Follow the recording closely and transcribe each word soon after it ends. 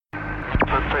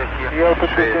Я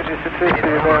подтверждение ситуации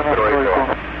являю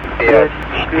настройку. 5,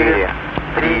 4,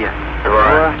 3, 2,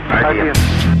 1.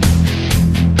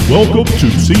 Welcome to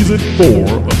Season 4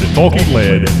 of the Talking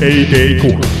Lead AK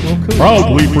Corner,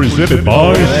 proudly presented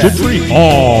by Century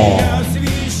On.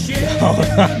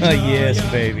 Yes,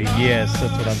 baby. Yes,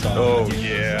 that's what I'm talking about. Oh,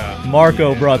 yeah.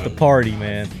 Marco brought the party,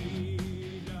 man.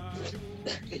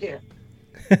 Yeah.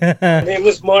 My name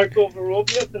is Marco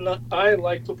Verobian, and I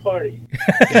like to party.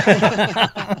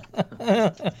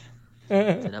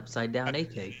 It's an upside down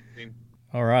AK.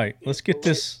 All right, let's get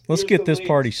this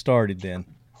party started then.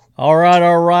 All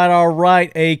right,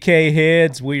 AK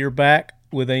heads. We are back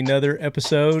with another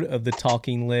episode of the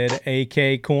Talking Lead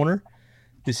AK Corner.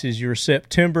 This is your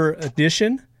September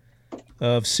edition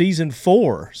of Season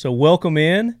 4. So welcome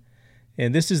in.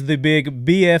 And this is the big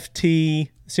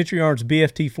Century Arms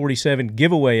BFT47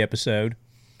 giveaway episode.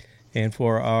 And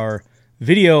for our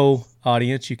video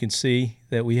audience, you can see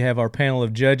that we have our panel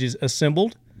of judges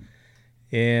assembled.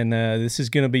 And this is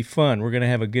going to be fun. We're going to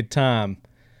have a good time.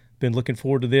 Been looking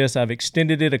forward to this. I've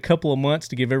extended it a couple of months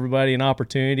to give everybody an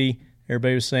opportunity.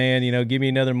 Everybody was saying, give me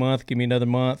another month, give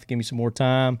me some more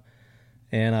time.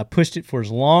 And I pushed it for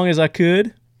as long as I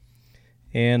could.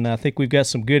 And I think we've got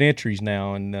some good entries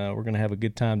now, and we're going to have a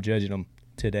good time judging them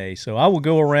today. So I will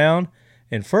go around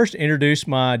and first introduce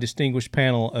my distinguished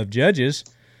panel of judges.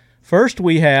 First,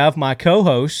 we have my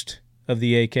co-host of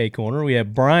the AK Corner. We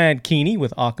have Brian Keeney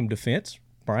with Occam Defense.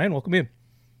 Brian, welcome in.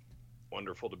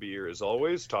 Wonderful to be here as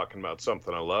always, talking about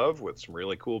something I love with some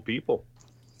really cool people.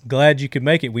 Glad you could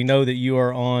make it. We know that you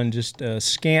are on just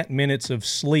scant minutes of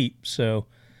sleep, so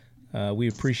we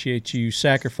appreciate you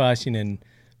sacrificing, and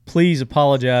please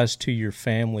apologize to your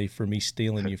family for me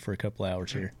stealing you for a couple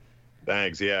hours here.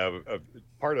 Thanks. Yeah,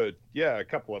 a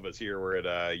couple of us here were at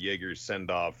Jaeger's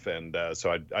send-off, and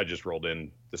so I just rolled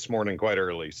in this morning quite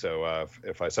early. So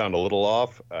if I sound a little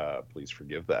off, please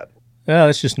forgive that.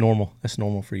 That's just normal. That's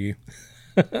normal for you.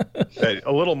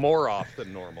 A little more off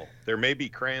than normal. There may be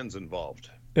crayons involved.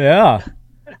 Yeah.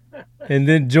 And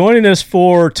then joining us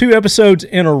for 2 episodes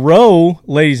in a row,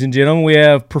 ladies and gentlemen, we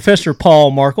have Professor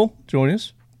Paul Markle joining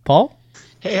us. Paul?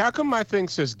 Hey, how come my thing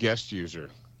says guest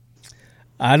user?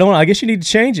 I guess you need to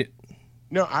change it.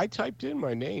 No, I typed in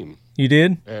my name. You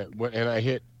did? And I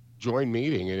hit join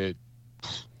meeting, and it...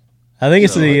 I think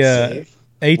it's the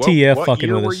ATF what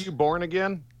fucking with us. What year were you born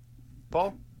again,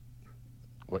 Paul?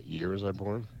 What year was I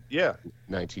born? Yeah.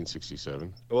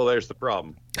 1967. Well, there's the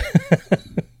problem.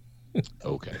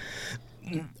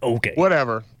 Okay.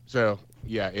 Whatever. So,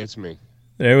 yeah, it's me.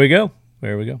 There we go.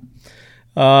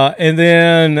 And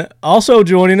then also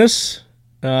joining us,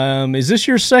 is this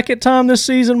your second time this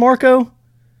season, Marco?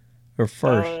 Or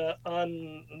first?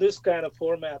 On this kind of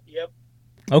format, yep.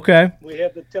 Okay. We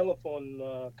had the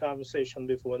telephone conversation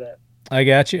before that. I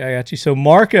got you. So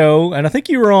Marco, and I think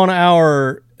you were on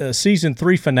our season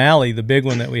 3 finale, the big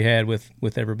one that we had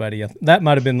with everybody. That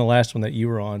might have been the last one that you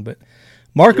were on, but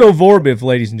Marco Vorbiv,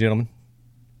 ladies and gentlemen.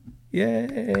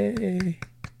 Yay.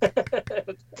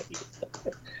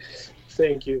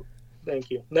 Thank you.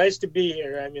 Nice to be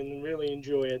here. I mean, really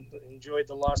enjoy it. Enjoyed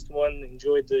the last one.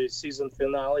 Enjoyed the season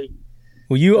finale.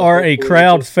 Well, you are a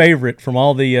crowd favorite from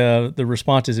all the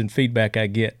responses and feedback I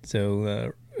get.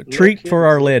 So treat for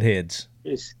our lead heads.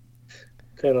 It's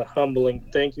kind of humbling.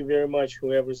 Thank you very much,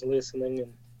 whoever's listening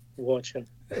and watching.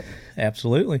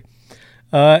 Absolutely.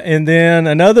 And then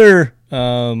another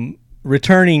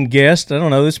returning guest. I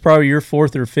don't know. This is probably your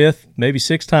 4th or 5th, maybe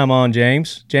 6th time on,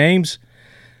 James. James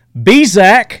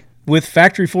Bezak with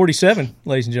Factory 47,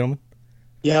 ladies and gentlemen.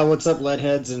 Yeah, what's up,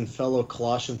 leadheads and fellow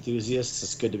Kolosh enthusiasts?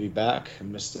 It's good to be back. I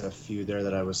missed a few there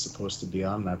that I was supposed to be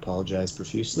on, and I apologize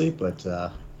profusely, but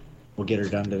we'll get her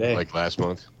done today. Like last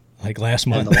month? Like last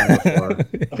month. And the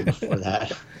one before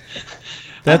that.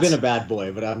 I've been a bad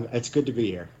boy, but it's good to be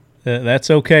here. That's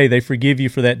okay. They forgive you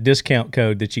for that discount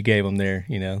code that you gave them there.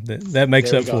 That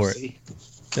makes up for it.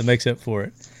 That makes up for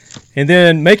it. And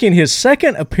then making his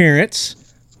second appearance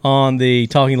on the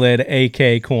Talking Lead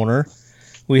AK Corner,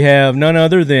 we have none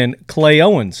other than Clay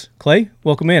Owens. Clay,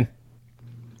 welcome in.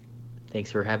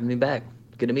 Thanks for having me back.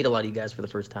 Good to meet a lot of you guys for the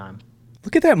first time.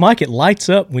 Look at that mic. It lights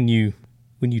up when you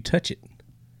touch it.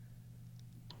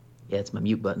 Yeah, it's my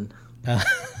mute button.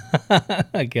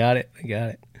 I got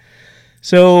it.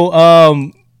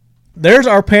 So there's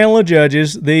our panel of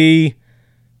judges. The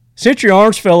Century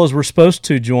Arms fellows were supposed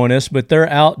to join us, but they're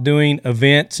out doing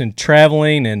events and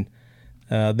traveling, and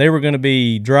they were going to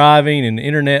be driving, and the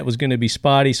internet was going to be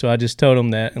spotty, so I just told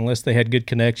them that unless they had good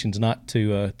connections not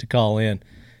to call in,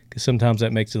 because sometimes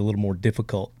that makes it a little more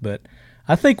difficult. But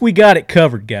I think we got it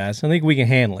covered, guys. I think we can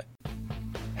handle it.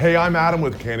 Hey, I'm Adam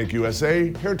with Canik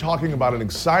USA, here talking about an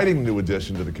exciting new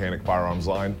addition to the Canik firearms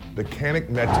line, the Canik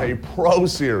Mete Pro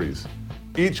Series.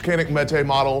 Each Canik Mete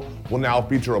model will now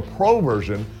feature a Pro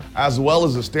version as well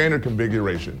as a standard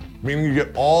configuration, meaning you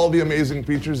get all the amazing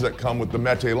features that come with the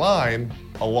Mete line,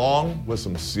 along with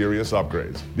some serious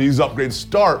upgrades. These upgrades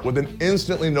start with an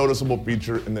instantly noticeable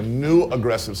feature in the new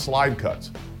aggressive slide cuts,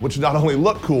 which not only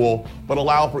look cool, but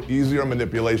allow for easier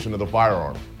manipulation of the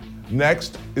firearm.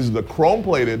 Next is the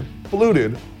chrome-plated,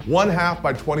 fluted, 1/2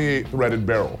 by 28 threaded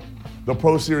barrel. The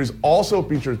Pro Series also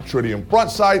features tritium front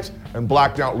sights and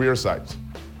blacked out rear sights.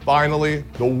 Finally,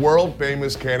 the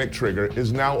world-famous Canik trigger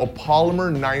is now a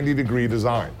polymer 90-degree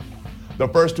design. The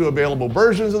first two available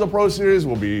versions of the Pro Series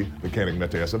will be the Canik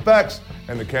Mete SFX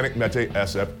and the Canik Mete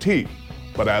SFT.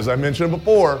 But as I mentioned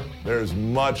before, there's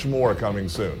much more coming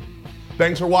soon.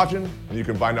 Thanks for watching, and you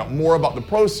can find out more about the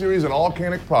Pro Series and all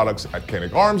Canik products at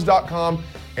canicarms.com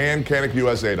and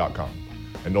canikusa.com.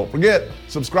 And don't forget,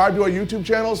 subscribe to our YouTube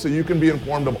channel so you can be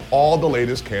informed of all the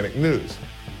latest Canik news.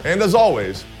 And as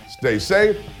always, stay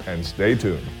safe and stay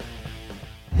tuned.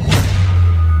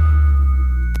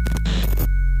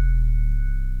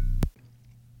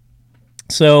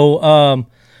 So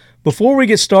before we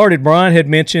get started, Brian had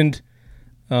mentioned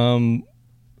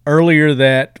earlier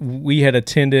that we had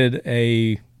attended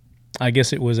I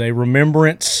guess it was a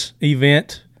remembrance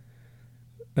event,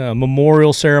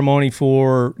 memorial ceremony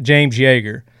for James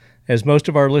Yeager. As most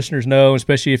of our listeners know,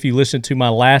 especially if you listened to my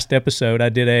last episode, I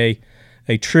did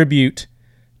a tribute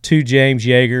to James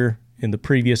Yeager in the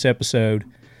previous episode,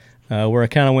 where I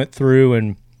kind of went through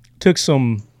and took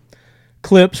some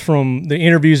clips from the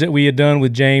interviews that we had done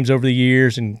with James over the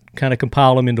years and kind of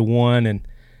compiled them into one and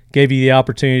gave you the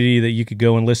opportunity that you could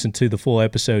go and listen to the full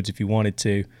episodes if you wanted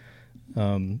to.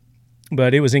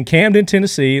 But it was in Camden,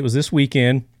 Tennessee. It was this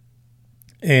weekend.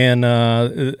 And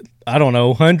I don't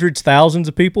know, hundreds, thousands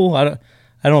of people. I don't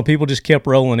know, people just kept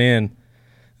rolling in.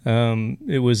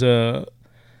 It was a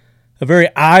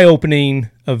very eye-opening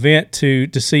event to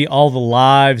see all the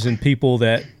lives and people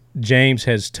that James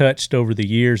has touched over the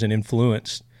years and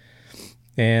influenced.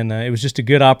 And it was just a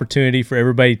good opportunity for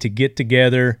everybody to get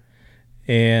together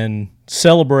and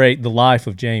celebrate the life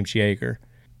of James Yeager.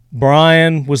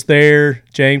 Brian was there,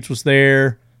 James was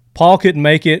there. Paul couldn't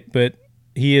make it, but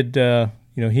he had,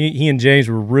 he and James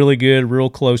were really good, real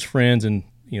close friends, and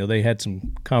they had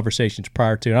some conversations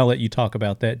prior to. And I'll let you talk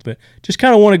about that, but just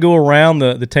kind of want to go around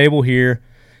the table here,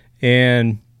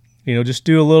 and just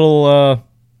do a little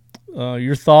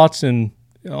your thoughts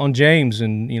on James,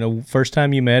 and first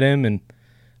time you met him, and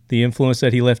the influence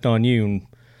that he left on you. And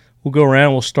we'll go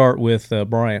around. We'll start with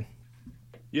Brian.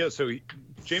 Yeah, so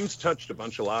James touched a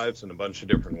bunch of lives in a bunch of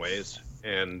different ways,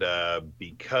 and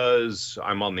because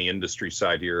I'm on the industry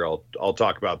side here, I'll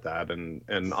talk about that. And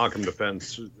Occam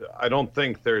Defense, I don't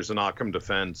think there's an Occam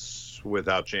Defense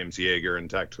without James Yeager and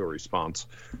Tactical Response.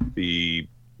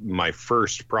 My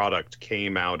first product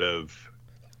came out of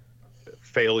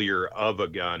failure of a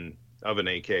gun, of an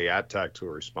AK at Tactical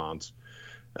Response,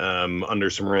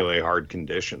 under some really hard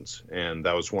conditions. And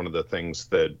that was one of the things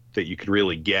that you could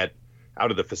really get out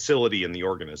of the facility and the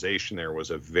organization. There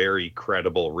was a very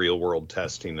credible real world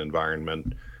testing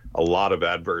environment, a lot of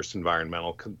adverse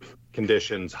environmental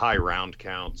conditions, high round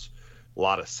counts, a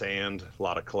lot of sand, a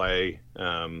lot of clay.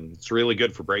 It's really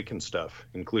good for breaking stuff,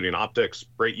 including optics.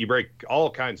 You break all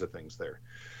kinds of things there.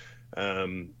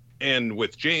 And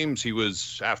with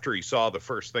James, after he saw the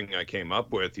first thing I came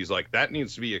up with, he's like, that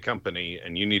needs to be a company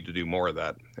and you need to do more of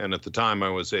that. And at the time I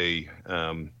was a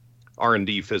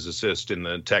R&D physicist in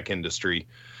the tech industry,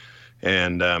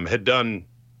 and had done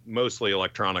mostly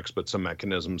electronics, but some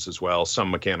mechanisms as well, some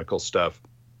mechanical stuff.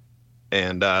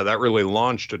 And that really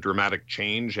launched a dramatic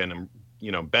change and,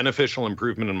 beneficial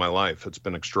improvement in my life. It's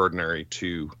been extraordinary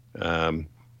to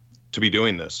be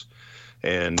doing this.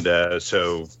 And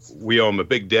so we owe him a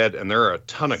big debt, and there are a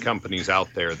ton of companies out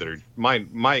there that are,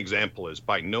 my example is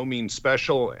by no means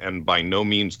special and by no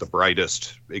means the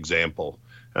brightest example.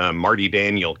 Marty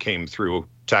Daniel came through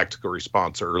Tactical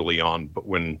Response early on, but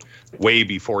way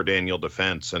before Daniel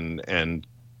Defense, and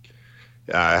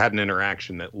had an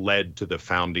interaction that led to the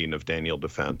founding of Daniel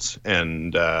Defense.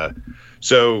 And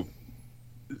so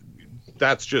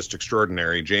that's just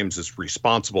extraordinary. James is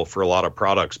responsible for a lot of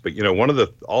products, but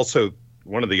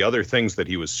one of the other things that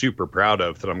he was super proud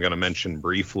of that I'm going to mention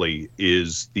briefly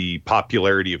is the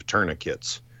popularity of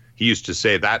tourniquets. He used to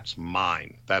say, that's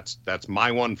mine. That's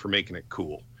my one for making it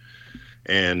cool.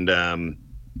 And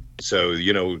so,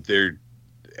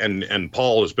 and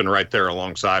Paul has been right there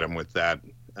alongside him with that.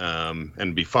 And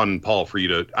it'd be fun, Paul, for you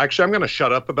to, actually, I'm going to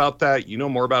shut up about that. You know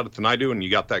more about it than I do. And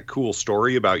you got that cool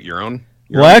story about your own.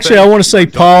 Well, actually, I want to say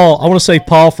Paul. I want to say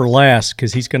Paul for last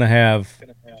because he's going to have,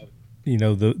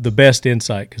 the best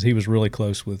insight because he was really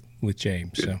close with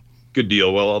James. So good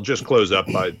deal. Well, I'll just close up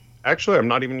by. Actually, I'm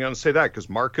not even going to say that because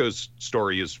Marco's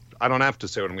story is. I don't have to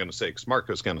say what I'm going to say because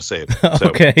Marco's going to say it. So,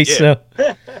 okay,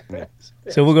 yeah.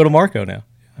 so we'll go to Marco now.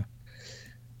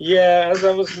 Yeah, as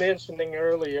I was mentioning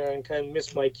earlier, and kind of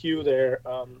missed my cue there.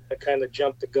 I kind of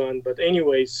jumped the gun, but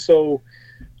anyway, so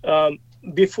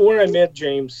before I met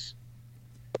James,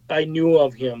 I knew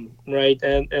of him, right?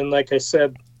 And like I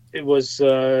said, it was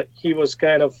he was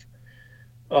kind of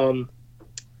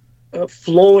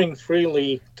flowing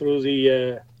freely through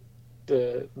the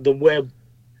web,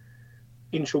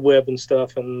 interweb and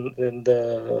stuff, and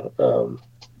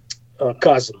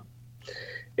Cosm.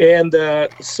 And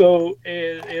so,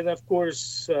 and of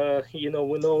course, we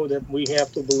know that we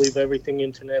have to believe everything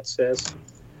internet says.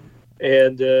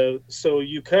 And so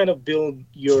you kind of build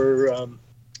your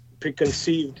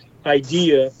preconceived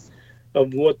idea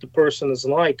of what the person is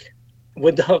like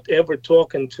without ever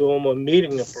talking to him or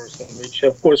meeting the person, which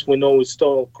of course we know is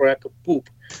total crack of poop,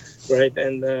 right?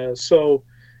 And so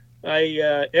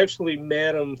I actually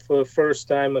met him for the first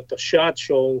time at the SHOT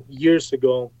Show years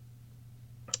ago.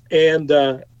 And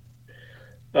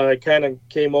I kind of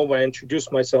came over, I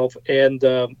introduced myself, and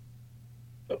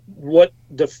what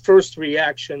the first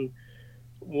reaction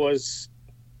was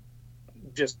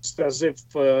just as if,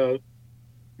 I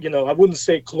wouldn't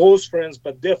say close friends,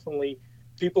 but definitely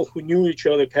people who knew each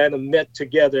other kind of met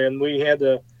together, and we had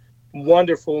a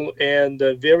wonderful and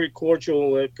very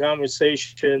cordial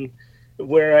conversation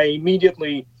where I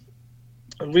immediately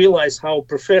realized how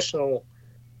professional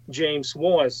James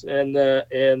was, and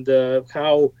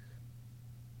how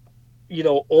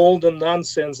all the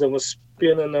nonsense that was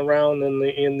spinning around in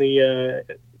the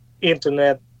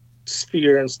internet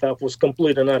sphere and stuff was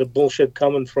complete and utter bullshit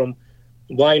coming from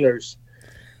whiners.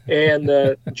 And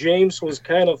James was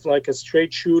kind of like a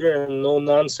straight shooter and no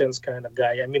nonsense kind of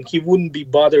guy. I mean, he wouldn't be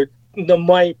bothered. In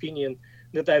my opinion,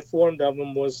 that I formed of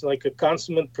him was like a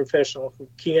consummate professional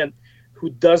who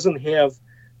doesn't have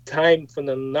time for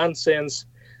the nonsense.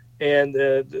 And,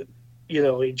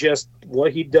 he just,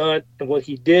 what he done and what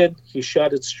he did, he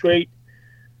shot it straight.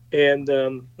 And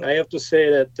I have to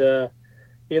say that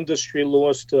industry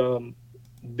lost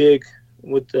big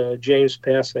with James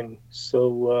passing.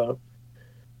 So,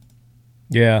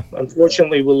 yeah,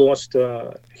 unfortunately, we lost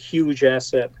a huge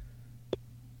asset.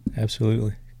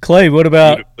 Absolutely. Clay, what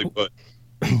about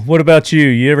you?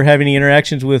 You ever have any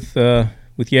interactions with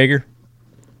Jaeger?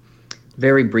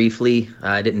 Very briefly.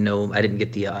 I didn't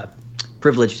get the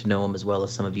privilege to know him as well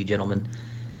as some of you gentlemen.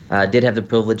 Did have the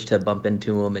privilege to bump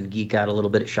into him and geek out a little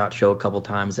bit at SHOT Show a couple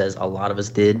times, as a lot of us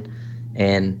did.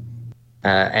 And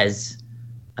as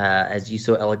you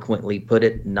so eloquently put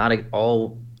it, not at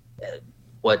all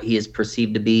what he is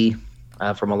perceived to be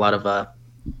from a lot of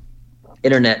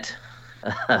internet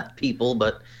people,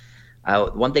 but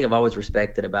one thing I've always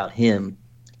respected about him,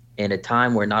 in a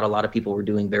time where not a lot of people were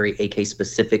doing very AK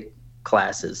specific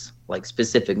classes,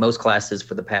 most classes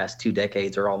for the past 2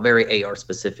 decades are all very AR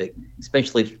specific,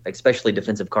 especially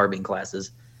defensive carbine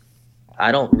classes.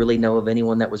 I don't really know of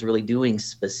anyone that was really doing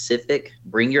specific,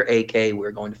 bring your AK,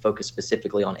 we're going to focus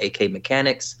specifically on AK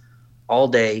mechanics all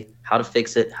day, how to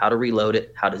fix it, how to reload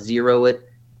it, how to zero it,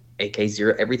 AK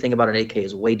zero, everything about an AK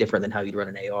is way different than how you'd run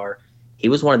an AR. He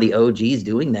was one of the OGs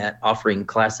doing that, offering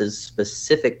classes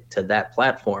specific to that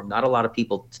platform. Not a lot of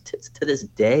people to this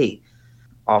day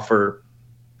offer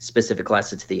specific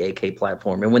classes to the AK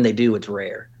platform. And when they do, it's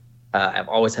rare. I've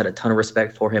always had a ton of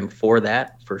respect for him for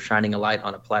that, for shining a light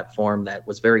on a platform that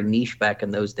was very niche back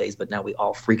in those days, but now we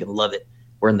all freaking love it.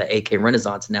 We're in the AK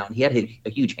renaissance now, and he had a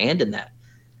huge hand in that.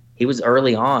 He was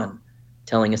early on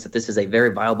telling us that this is a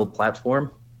very viable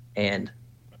platform, and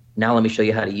now let me show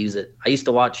you how to use it. I used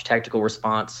to watch Tactical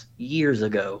Response years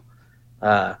ago.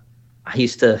 I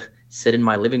used to sit in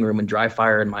my living room and dry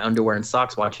fire in my underwear and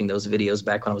socks watching those videos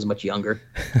back when I was much younger.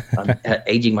 I'm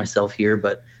aging myself here,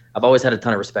 but I've always had a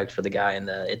ton of respect for the guy, and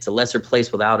it's a lesser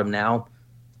place without him now.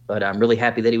 But I'm really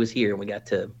happy that he was here and we got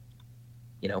to,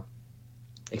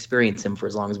 experience him for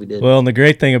as long as we did. Well, and the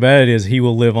great thing about it is he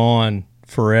will live on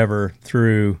forever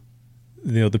through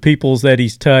the peoples that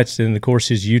he's touched, and of course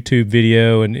his YouTube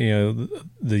video, and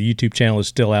the YouTube channel is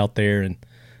still out there and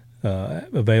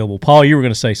available. Paul, you were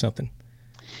going to say something.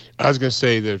 I was going to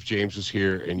say that if James was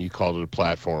here and you called it a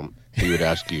platform, he would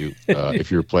ask you if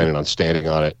you were planning on standing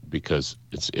on it, because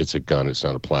it's a gun, it's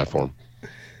not a platform.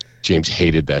 James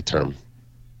hated that term.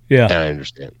 Yeah, and I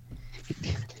understand.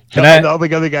 And all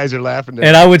the other guys are laughing.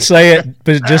 And I would say it,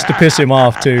 but just to piss him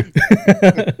off too.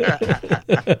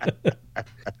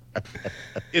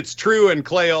 It's true, and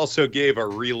Clay also gave a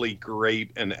really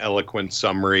great and eloquent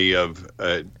summary of,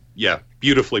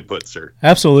 beautifully put, sir.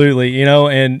 Absolutely,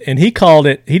 and he called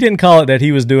it. He didn't call it that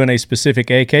he was doing a specific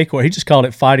AK course. He just called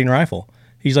it fighting rifle.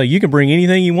 He's like, you can bring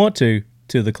anything you want to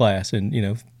the class, and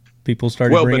people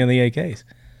started bringing the AKs.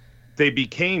 They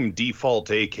became default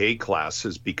AK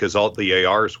classes because all the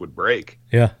ARs would break.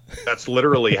 Yeah, that's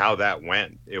literally how that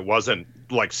went. It wasn't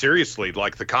like, seriously,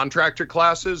 like the contractor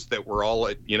classes that were all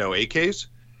at AKs.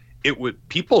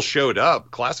 People showed up.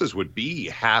 Classes would be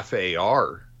half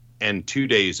AR, and 2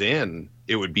 days in,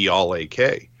 it would be all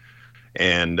AK.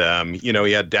 And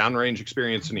he had downrange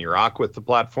experience in Iraq with the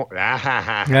platform.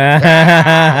 I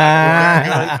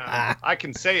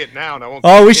can say it now, and I won't.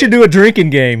 Oh, we should do a drinking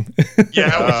game.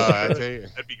 Yeah, I tell you,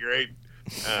 that'd be great.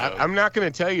 I'm not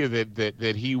going to tell you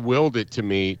that he willed it to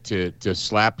me to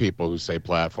slap people who say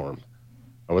platform.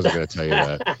 I wasn't going to tell you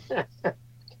that.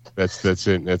 That's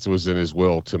it. That was in his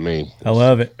will to me. I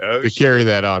love it. To carry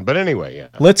that on. But anyway, yeah.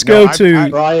 Let's go to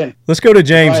Brian. Let's go to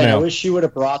James Brian, now. I wish you would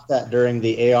have brought that during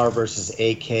the AR versus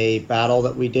AK battle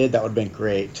that we did. That would have been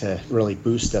great to really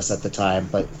boost us at the time.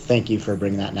 But thank you for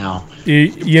bringing that now.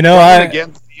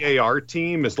 Against the AR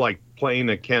team is like playing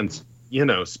against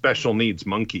special needs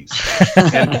monkeys.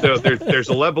 And so there's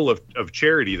a level of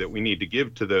charity that we need to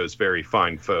give to those very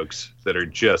fine folks that are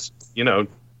just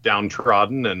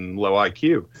downtrodden and low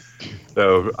IQ.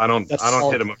 So I don't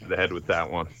hit him over the head with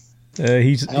that one.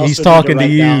 He's talking to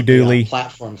you, Dooley.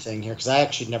 Platform thing here, because I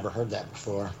actually never heard that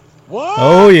before. What?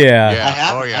 Oh yeah.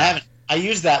 I haven't. I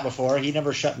used that before. He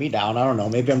never shut me down. I don't know.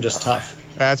 Maybe I'm just tough.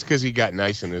 That's because he got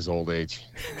nice in his old age.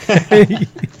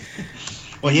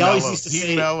 Well, he always used to say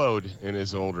he mellowed in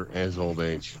his old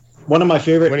age. One of my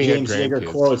favorite James Yeager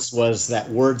quotes was that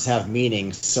words have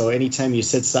meaning. So anytime you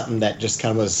said something that just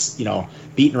kind of was,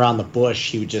 beating around the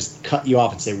bush, he would just cut you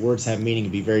off and say words have meaning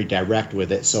and be very direct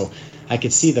with it. So I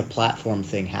could see the platform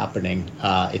thing happening.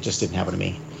 It just didn't happen to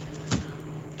me.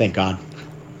 Thank God.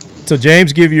 So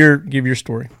James, give your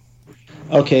story.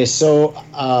 Okay, so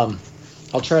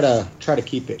I'll try to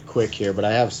keep it quick here, but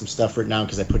I have some stuff written down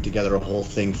because I put together a whole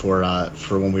thing for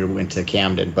when we went to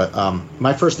Camden. But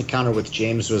my first encounter with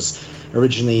James was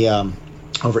originally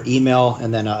over email,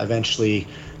 and then eventually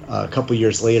a couple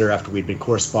years later, after we'd been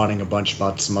corresponding a bunch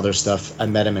about some other stuff, I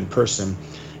met him in person,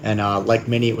 and like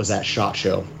many, it was at SHOT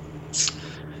Show.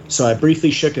 So I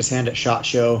briefly shook his hand at SHOT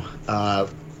Show.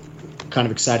 Kind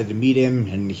of excited to meet him,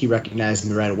 and he recognized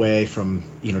me right away from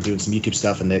doing some YouTube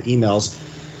stuff and the emails.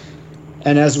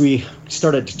 And as we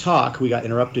started to talk, we got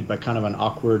interrupted by kind of an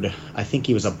awkward, I think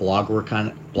he was a blogger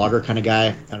kind of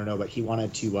guy. I don't know, but he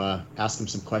wanted to ask him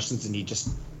some questions, and he just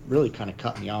really kind of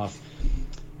cut me off.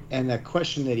 And the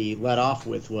question that he led off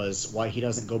with was why he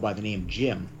doesn't go by the name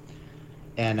Jim.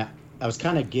 And I was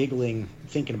kind of giggling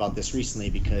thinking about this recently,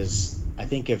 because I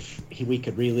think if we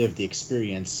could relive the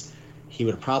experience, he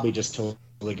would have probably just told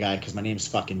the guy, because my name's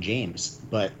fucking James.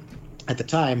 But at the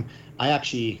time, I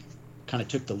actually kind of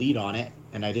took the lead on it,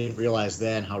 and I didn't realize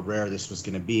then how rare this was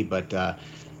going to be. But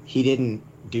he didn't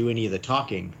do any of the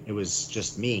talking. It was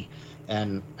just me.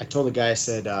 And I told the guy, I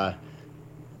said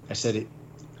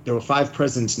there were 5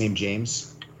 presidents named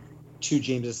James. 2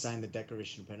 Jameses signed the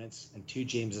Declaration of Independence, and 2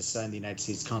 Jameses signed the United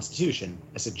States Constitution.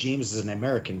 I said James is an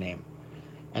American name.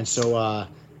 And so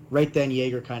right then,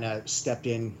 Yeager kind of stepped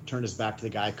in, turned his back to the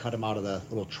guy, cut him out of the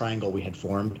little triangle we had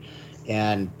formed,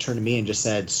 and turned to me and just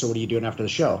said, "So what are you doing after the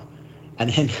show?"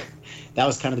 And then that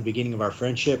was kind of the beginning of our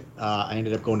friendship. I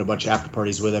ended up going to a bunch of after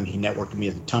parties with him. He networked with me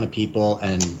with a ton of people,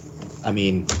 and I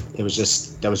mean,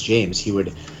 that was James. He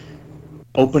would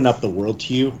open up the world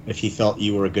to you if he felt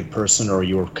you were a good person or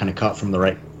you were kind of cut from the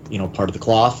right, part of the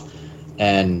cloth.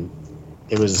 And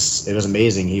it was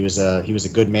amazing. He was a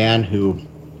good man who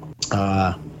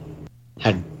had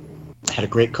a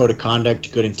great code of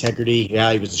conduct, good integrity.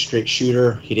 Yeah, he was a straight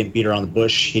shooter. He didn't beat around the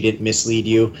bush. He didn't mislead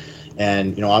you.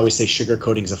 And I always say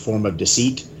sugarcoating is a form of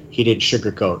deceit. He didn't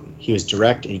sugarcoat. He was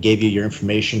direct, and he gave you your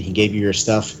information. He gave you your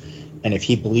stuff. And if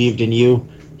he believed in you,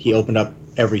 he opened up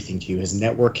everything to you, his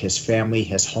network, his family,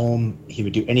 his home. He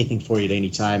would do anything for you at any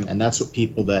time. And that's what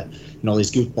people that,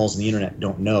 these goofballs on the internet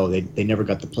don't know. They never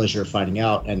got the pleasure of finding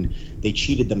out, and they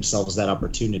cheated themselves that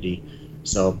opportunity.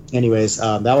 So anyways,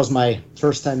 that was my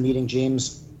first time meeting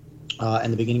James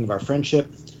and the beginning of our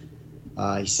friendship.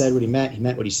 He said what he meant. He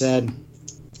meant what he said.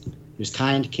 He was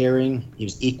kind, caring. He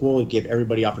was equal. He gave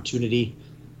everybody opportunity.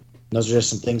 And those are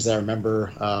just some things that I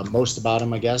remember most about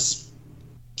him, I guess.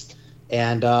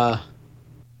 And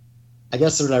I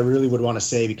guess what I really would want to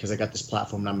say, because I got this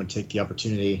platform and I'm going to take the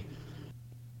opportunity,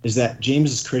 is that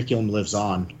James's curriculum lives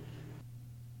on.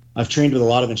 I've trained with a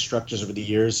lot of instructors over the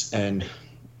years, and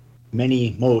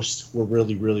most were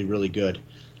really, really, really good.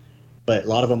 But a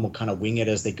lot of them will kind of wing it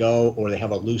as they go, or they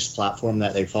have a loose platform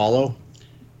that they follow.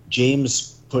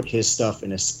 James put his stuff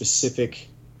in a specific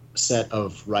set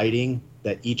of writing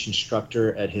that each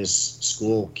instructor at his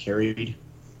school carried,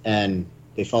 and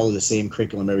they follow the same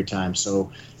curriculum every time.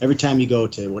 So every time you go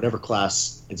to whatever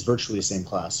class, it's virtually the same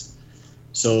class.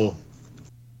 So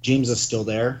James is still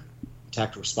there.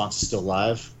 Tactical response is still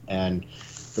live. And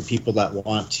for people that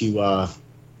want to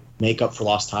make up for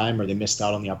lost time or they missed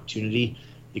out on the opportunity,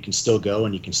 you can still go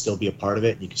and you can still be a part of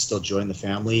it. You can still join the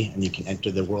family and you can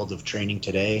enter the world of training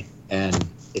today. And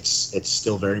it's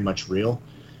still very much real.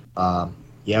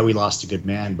 Yeah, we lost a good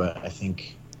man, but I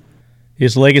think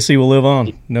his legacy will live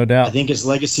on, no doubt. I think his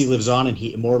legacy lives on, and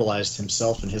he immortalized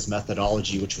himself and his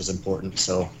methodology, which was important.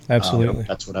 So absolutely,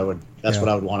 that's what I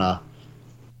would want to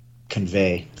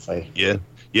convey.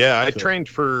 I trained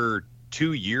for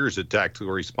 2 years at Tactical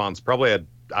Response. Probably had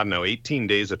 18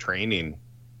 days of training,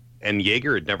 and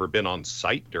Jaeger had never been on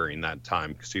site during that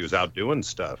time because he was out doing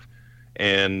stuff.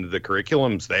 And the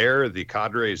curriculum's there, the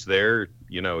cadre's there.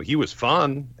 He was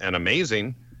fun and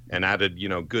amazing and added,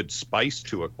 good spice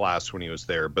to a class when he was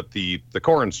there. But the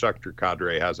core instructor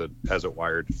cadre has it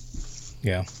wired.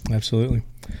 Yeah, absolutely.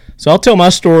 So I'll tell my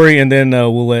story, and then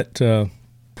we'll let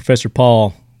Professor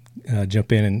Paul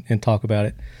jump in and talk about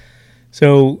it.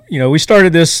 So, we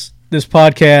started this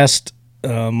podcast,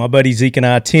 my buddy Zeke and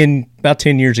I, about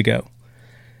 10 years ago.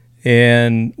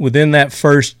 And within that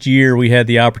first year, we had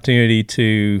the opportunity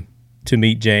to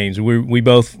meet James. We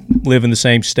both live in the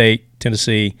same state,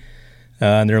 Tennessee,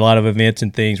 and there are a lot of events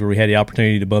and things where we had the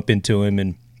opportunity to bump into him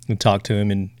and talk to him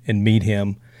and meet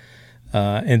him.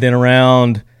 And then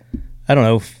around,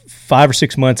 5 or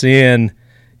 6 months in,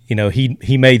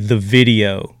 he made the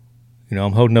video.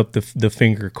 I'm holding up the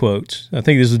finger quotes. I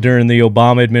think this was during the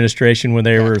Obama administration when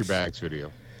they were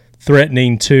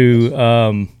threatening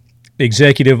to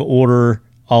executive order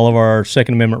all of our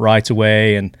Second Amendment rights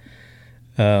away, and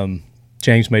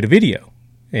James made a video,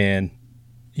 and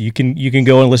you can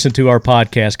go and listen to our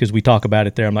podcast because we talk about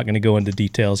it there. I'm not going to go into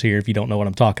details here if you don't know what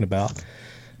I'm talking about.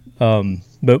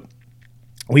 But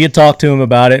we had talked to him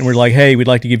about it, and we're like, hey, we'd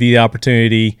like to give you the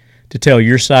opportunity to tell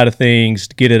your side of things,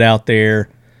 to get it out there,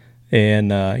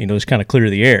 and just kind of clear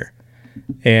the air.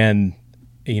 And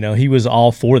he was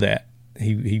all for that.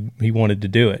 He wanted to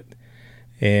do it.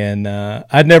 And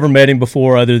I'd never met him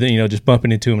before other than, just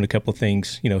bumping into him in a couple of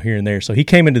things, here and there. So he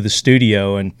came into the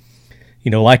studio and,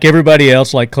 like everybody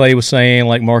else, like Clay was saying,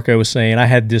 like Marco was saying, I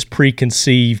had this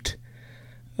preconceived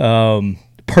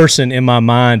person in my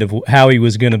mind of how he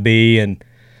was going to be. And,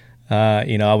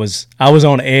 I was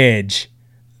on edge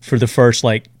for the first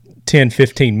 10,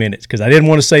 15 minutes because I didn't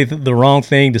want to say the wrong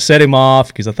thing to set him off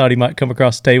because I thought he might come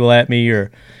across the table at me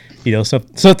or,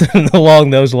 something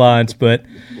along those lines. But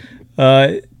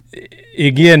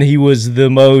again, he was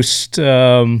the most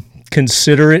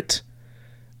considerate.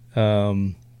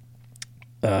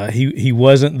 He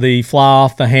wasn't the fly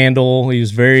off the handle. He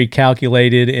was very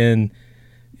calculated in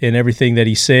everything that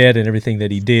he said and everything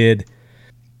that he did.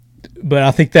 But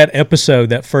I think that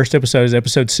first episode is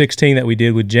episode 16 that we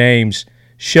did with James,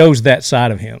 shows that side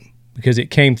of him because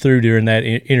it came through during that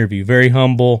interview. Very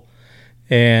humble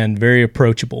and very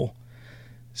approachable.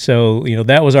 So,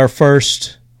 that was our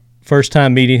first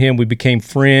time meeting him. We became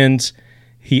friends.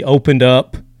 He opened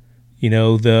up,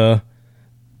 the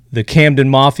Camden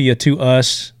Mafia to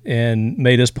us and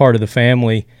made us part of the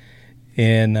family.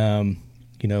 And,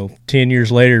 10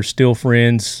 years later, still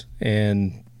friends,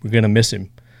 and we're going to miss him.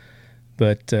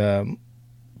 But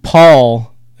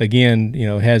Paul, again,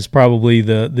 has probably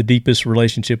the deepest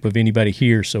relationship of anybody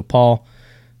here. So, Paul,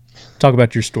 talk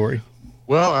about your story.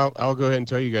 Well, I'll go ahead and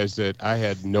tell you guys that I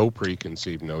had no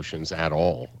preconceived notions at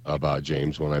all about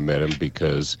James when I met him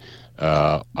because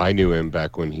I knew him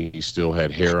back when he still had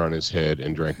hair on his head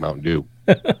and drank Mountain Dew.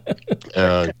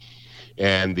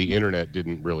 And the internet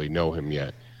didn't really know him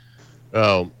yet.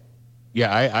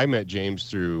 I met James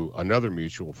through another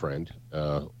mutual friend,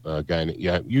 a guy.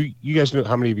 You guys know,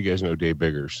 how many of you guys know Dave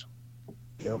Biggers?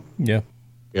 Yep. Yeah.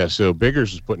 Yeah, so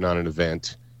Biggers was putting on an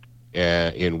event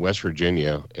in West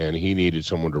Virginia, and he needed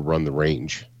someone to run the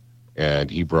range,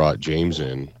 and he brought James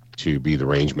in to be the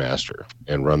range master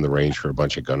and run the range for a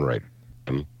bunch of gun riders.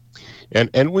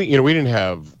 And we didn't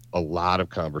have a lot of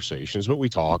conversations, but we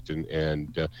talked,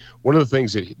 and one of the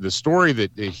things the story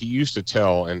that he used to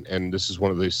tell, and this is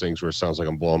one of these things where it sounds like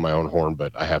I'm blowing my own horn,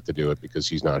 but I have to do it because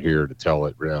he's not here to tell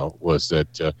it now, was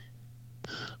that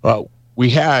we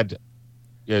had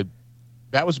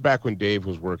that was back when Dave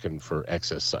was working for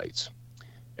Excess Sights.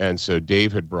 And so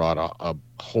Dave had brought a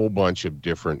whole bunch of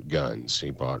different guns. He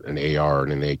bought an AR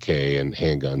and an AK and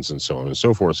handguns and so on and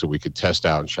so forth, so we could test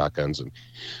out, and shotguns, and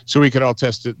so we could all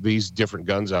test these different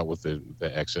guns out with the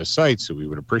excess sights, so we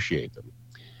would appreciate them.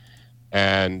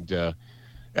 And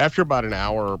after about an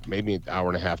hour, maybe an hour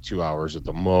and a half, 2 hours at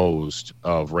the most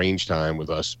of range time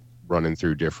with us running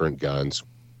through different guns,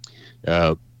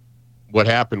 what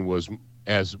happened was,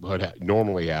 as what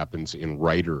normally happens in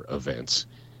writer events.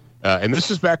 And this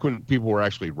is back when people were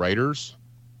actually writers,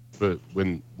 but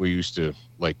when we used to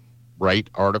like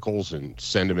write articles and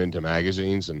send them into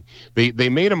magazines, and they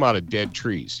made them out of dead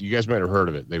trees. You guys might have heard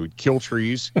of it. They would kill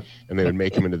trees and they would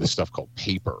make them into this stuff called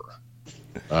paper.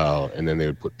 And then they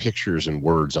would put pictures and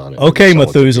words on it. Okay,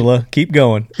 Methuselah, keep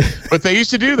going. But they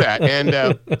used to do that.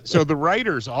 And so the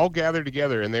writers all gathered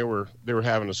together, and they were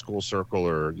having a school circle,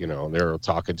 or, you know, they were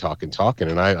talking.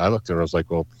 And I looked at it, I was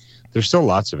like, well, there's still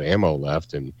lots of ammo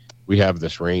left, and we have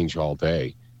this range all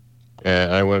day.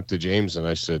 And I went up to James and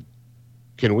I said,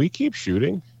 can we keep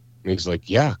shooting? And he's like,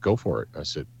 yeah, go for it. I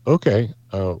said, okay,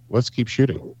 let's keep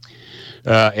shooting.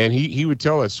 And he would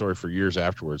tell that story for years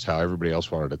afterwards, how everybody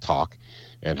else wanted to talk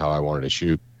and how I wanted to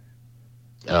shoot.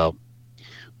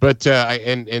 But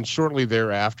shortly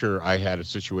thereafter, I had a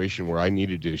situation where I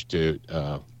needed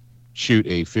to shoot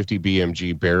a 50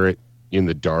 BMG Barrett in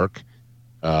the dark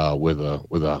with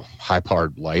a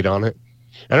high-powered light on it.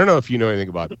 I don't know if you know anything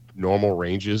about normal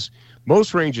ranges.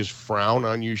 Most ranges frown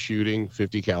on you shooting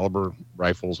 50 caliber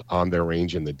rifles on their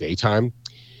range in the daytime,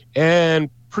 and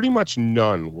pretty much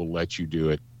none will let you do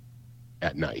it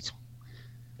at night.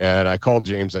 And I called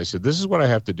James. I said, this is what I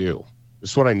have to do.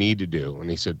 This is what I need to do. And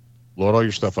he said, load all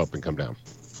your stuff up and come down.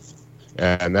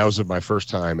 And that was my first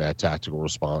time at Tactical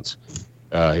Response.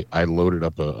 I loaded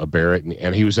up a Barrett,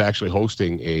 and he was actually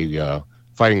hosting a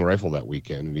fighting rifle that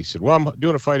weekend. And he said, well, I'm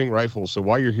doing a fighting rifle, so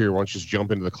while you're here, why don't you just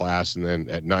jump into the class, and then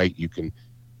at night you can,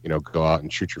 you know, go out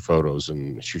and shoot your photos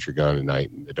and shoot your gun at night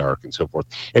in the dark and so forth.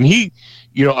 And he,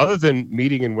 you know, other than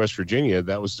meeting in West Virginia,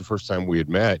 that was the first time we had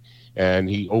met, and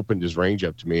he opened his range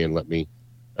up to me and let me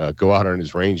go out on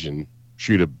his range and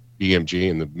shoot a BMG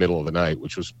in the middle of the night,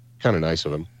 which was kind of nice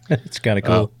of him. It's kind of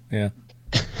cool. Yeah.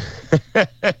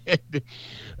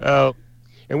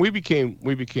 And we became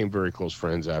very close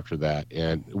friends after that.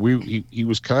 And he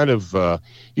was kind of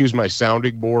he was my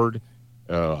sounding board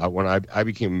when I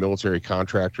became a military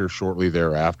contractor shortly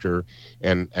thereafter,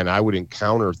 and I would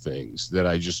encounter things that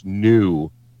I just knew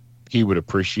he would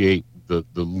appreciate, the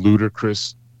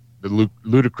ludicrosity,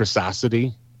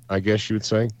 I guess you would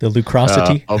say, the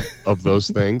lucrosity of those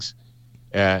things.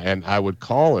 And I would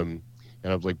call him,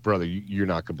 and I was like, brother, you're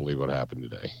not gonna believe what happened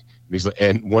today. And he's like,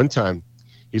 and one time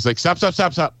he's like, stop.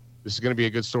 This is going to be a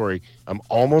good story. I'm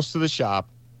almost to the shop.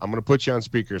 I'm going to put you on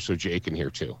speaker so Jay can hear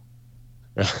too.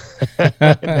 That's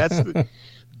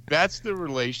the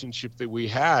relationship that we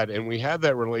had. And we had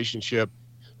that relationship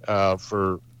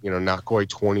for, you know, not quite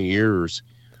 20 years.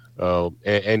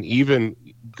 And even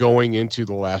going into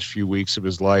the last few weeks of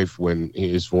his life when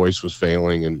his voice was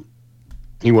failing and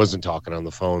he wasn't talking on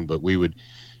the phone, but we would,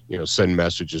 you know, send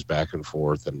messages back and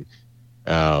forth.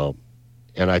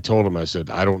 And I told him, I said,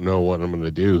 I don't know what I'm going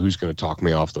to do. Who's going to talk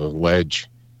me off the ledge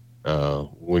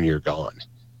when you're gone?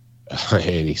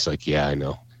 And he's like, yeah, I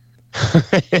know.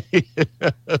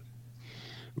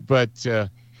 But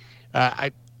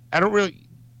I don't really,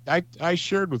 I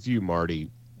shared with you,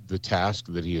 Marty, the task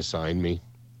that he assigned me.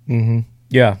 Mm-hmm.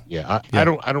 Yeah. I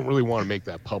don't really want to make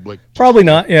that public. Probably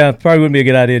not. Yeah. Probably wouldn't be a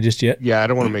good idea just yet. Yeah. I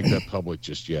don't want to make that public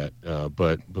just yet.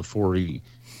 But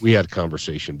we had a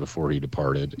conversation before he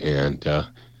departed, and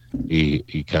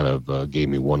he kind of gave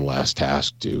me one last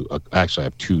task to actually I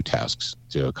have two tasks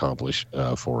to accomplish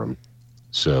for him.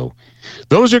 So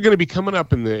those are going to be coming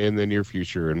up in the near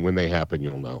future, and when they happen,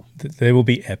 you'll know. They will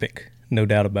be epic, no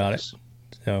doubt about it.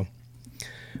 So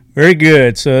very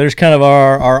good. So there's kind of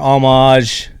our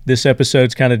homage. This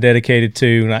episode's kind of dedicated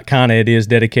to, not kind of, it is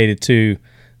dedicated to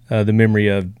the memory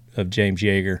of James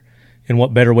Yeager. And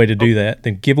what better way to do that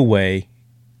than give away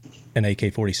an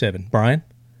AK-47. Brian?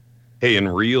 Hey,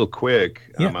 and real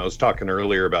quick, I was talking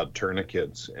earlier about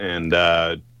tourniquets, and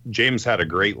James had a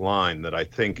great line that I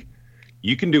think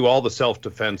you can do all the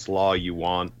self-defense law you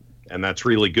want, and that's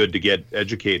really good to get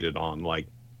educated on. Like,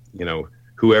 you know,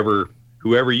 whoever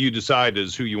you decide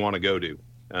is who you want to go to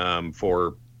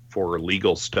for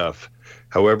legal stuff.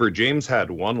 However, James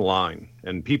had one line,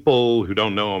 and people who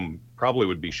don't know him probably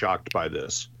would be shocked by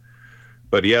this,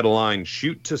 but he had a line: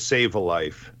 shoot to save a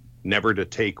life, never to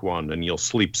take one, and you'll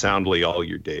sleep soundly all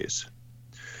your days.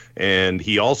 And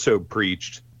he also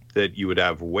preached that you would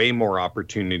have way more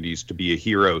opportunities to be a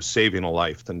hero saving a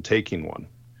life than taking one.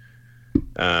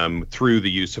 through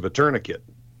the use of a tourniquet.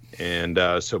 And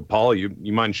so, Paul, you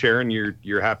mind sharing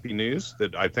your happy news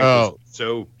that I think was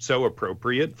so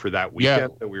appropriate for that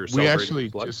weekend that we were celebrating?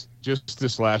 We actually just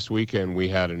this last weekend we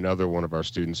had another one of our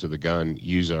students of the gun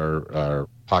use our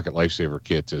pocket lifesaver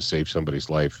kit to save somebody's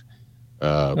life.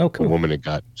 Cool. A woman that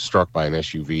got struck by an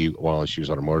SUV while she was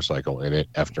on a motorcycle, and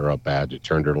it effed her up bad. It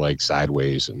turned her leg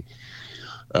sideways, and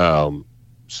it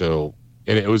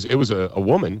was a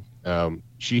woman.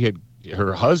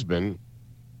 Her husband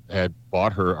had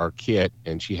bought her our kit,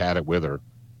 and she had it with her,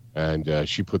 and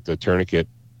she put the tourniquet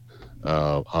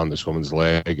on this woman's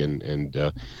leg,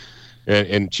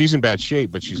 and she's in bad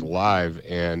shape, but she's alive.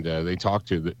 And they talked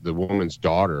to the woman's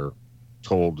daughter,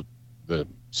 told the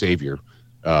savior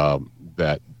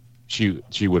that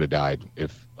she would have died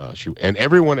if and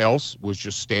everyone else was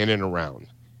just standing around,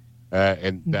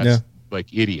 and that's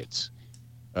like idiots,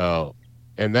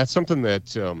 and that's something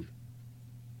that.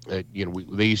 They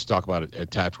used to talk about it at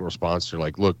tactical response. They're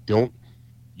like, look,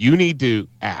 you need to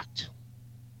act.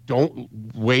 Don't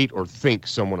wait or think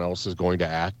someone else is going to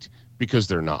act, because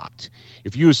they're not.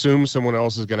 If you assume someone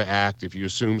else is going to act, if you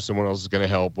assume someone else is going to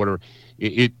help, whatever,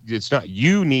 it's not.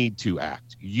 You need to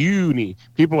act.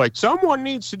 People like, someone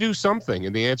needs to do something.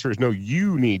 And the answer is no,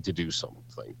 you need to do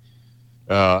something.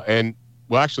 And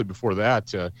well, actually before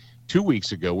that, 2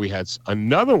 weeks ago, we had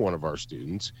another one of our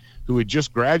students who had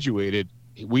just graduated.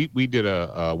 We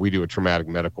do a traumatic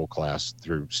medical class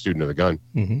through Student of the Gun,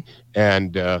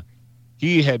 and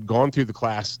he had gone through the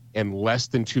class, and less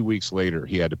than 2 weeks later,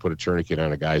 he had to put a tourniquet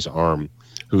on a guy's arm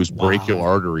whose brachial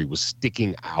artery was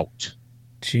sticking out.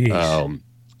 Jeez.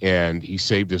 And he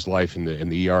saved his life. And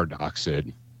the ER doc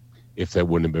said, if that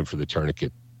wouldn't have been for the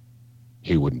tourniquet,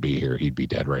 he wouldn't be here. He'd be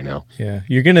dead right now. Yeah,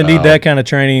 you're going to need that kind of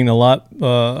training a lot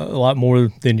more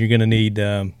than you're going to need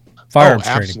firearms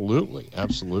training.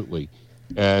 Absolutely.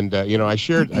 And I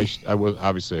shared. I was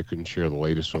obviously I couldn't share the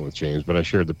latest one with James, but I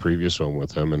shared the previous one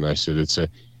with him, and I said it's a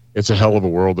hell of a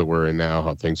world that we're in now.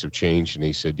 How things have changed. And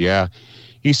he said, yeah.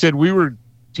 He said we were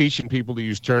teaching people to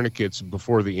use tourniquets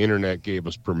before the internet gave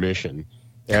us permission,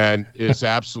 and it's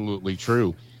absolutely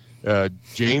true.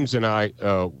 James and I,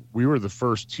 we were the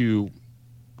first two.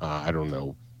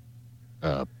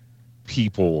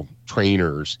 People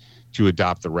trainers to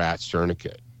adopt the RATS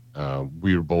tourniquet.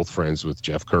 We were both friends with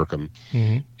Jeff Kirkham,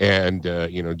 and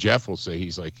Jeff will say,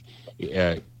 he's like,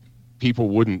 people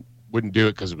wouldn't do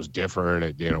it because it was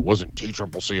different. It wasn't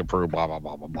TCCC approved. Blah blah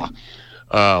blah blah blah.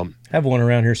 Have one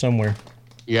around here somewhere.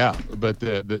 Yeah, but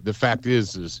the fact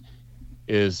is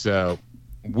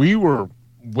we were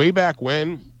way back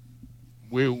when.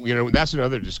 That's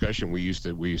another discussion we used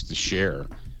to share,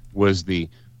 was the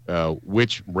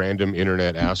which random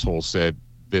internet asshole said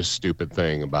this stupid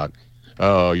thing about,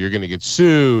 oh, you're going to get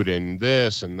sued and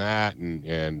this and that,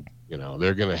 and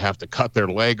they're going to have to cut their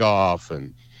leg off,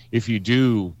 and if you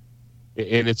do,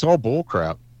 and it's all bull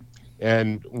crap.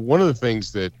 And one of the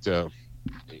things that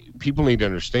people need to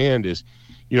understand is,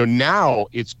 now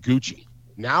it's Gucci,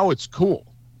 now it's cool.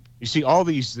 You see all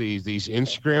these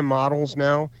Instagram models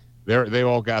now, they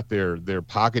all got their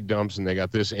pocket dumps, and they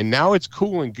got this, and now it's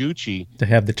cool and Gucci to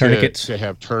have the tourniquets. To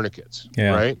have tourniquets,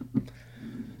 yeah. Right?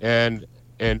 And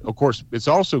of course, it's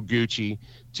also Gucci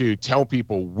to tell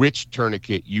people which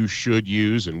tourniquet you should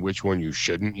use and which one you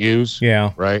shouldn't use.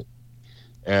 Yeah. Right.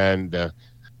 And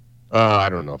I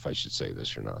don't know if I should say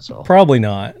this or not. So probably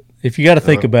not. If you got to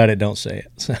think about it, don't say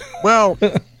it. So. Well,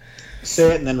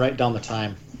 say it and then write down the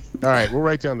time. All right, we'll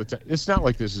write down the time. It's not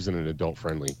like this isn't an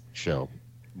adult-friendly show.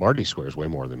 Marty swears way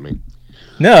more than me.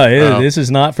 No, this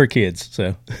is not for kids.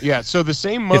 So yeah, so the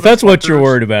same if that's what you're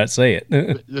worried about, say it.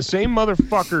 The same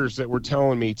motherfuckers that were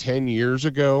telling me 10 years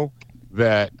ago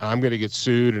that I'm going to get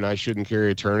sued and I shouldn't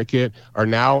carry a tourniquet are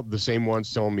now the same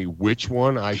ones telling me which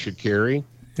one I should carry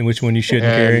and which one you shouldn't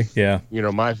carry. Yeah,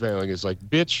 my feeling is like,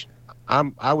 bitch,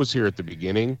 I was here at the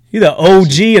beginning. You're the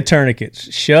OG of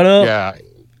tourniquets. Shut up.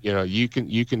 Yeah, you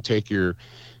can take your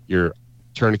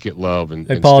tourniquet love and.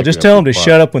 Hey, Paul, just tell them to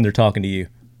shut up when they're talking to you.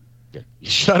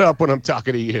 Shut up when I'm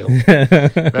talking to you.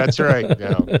 That's right.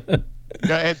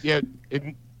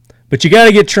 But you got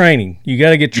to get training. You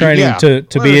got to get training to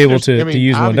be able to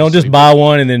use one. Don't just buy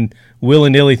one and then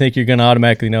willy-nilly think you're going to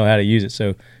automatically know how to use it.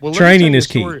 So training is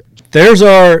key. There's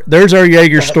our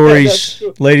Jaeger stories,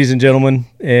 ladies and gentlemen.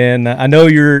 And I know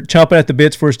you're chomping at the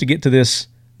bits for us to get to this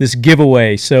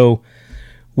giveaway. So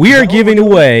we are giving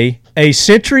away a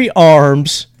Century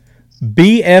Arms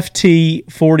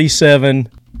BFT47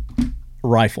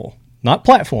 rifle. Not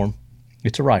platform.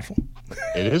 It's a rifle.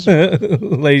 It is.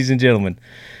 Ladies and gentlemen.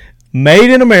 Made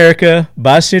in America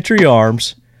by Century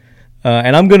Arms.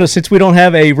 And I'm going to, since we don't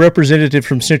have a representative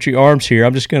from Century Arms here,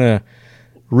 I'm just going to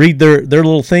read their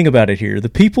little thing about it here. The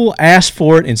people asked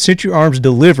for it and Century Arms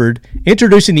delivered,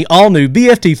 introducing the all-new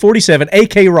BFT47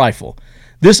 AK rifle.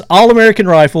 This all-American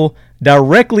rifle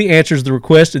directly answers the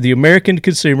request of the American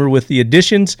consumer with the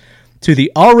additions to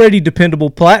the already dependable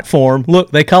platform.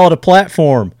 Look, they call it a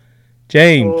platform.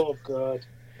 James. Oh, God.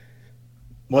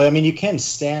 Well, I mean, you can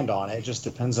stand on it. It just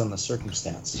depends on the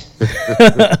circumstance.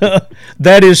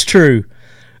 That is true.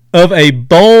 Of a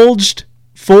bulged,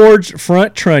 forged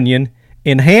front trunnion,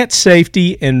 enhanced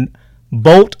safety and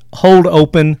bolt hold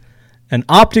open, an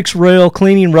optics rail,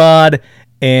 cleaning rod,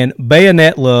 and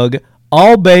bayonet lug,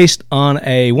 all based on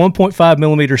a 1.5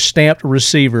 millimeter stamped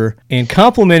receiver and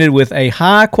complemented with a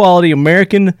high-quality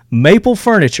American maple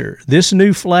furniture. This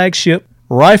new flagship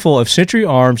rifle of Century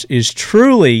Arms is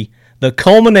truly the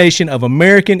culmination of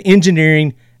American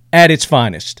engineering at its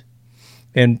finest.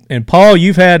 And Paul,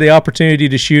 you've had the opportunity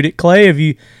to shoot it. Clay, have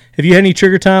you had any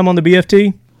trigger time on the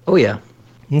BFT? Oh, yeah.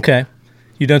 Okay.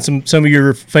 You done some of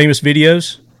your famous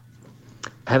videos?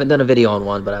 I haven't done a video on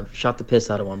one, but I've shot the piss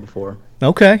out of one before.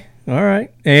 Okay. All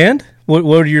right. And what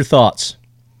are your thoughts?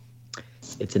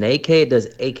 It's an AK. It does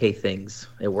AK things.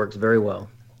 It works very well.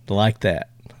 Like that.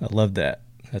 I love that.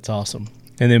 That's awesome.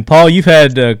 And then Paul, you've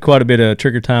had quite a bit of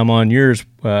trigger time on yours.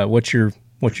 What's your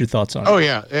thoughts on it? Oh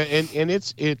yeah, and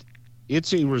it's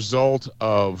a result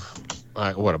of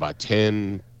about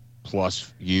 10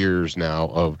 plus years now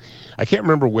of, I can't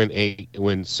remember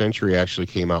when Century actually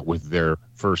came out with their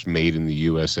first made in the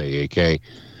USA AK,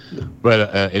 but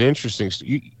an interesting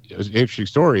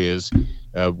story is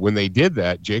when they did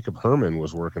that, Jacob Herman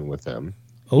was working with them.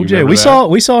 OJ,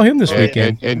 we saw him this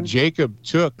weekend, and Jacob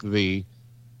took the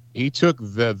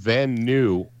then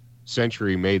new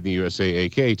Century made in the USA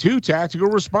AK to Tactical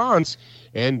Response,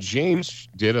 and James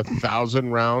did a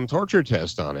 1,000-round torture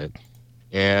test on it.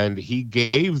 And he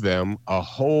gave them a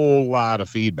whole lot of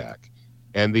feedback.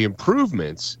 And the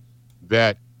improvements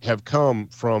that have come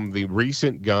from the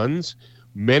recent guns,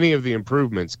 many of the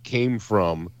improvements came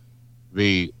from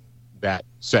that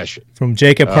session. From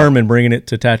Jacob Herman bringing it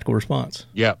to Tactical Response.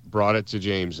 Yeah, brought it to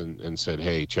James and said,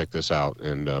 hey, check this out.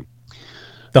 And the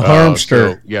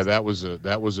Harmster. So, yeah, that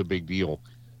was a big deal.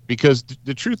 Because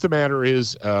the truth of the matter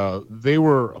is they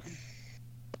were,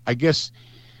 I guess...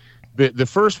 The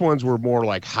first ones were more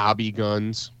like hobby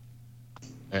guns,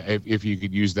 if you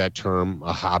could use that term,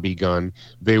 a hobby gun.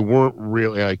 They weren't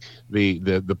really like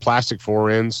the plastic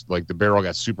forends, like the barrel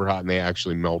got super hot and they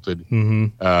actually melted.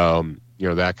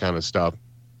 Mm-hmm. That kind of stuff.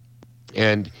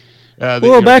 And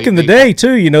back in the day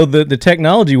too, the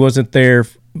technology wasn't there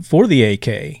for the AK,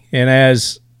 and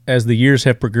as the years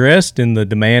have progressed and the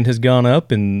demand has gone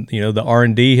up, and the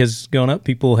R&D has gone up,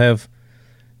 people have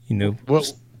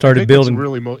started building.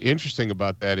 What's really interesting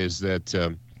about that is that,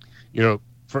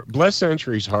 for bless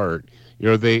Century's heart,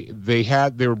 they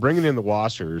were bringing in the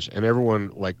washers and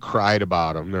everyone like cried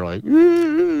about them. They're like,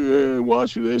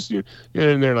 washer this, and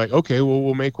they're like, okay, well,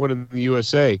 we'll make one in the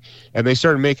USA. And they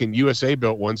started making USA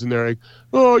built ones, and they're like,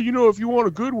 oh, if you want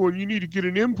a good one, you need to get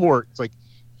an import. It's like,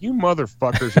 you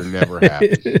motherfuckers are never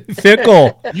happy.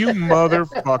 Fickle. You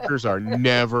motherfuckers are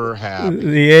never happy.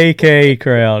 The AK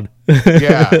crowd.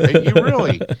 Yeah, you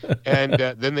really. And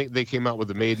then they came out with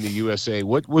the made in the USA.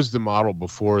 What was the model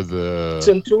before the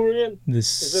Centurion? The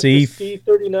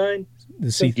C39.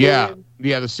 The C. Yeah, the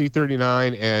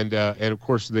C39, and of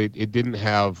course it didn't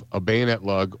have a bayonet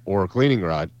lug or a cleaning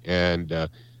rod, and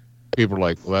people were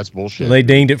like, well, that's bullshit. They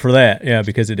dinged it for that,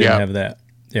 because it didn't have that.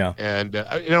 Yeah, and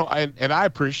I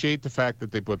appreciate the fact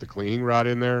that they put the cleaning rod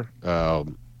in there,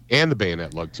 and the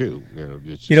bayonet lug too.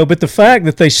 But the fact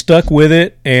that they stuck with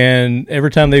it, and every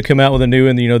time they come out with a new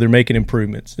one, they're making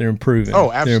improvements. They're improving.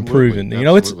 Oh, absolutely. They're improving.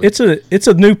 Absolutely. It's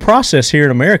a new process here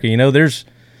in America.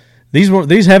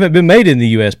 These haven't been made in the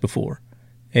U.S. before,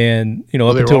 and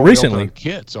up until recently,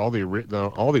 kits. All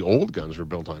the old guns were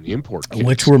built on import kits,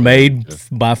 which were made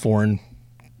by foreign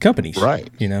companies. Right.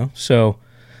 So.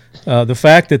 The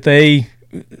fact that they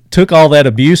took all that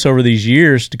abuse over these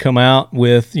years to come out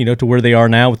with, to where they are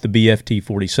now with the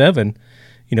BFT47,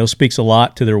 speaks a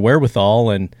lot to their wherewithal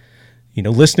and,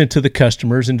 listening to the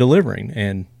customers and delivering.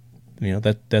 And,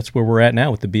 that's where we're at now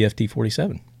with the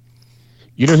BFT47.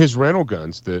 His rental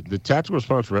guns, the Tactical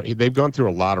Response, they've gone through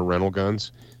a lot of rental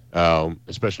guns,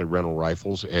 especially rental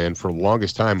rifles. And for the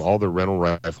longest time, all the rental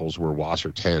rifles were Wasser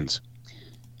 10s.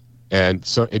 And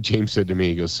James said to me,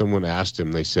 he goes, someone asked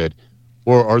him, they said,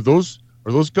 well, are those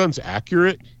guns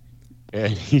accurate?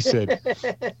 And he said,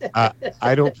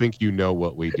 I don't think you know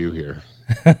what we do here.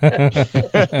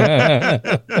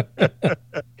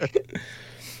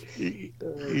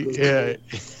 Yeah.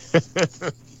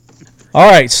 All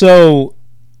right, so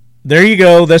there you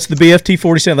go. That's the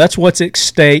BFT47. That's what's at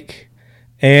stake.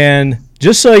 And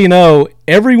just so you know,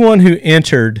 everyone who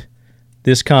entered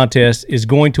this contest is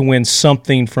going to win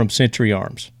something from Century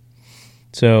Arms.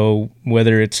 So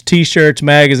whether it's T-shirts,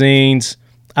 magazines,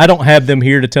 I don't have them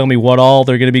here to tell me what all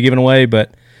they're going to be giving away,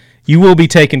 but you will be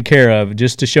taken care of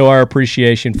just to show our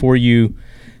appreciation for you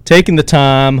taking the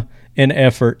time and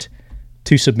effort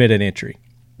to submit an entry.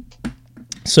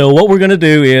 So what we're going to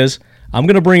do is I'm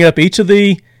going to bring up each of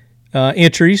the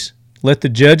entries, let the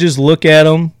judges look at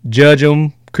them, judge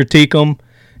them, critique them,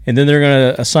 and then they're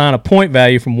going to assign a point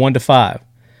value from 1 to 5.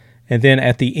 And then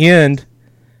at the end,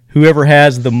 whoever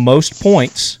has the most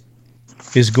points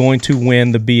is going to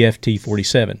win the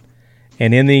BFT47.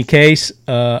 And in the case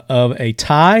of a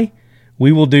tie,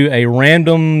 we will do a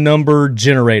random number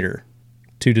generator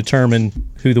to determine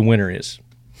who the winner is.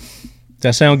 Does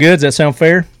that sound good? Does that sound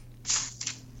fair?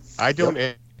 I don't.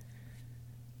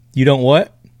 You don't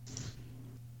what?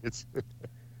 It's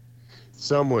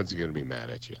someone's going to be mad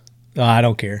at you. Oh, I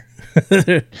don't care.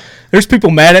 There's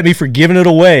people mad at me for giving it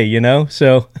away, you know?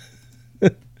 So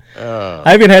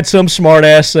I even had some smart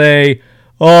ass say,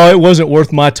 "Oh, it wasn't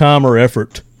worth my time or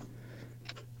effort."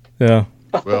 Yeah.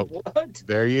 Well,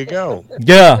 there you go.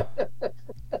 Yeah.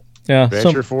 Yeah.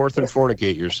 Venture forth and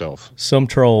fornicate yourself. Some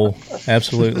troll,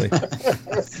 absolutely.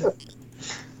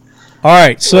 All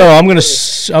right, so I'm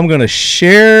gonna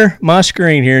share my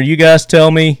screen here. You guys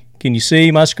tell me, can you see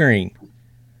my screen?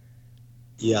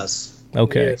 Yes.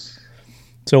 Okay. Yes.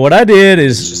 So what I did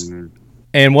is,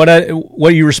 and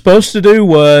what you were supposed to do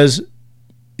was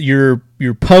your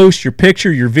post, your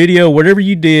picture, your video, whatever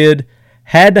you did,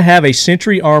 had to have a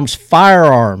Century Arms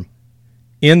firearm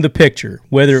in the picture,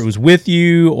 whether it was with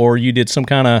you or you did some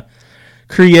kind of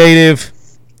creative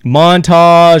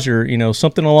montage or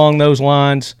something along those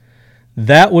lines.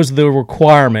 That was the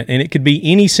requirement, and it could be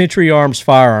any Century Arms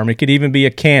firearm. It could even be a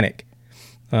Canic.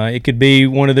 It could be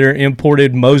one of their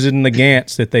imported Mosin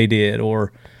Nagants that they did,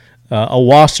 or a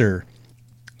Wasser.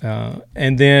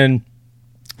 And then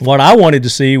what I wanted to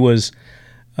see was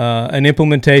an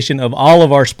implementation of all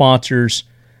of our sponsors,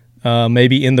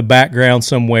 maybe in the background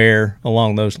somewhere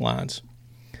along those lines.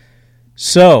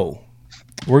 So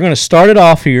we're going to start it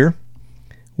off here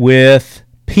with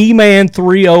P-Man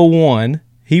 301.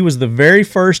 He was the very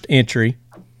first entry,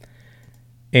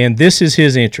 and this is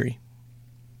his entry.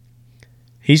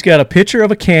 He's got a picture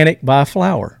of a Canic by a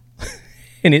flower,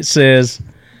 and it says,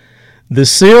 "The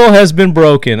seal has been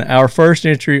broken. Our first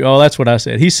entry." Oh, that's what I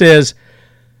said. He says,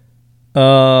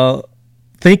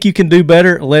 "Think you can do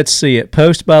better? Let's see it.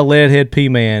 Post by Leadhead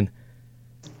P-Man.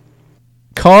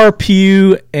 Car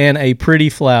pew and a pretty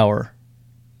flower."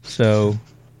 So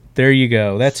there you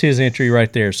go. That's his entry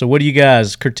right there. So what do you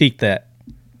guys critique that?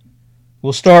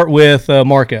 We'll start with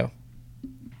Marco.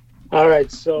 All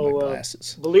right, so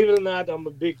believe it or not, I'm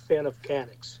a big fan of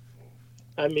Canics.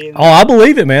 I mean, I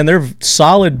believe it, man. They're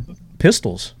solid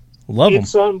pistols. Love them.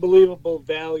 It's unbelievable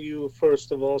value,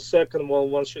 first of all. Second of all,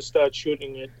 once you start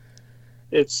shooting it,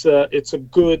 it's a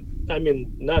good, I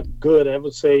mean, not good, I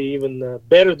would say even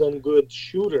better than good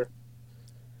shooter.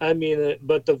 I mean,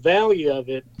 but the value of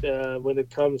it when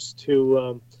it comes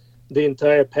to the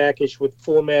entire package with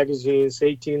 4 magazines,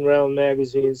 18-round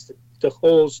magazines, the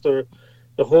holster,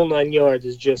 the whole 9 yards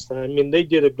is just, I mean, they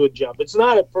did a good job. It's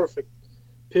not a perfect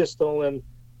pistol, and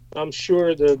I'm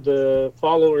sure the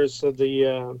followers of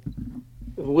the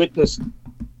witness,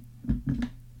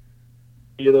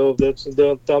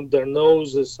 they'll thumb their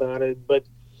noses at it, but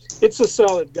it's a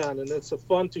solid gun, and it's a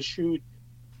fun to shoot.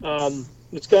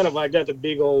 It's kind of, I got the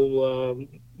big old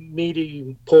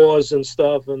meaty paws and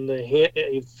stuff, and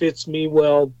it fits me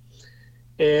well.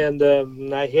 And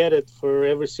I had it for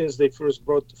ever since they first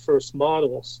brought the first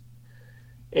models.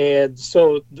 And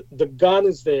so the gun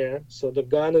is there. So the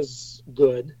gun is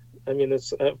good. I mean,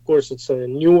 it's a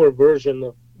newer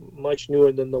version, much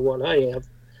newer than the one I have.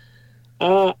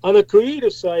 On the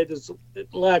creative side,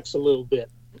 it lacks a little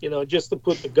bit. Just to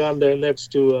put the gun there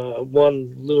next to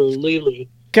one little lily.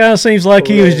 Kind of seems like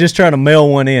he was just trying to mail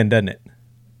one in, doesn't it?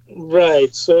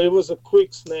 Right. So it was a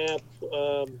quick snap,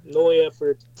 no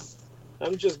effort.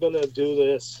 I'm just going to do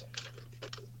this.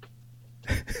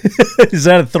 Is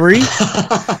that a 3?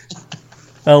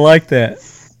 I like that.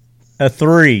 A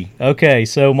 3. Okay,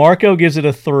 so Marco gives it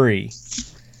a 3.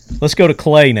 Let's go to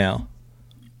Clay now.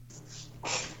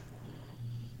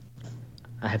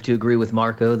 I have to agree with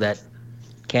Marco that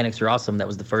Canics are awesome. That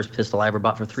was the first pistol I ever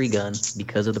bought for 3 gun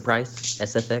because of the price,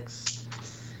 SFX.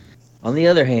 On the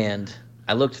other hand,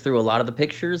 I looked through a lot of the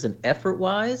pictures, and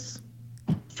effort-wise,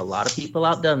 A lot of people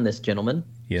outdone this gentleman.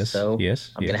 Yes. So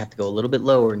yes. I'm going to have to go a little bit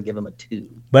lower and give him a 2.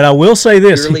 But I will say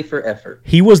this: Purely for effort.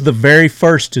 he was the very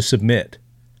first to submit,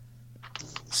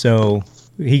 so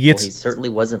he gets. Well, he certainly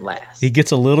wasn't last. He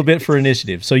gets a little bit for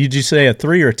initiative. So you just say a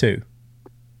 3 or a 2?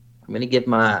 I'm gonna give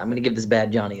this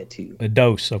bad Johnny a 2. A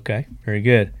dose. Okay. Very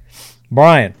good.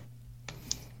 Brian.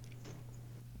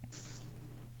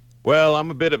 Well,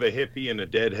 I'm a bit of a hippie and a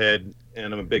deadhead,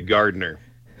 and I'm a big gardener.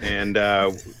 And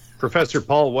Professor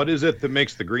Paul, what is it that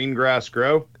makes the green grass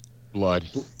grow? Blood.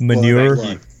 Manure.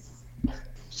 Thank you.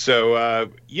 So,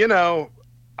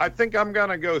 I think I'm going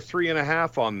to go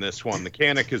 3.5 on this one. The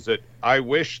Canik is that I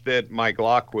wish that my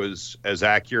Glock was as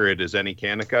accurate as any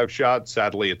Canik I've shot.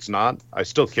 Sadly, it's not. I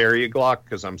still carry a Glock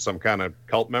because I'm some kind of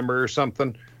cult member or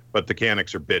something. But the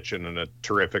Caniks are bitching and a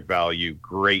terrific value.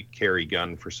 Great carry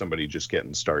gun for somebody just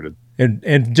getting started.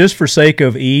 And just for sake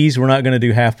of ease, we're not going to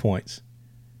do half points.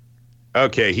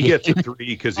 Okay, he gets a 3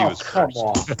 because he was come first.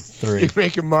 on. 3. You're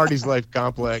making Marty's life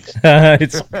complex.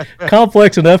 It's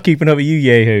complex enough keeping up with you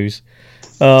yahoos.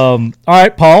 All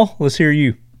right, Paul, let's hear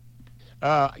you.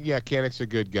 Yeah, Canik's a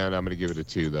good gun. I'm going to give it a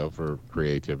 2, though, for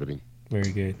creativity.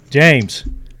 Very good. James.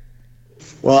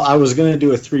 Well, I was going to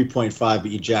do a 3.5, but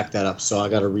you jacked that up, so I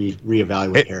got to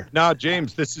reevaluate here. No,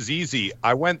 James, this is easy.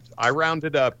 I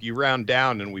rounded up, you round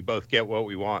down, and we both get what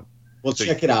we want. Well,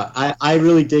 check it out. I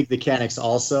really dig the Caniks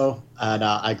also, and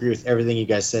I agree with everything you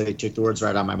guys said. They took the words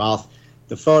right out of my mouth.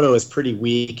 The photo is pretty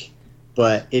weak,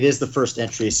 but it is the first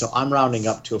entry, so I'm rounding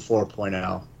up to a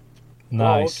 4.0.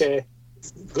 Nice. Oh, okay.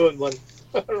 Good one.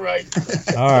 All right.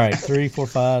 All right, 3, 4,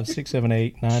 5, 6, 7,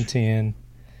 8, 9, 10.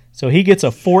 So he gets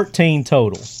a 14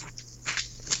 total.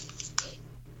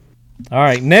 All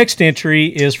right, next entry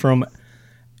is from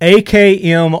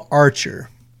AKM Archer.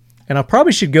 And I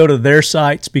probably should go to their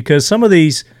sites because some of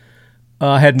these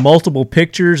had multiple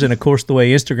pictures. And, of course, the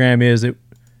way Instagram is,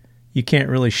 you can't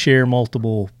really share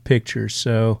multiple pictures.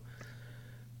 So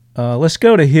let's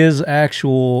go to his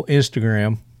actual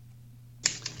Instagram.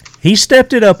 He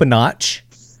stepped it up a notch.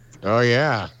 Oh,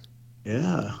 yeah.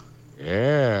 Yeah.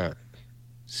 Yeah.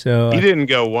 So He didn't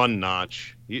go one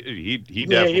notch. He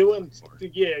definitely.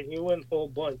 He went a whole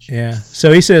bunch. Yeah.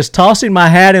 So he says, tossing my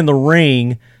hat in the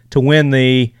ring to win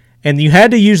the, and you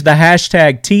had to use the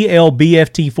hashtag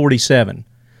TLBFT47.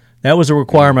 That was a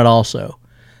requirement also.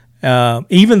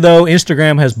 Even though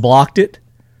Instagram has blocked it,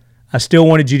 I still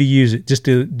wanted you to use it just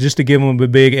to give them a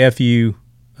big FU.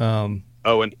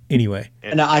 Anyway.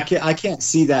 And I can't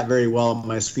see that very well on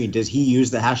my screen. Does he use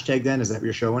the hashtag then? Is that what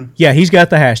you're showing? Yeah, he's got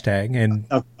the hashtag and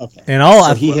Okay. and all.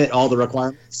 So he hit all the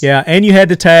requirements. Yeah, and you had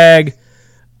to tag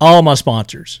all my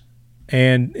sponsors,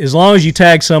 and as long as you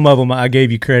tag some of them, I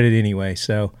gave you credit anyway.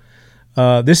 So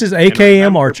this is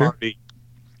AKM Archer. Marty,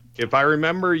 if I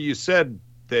remember, you said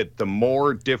that the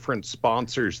more different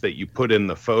sponsors that you put in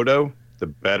the photo, the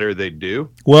better they do.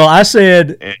 Well, I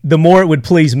said the more it would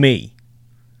please me.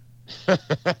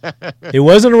 It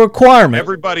wasn't a requirement.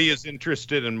 Everybody is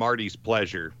interested in Marty's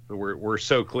pleasure. We're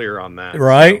so clear on that,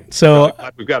 right? So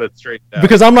we've got it straight out.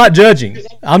 Because I'm not judging.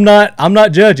 I'm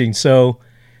not judging. So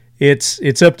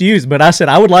it's up to you. But I said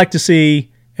I would like to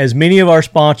see as many of our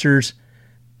sponsors,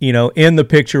 in the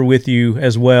picture with you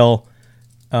as well.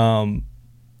 I'm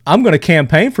going to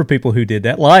campaign for people who did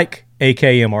that, like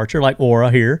AKM Archer, like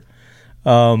Aura here.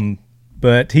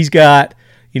 But he's got.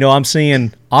 I'm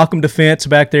seeing Occam Defense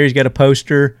back there. He's got a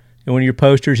poster. And one of your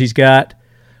posters, he's got,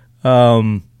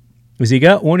 has he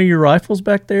got one of your rifles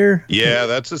back there? Yeah,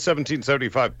 that's a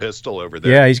 1775 pistol over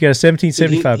there. Yeah, he's got a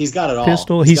 1775 he's got it all.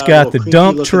 pistol. He's got the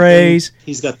dump trays. Thing.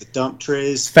 He's got the dump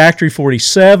trays. Factory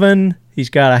 47. He's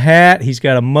got a hat. He's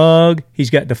got a mug. He's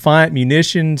got Defiant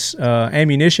munitions,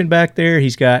 ammunition back there.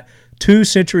 He's got 2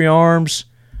 Century Arms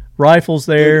rifles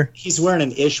there. Dude, he's wearing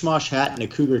an Ishmash hat and a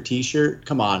Cougar t-shirt.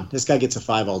 Come on, this guy gets a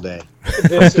 5 all day.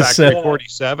 This is Factory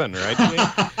 47,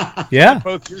 right? Yeah.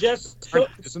 Hell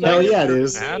yeah, it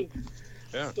is.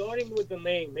 Starting with the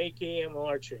name AKM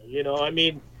Archer,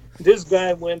 this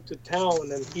guy went to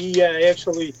town and he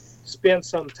actually spent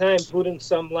some time putting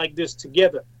something like this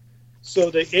together.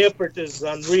 So the effort is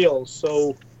unreal.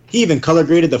 So he even color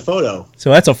graded the photo.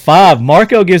 So that's a 5.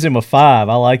 Marco gives him a 5.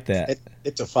 I like that.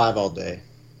 It's a 5 all day.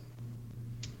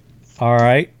 All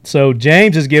right. So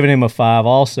James is giving him a 5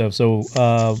 also. So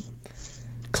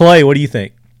Clay, what do you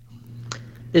think?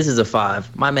 This is a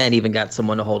 5. My man even got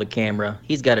someone to hold a camera.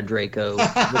 He's got a Draco,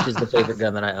 which is the favorite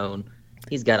gun that I own.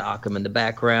 He's got Occam in the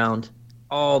background.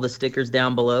 All the stickers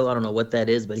down below. I don't know what that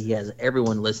is, but he has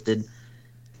everyone listed.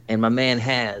 And my man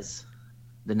has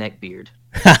the neck beard.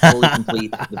 fully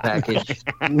complete the package.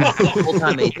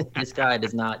 Full-time AK. This guy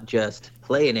does not just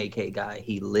play an AK guy;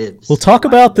 he lives. We'll talk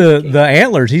about the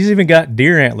antlers. He's even got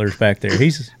deer antlers back there.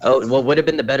 What would have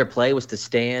been the better play was to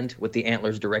stand with the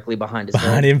antlers directly behind his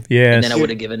behind head, him. Yes, and then I would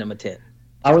have given him a 10.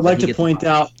 I would like to point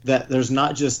out that there's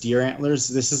not just deer antlers.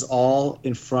 This is all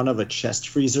in front of a chest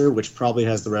freezer, which probably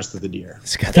has the rest of the deer.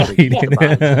 It's got the heat in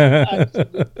it.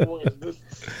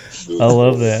 I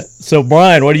love that. So,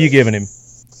 Brian, what are you giving him?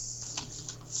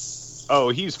 Oh,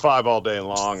 he's 5 all day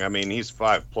long. I mean, he's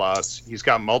 5+. He's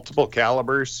got multiple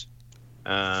calibers.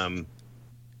 The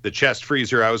chest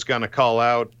freezer I was going to call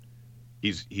out.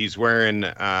 He's wearing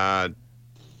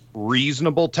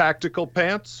reasonable tactical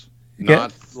pants.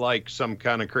 Not like some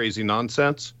kind of crazy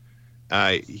nonsense.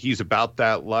 He's about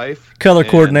that life. Color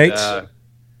coordinates.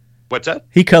 What's that?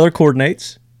 He color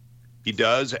coordinates. He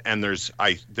does, and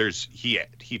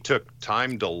he took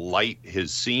time to light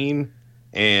his scene,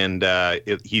 and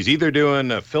he's either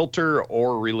doing a filter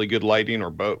or really good lighting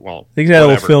or both. Well, he's got a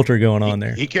little filter going on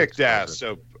there. He kicked ass.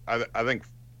 So I think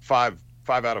 5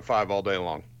 out of 5 all day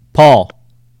long. Paul.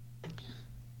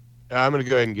 I'm going to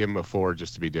go ahead and give him a 4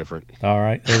 just to be different. All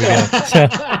right, there we go.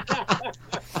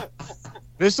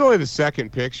 This is only the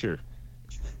second picture.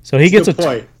 So he gets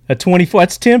a 24.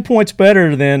 That's 10 points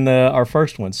better than our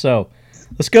first one. So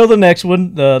let's go to the next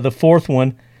one, the fourth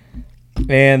one.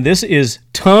 And this is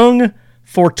Tongue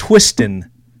for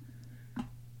Twistin'.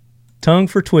 Tongue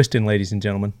for Twistin', ladies and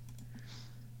gentlemen.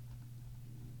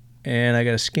 And I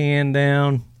got to scan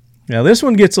down. Now this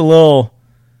one gets a little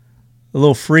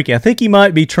freaky. I think he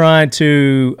might be trying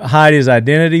to hide his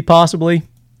identity, possibly.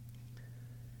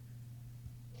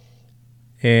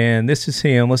 And this is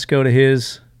him. Let's go to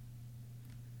his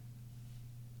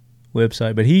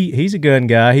website. But he's a gun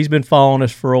guy. He's been following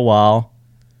us for a while.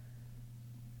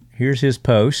 Here's his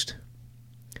post.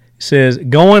 It says,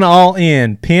 going all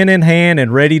in, pen in hand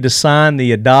and ready to sign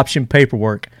the adoption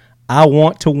paperwork. I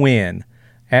want to win.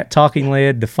 At Talking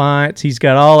Lead Defiance. He's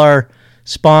got all our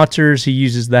sponsors. He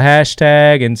uses the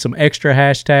hashtag and some extra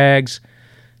hashtags.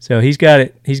 So he's got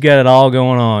it all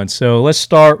going on. So let's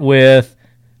start with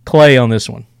Clay on this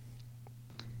one.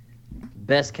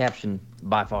 Best caption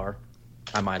by far,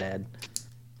 I might add.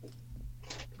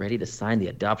 Ready to sign the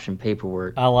adoption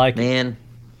paperwork. I like it. Man.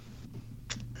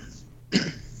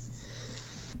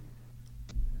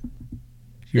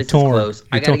 You're torn. Close.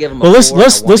 I gotta give him a well, 4.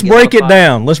 let's break it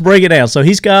down. Let's break it down. So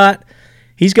he's got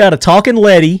a Talking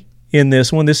Letty in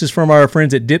this one. This is from our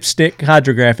friends at Dipstick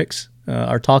Hydrographics,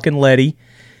 our Talking Letty.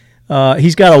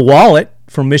 He's got a wallet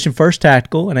from Mission First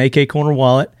Tactical, an AK Corner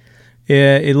wallet.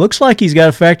 It looks like he's got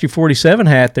a Factory 47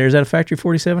 hat there. Is that a Factory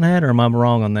 47 hat, or am I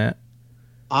wrong on that?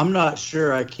 I'm not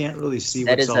sure. I can't really see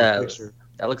what's on the picture.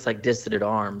 That looks like Dissident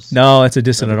Arms. No, it's a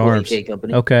Dissident Arms. AK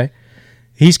company. Okay.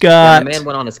 He's got... the man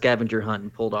went on a scavenger hunt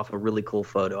and pulled off a really cool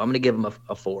photo. I'm going to give him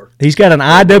a 4. He's got an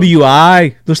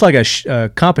IWI, looks like a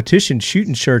competition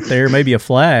shooting shirt there, maybe a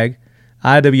flag.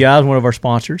 IWI is one of our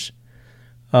sponsors.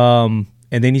 And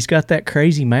then he's got that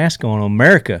crazy mask going on,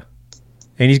 America.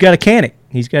 And he's got a Canic.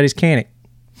 He's got his Canic.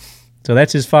 So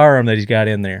that's his firearm that he's got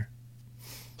in there.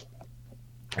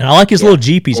 And I like his little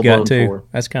Jeep he's got, too. 4.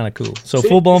 That's kind of cool. So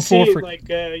full-blown 4 for... Like,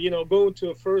 going to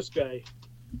a first guy,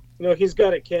 he's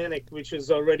got a Canic, which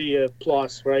is already a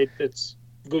plus, right? It's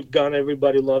a good gun.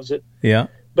 Everybody loves it. Yeah.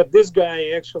 But this guy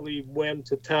actually went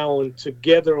to town to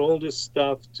gather all this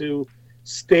stuff, to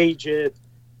stage it,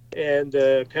 and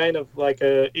kind of like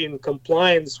in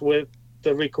compliance with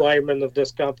the requirement of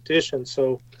this competition.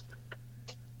 So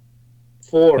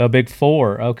 4. A big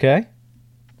 4. Okay.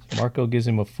 Marco gives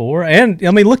him a 4. And,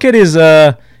 I mean, look at his,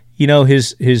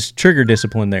 his trigger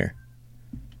discipline there.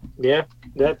 Yeah,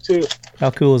 that too.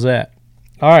 How cool is that?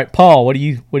 All right, Paul, what do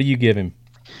you give him?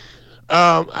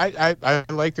 I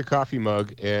like the coffee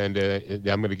mug, and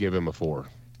I'm going to give him a 4.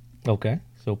 Okay,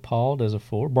 so Paul does a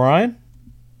 4. Brian?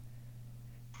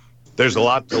 There's a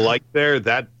lot to like there.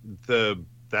 That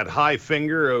high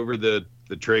finger over the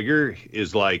trigger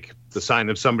is like the sign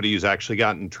of somebody who's actually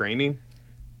gotten training,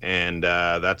 and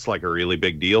that's like a really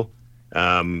big deal.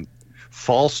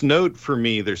 False note for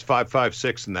me, there's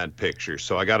 5.56 in that picture,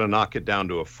 so I got to knock it down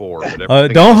to a 4.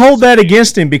 Don't hold that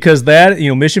against him, because that,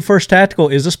 Mission First Tactical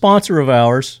is a sponsor of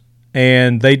ours,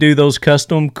 and they do those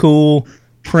custom cool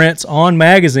prints on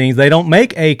magazines. They don't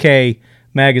make AK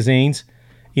magazines.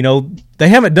 They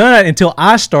haven't done it until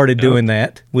I started doing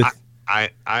that. I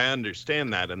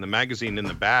understand that, and the magazine in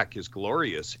the back is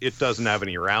glorious. It doesn't have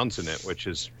any rounds in it, which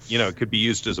is, it could be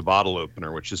used as a bottle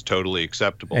opener, which is totally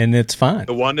acceptable. And it's fine.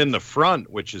 The one in the front,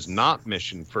 which is not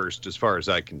mission first, as far as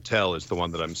I can tell, is the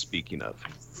one that I'm speaking of.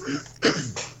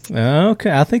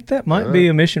 Okay, I think that might be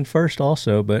a mission first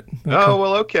also, but okay. Oh,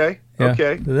 well, okay. Yeah,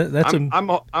 Okay. that's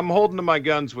I'm holding to my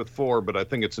guns with 4, but I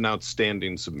think it's an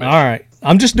outstanding submission. all right.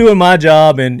 I'm just doing my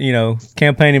job and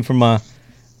campaigning for my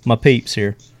peeps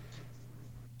here.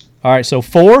 All right, so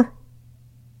 4,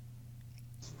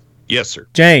 Yes, sir.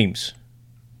 James.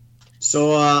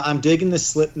 So I'm digging the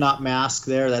Slipknot mask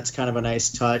there. That's kind of a nice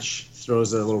touch.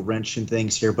 Throws a little wrench in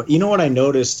things here. But you know what I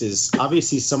noticed is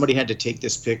obviously somebody had to take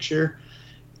this picture.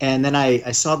 And then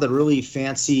I saw the really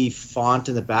fancy font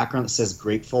in the background that says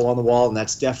Grateful on the wall. And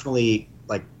that's definitely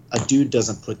like a dude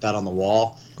doesn't put that on the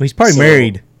wall. Well, he's probably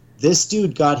married. This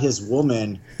dude got his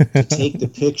woman to take the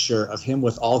picture of him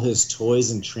with all his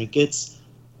toys and trinkets.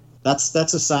 That's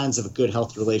a signs of a good,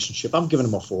 healthy relationship. I'm giving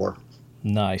him a 4.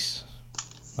 Nice.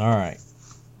 All right.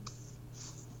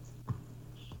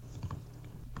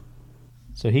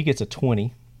 So he gets a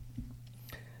 20.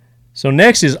 So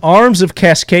next is Arms of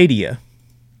Cascadia.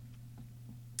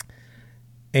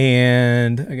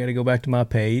 And I got to go back to my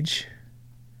page.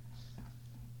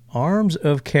 Arms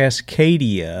of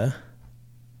Cascadia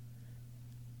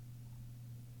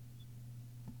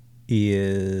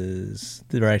is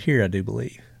right here, I do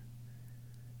believe.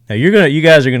 Now you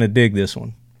guys are gonna dig this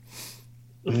one.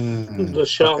 The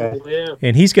shovel, yeah.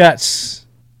 And he's got,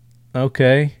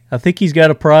 okay, I think he's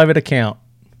got a private account.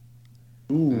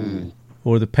 Ooh.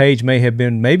 Or the page may have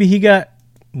been, maybe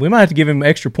we might have to give him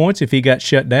extra points if he got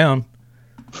shut down.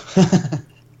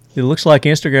 It looks like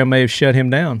Instagram may have shut him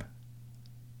down.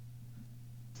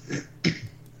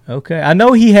 Okay, I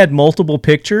know he had multiple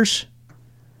pictures.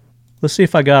 Let's see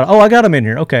if I got, I got him in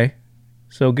here. Okay,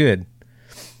 so good.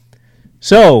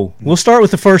 So we'll start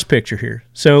with the first picture here.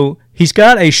 So he's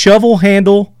got a shovel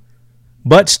handle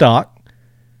buttstock,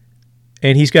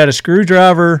 and he's got a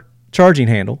screwdriver charging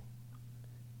handle.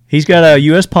 He's got a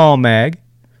US Palm mag,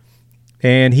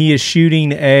 and he is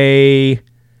shooting a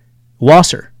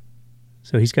wasser.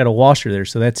 So he's got a washer there.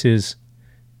 So that's his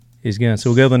gun. So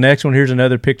we'll go to the next one. Here's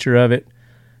another picture of it.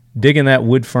 Digging that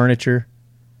wood furniture.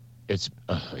 It's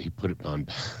he put it on.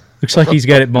 Looks like he's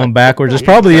got it on backwards. It's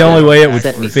probably the only way it would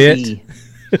Let me fit. see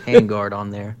handguard on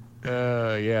there.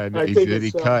 Yeah, I think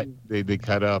it's, they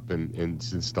cut up and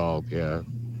it's installed. Yeah.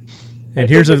 And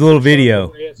here's a little video.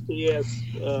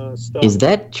 SDS, stuff. Is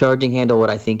that charging handle what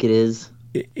I think it is?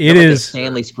 It Like a is.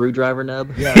 Stanley screwdriver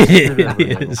nub. Yeah.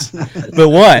 It is. But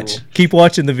watch. Keep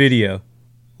watching the video.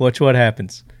 Watch what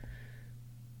happens.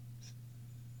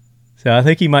 So I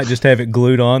think he might just have it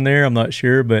glued on there. I'm not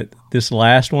sure, but this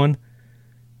last one,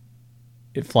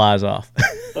 it flies off.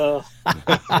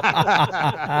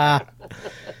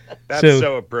 That's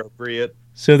so appropriate.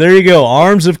 So there you go.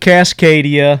 Arms of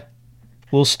Cascadia.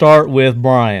 We'll start with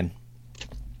Brian.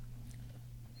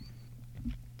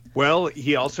 Well,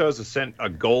 he also has a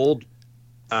gold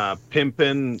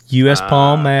pimpin' US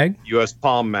Palm mag. US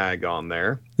Palm mag on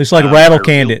there. Looks like rattle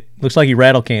canned it. Looks like he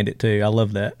rattle canned it too. I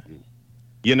love that.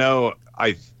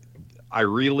 I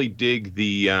really dig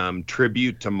the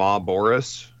tribute to Ma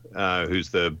Boris, who's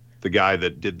the guy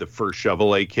that did the first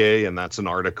shovel AK, and that's an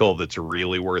article that's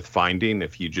really worth finding.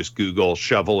 If you just Google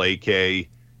shovel AK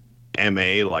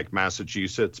MA, like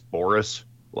Massachusetts, Boris,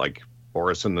 like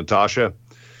Boris and Natasha.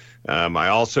 I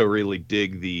also really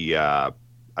dig the,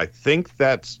 I think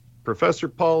that's, Professor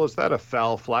Paul, is that a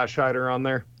FAL flash hider on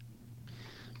there?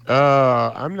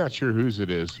 I'm not sure whose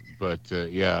it is, but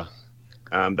yeah.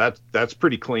 That's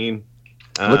pretty clean.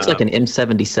 Looks like an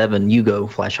M77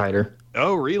 Yugo flash hider.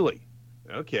 Oh, really?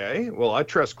 Okay. Well, I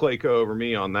trust Clayco over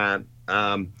me on that.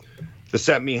 The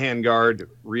Set Me handguard,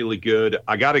 really good.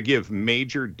 I got to give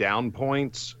major down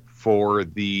points for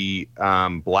the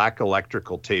black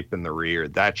electrical tape in the rear.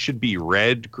 That should be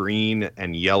red, green,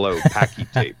 and yellow packy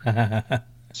tape.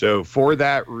 So for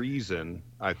that reason,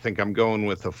 I think I'm going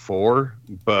with a 4,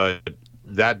 but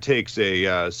that takes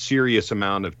a serious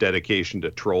amount of dedication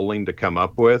to trolling to come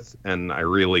up with, and I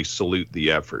really salute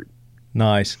the effort.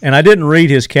 Nice. And I didn't read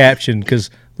his caption because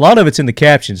a lot of it's in the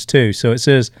captions too. So it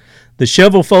says, the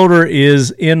shovel folder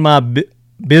is in my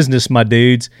business, my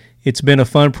dudes. It's been a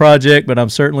fun project, but I'm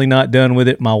certainly not done with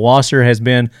it. My wasser has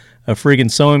been a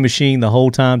friggin' sewing machine the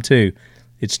whole time too.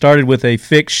 It started with a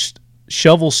fixed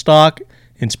shovel stock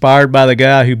inspired by the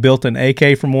guy who built an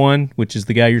AK from one, which is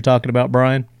the guy you're talking about,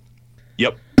 Brian.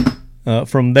 Yep.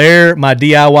 From there, my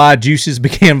DIY juices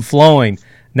began flowing.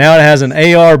 Now it has an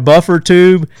AR buffer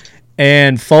tube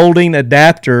and folding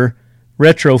adapter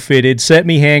retrofitted, set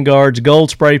me handguards, gold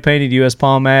spray painted US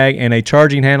palm mag, and a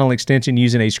charging handle extension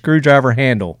using a screwdriver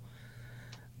handle.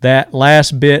 That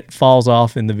last bit falls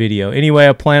off in the video. Anyway,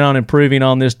 I plan on improving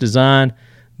on this design,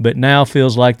 but now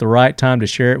feels like the right time to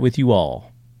share it with you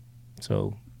all.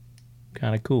 So,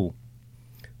 kind of cool.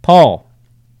 Paul.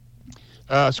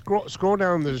 Scroll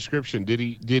down in the description. Did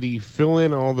he fill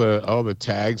in all the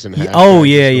tags and hashtags? Oh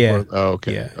yeah. Oh,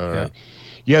 okay. Yeah, all right.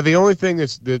 Yeah, the only thing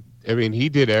he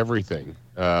did everything.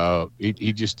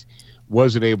 He just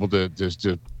wasn't able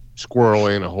to squirrel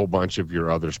in a whole bunch of your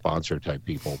other sponsor type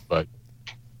people, but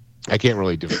I can't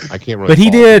really do it. But he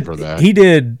did for that. He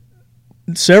did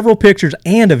several pictures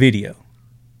and a video.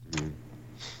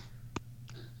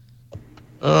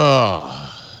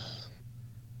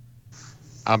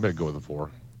 I'm gonna go with a 4.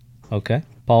 Okay,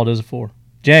 Paul does a 4.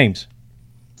 James.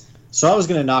 So I was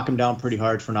going to knock him down pretty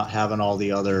hard for not having all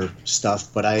the other stuff,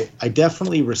 but I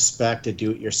definitely respect a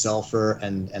do-it-yourselfer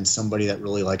and somebody that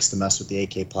really likes to mess with the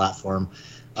AK platform.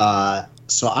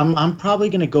 So I'm probably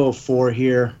going to go 4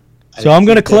 here. So I'm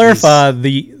going to clarify,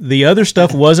 the other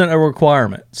stuff wasn't a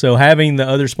requirement. So having the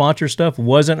other sponsor stuff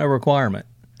wasn't a requirement.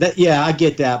 Yeah, I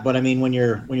get that, but I mean, when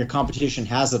your competition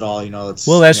has it all, it's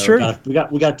that's true. We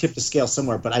got to tip the scale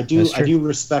somewhere. But I do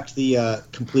respect the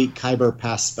complete Khyber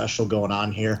Pass special going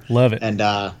on here. Love it. And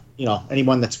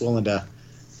anyone that's willing to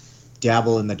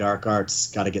dabble in the dark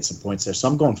arts got to get some points there. So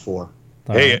I'm going 4.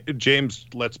 Hey, James,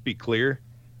 let's be clear.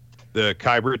 The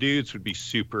Khyber dudes would be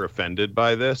super offended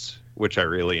by this, which I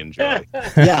really enjoy.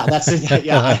 Yeah,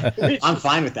 I'm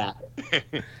fine with that.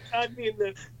 I mean,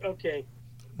 okay.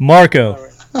 Marco.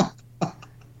 Right.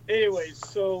 Anyways,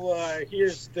 so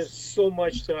there's so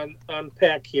much to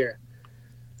unpack here.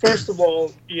 First of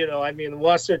all,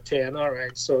 Wasser 10, all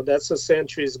right, so that's a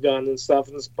Sentry's gun and stuff,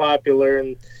 and it's popular,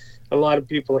 and a lot of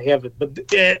people have it.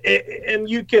 But and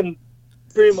you can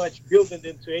pretty much build it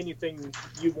into anything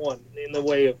you want in the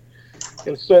way of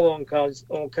install all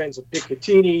kinds of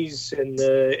Picatinis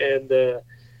and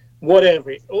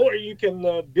whatever, or you can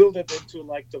build it into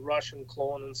like the Russian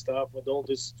clone and stuff with all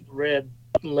this red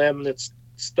laminate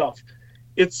stuff.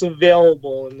 It's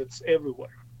available and it's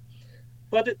everywhere.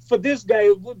 But for this guy,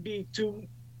 it would be too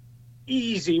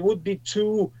easy. It would be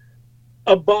too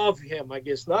above him, I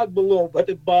guess, not below, but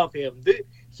above him.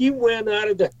 He went out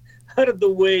of the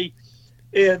way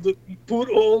and put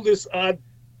all this odd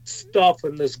stuff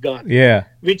in this gun. Yeah.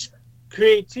 Which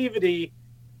creativity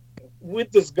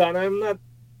with this gun, I'm not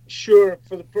sure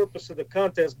for the purpose of the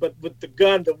contest, but with the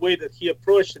gun, the way that he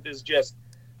approached it is just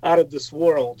out of this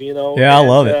world, Yeah, I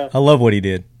love it. I love what he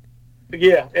did.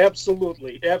 Yeah,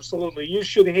 absolutely. You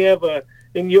should have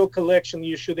in your collection,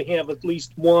 you should have at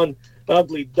least one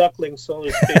ugly duckling, so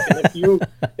to speak. And if you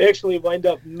actually wind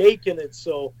up making it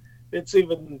so, it's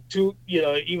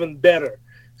even better.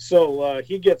 So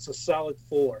he gets a solid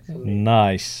 4 from me.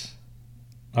 Nice.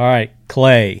 All right,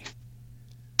 Clay.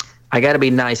 I got to be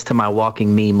nice to my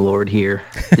walking meme lord here.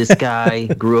 This guy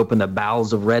grew up in the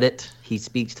bowels of Reddit. He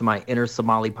speaks to my inner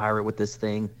Somali pirate with this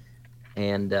thing.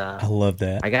 And I love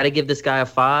that. I got to give this guy a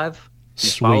 5. He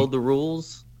followed the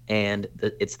rules, and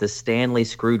it's the Stanley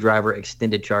screwdriver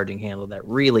extended charging handle that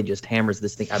really just hammers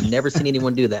this thing. I've never seen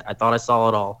anyone do that. I thought I saw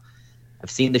it all.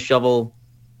 I've seen the shovel.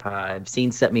 I've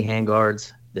seen set me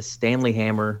handguards. The Stanley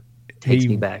hammer takes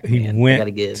me back, man. I got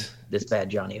to give this bad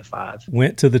Johnny a 5.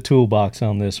 Went to the toolbox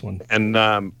on this one. And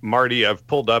Marty, I've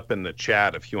pulled up in the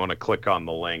chat, if you want to click on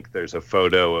the link, there's a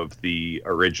photo of the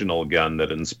original gun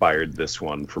that inspired this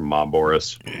one from Ma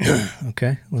Boris.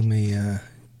 Okay, let me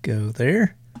go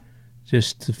there.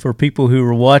 Just for people who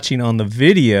are watching on the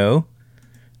video,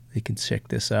 they can check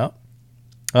this out.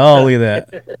 Oh, look at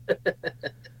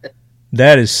that.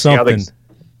 That is something.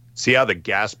 See how the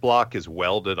gas block is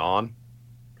welded on?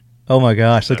 Oh my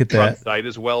gosh, look at that. Front sight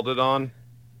is welded on.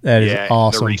 That is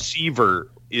awesome. The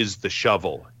receiver is the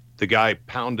shovel. The guy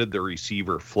pounded the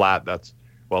receiver flat.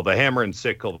 The hammer and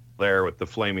sickle there with the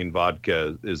flaming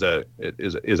vodka is a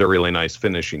really nice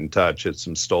finishing touch. It's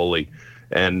some Stoli.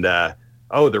 And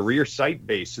the rear sight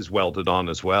base is welded on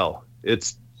as well.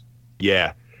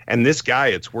 And this guy,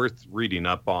 it's worth reading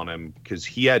up on him because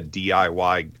he had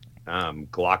DIY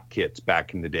Glock kits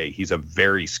back in the day. He's a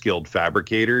very skilled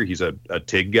fabricator. He's a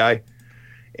TIG guy,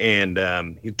 and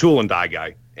he's a tool and die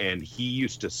guy. And he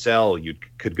used to sell. You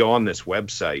could go on this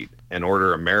website and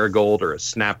order a Marigold or a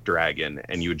Snapdragon,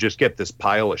 and you would just get this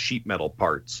pile of sheet metal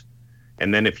parts.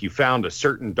 And then if you found a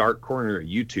certain dark corner of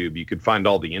YouTube, you could find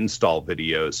all the install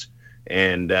videos.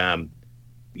 And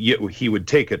he would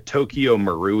take a Tokyo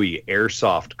Marui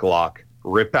airsoft Glock,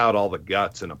 rip out all the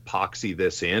guts and epoxy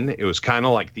this in. It was kind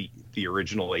of like the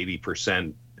original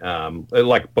 80%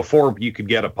 Like before you could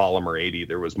get a Polymer 80,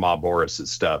 there was Ma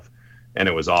Boris's stuff, and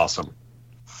it was awesome.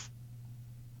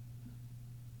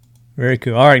 Very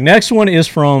cool. All right, next one is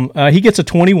from, he gets a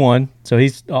 21, so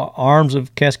he's Arms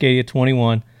of Cascadia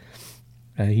 21.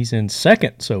 He's in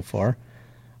second so far.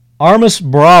 Armis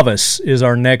Bravus is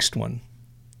our next one.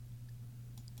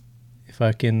 If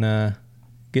I can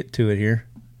get to it here.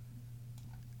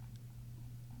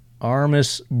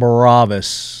 Armis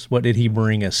Bravus. What did he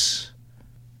bring us?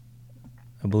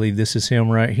 I believe this is him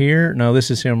right here. No,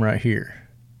 this is him right here.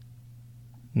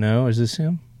 No, is this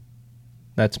him?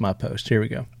 That's my post. Here we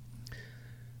go.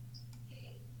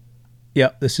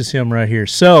 Yep, this is him right here.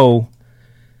 So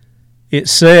it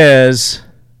says,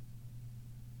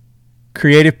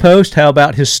 creative post, how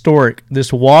about historic?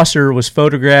 This Wasser was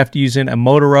photographed using a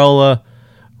Motorola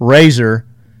Razr.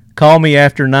 Call me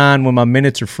after 9 when my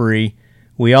minutes are free.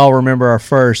 We all remember our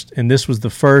first, and this was the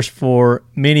first for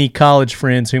many college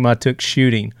friends whom I took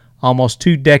shooting. Almost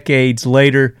 2 decades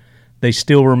later, they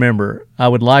still remember. I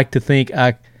would like to think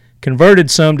I converted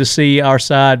some to see our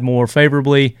side more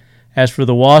favorably. As for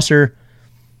the Wasser,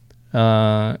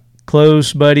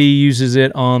 Close Buddy uses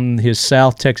it on his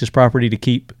South Texas property to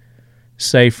keep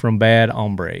safe from bad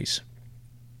hombres.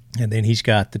 And then he's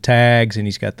got the tags and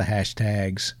he's got the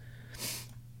hashtags,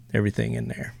 everything in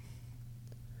there.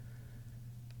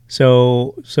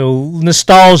 So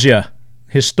nostalgia,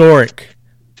 historic.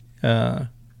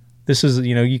 This is,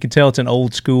 you can tell it's an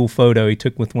old school photo he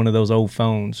took with one of those old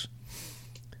phones.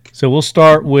 So we'll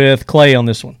start with Clay on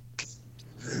this one.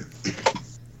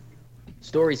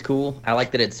 Story's cool. I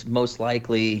like that it's most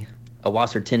likely a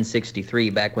Wasser 1063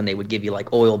 back when they would give you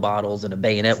like oil bottles and a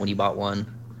bayonet when you bought one,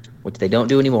 which they don't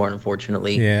do anymore,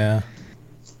 unfortunately. Yeah.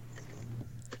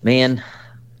 Man,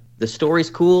 the story's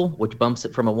cool, which bumps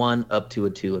it from a 1 up to a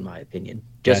 2 in my opinion.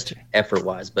 Just Gotcha.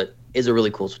 effort-wise, but is a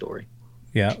really cool story.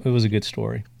 Yeah, it was a good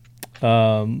story.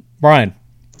 Brian.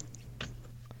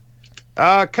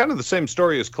 Kind of the same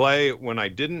story as Clay. When I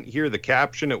didn't hear the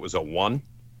caption, it was a 1.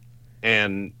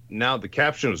 And now the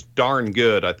caption was darn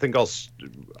good. I think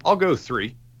I'll go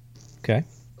 3. Okay.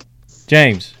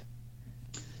 James.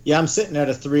 Yeah, I'm sitting at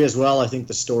a 3 as well. I think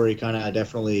the story kind of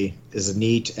definitely is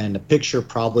neat, and the picture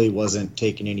probably wasn't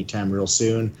taken anytime real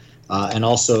soon. And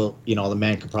also, the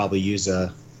man could probably use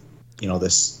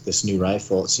this new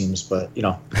rifle, it seems. But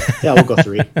yeah, we'll go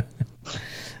 3.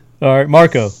 All right,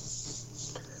 Marco.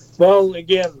 Well,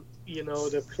 again,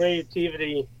 the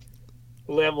creativity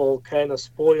level kind of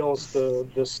spoils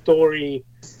the story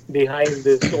behind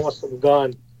this awesome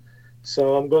gun.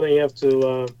 So I'm going to have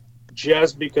to,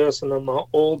 just because I'm an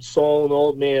old soul, an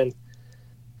old man,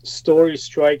 story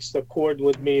strikes a chord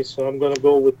with me, so I'm going to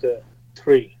go with the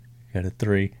 3. Got a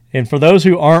 3. And for those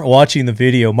who aren't watching the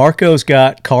video, Marco's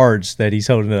got cards that he's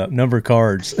holding up, number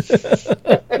cards.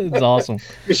 It's awesome.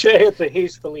 Which I had to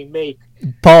hastily make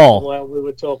Paul. while we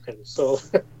were talking. So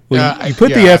Well, you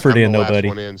put the effort in, though, buddy.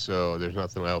 One in, so there's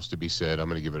nothing else to be said. I'm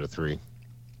going to give it a 3.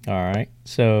 All right.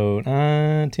 So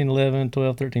 9, 10, 11,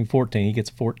 12, 13, 14. He gets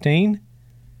 14.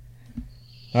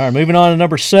 All right, moving on to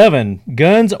number 7,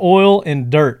 Guns, Oil, and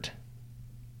Dirt.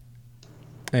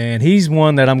 And he's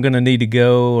one that I'm going to need to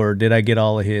go, or did I get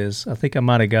all of his? I think I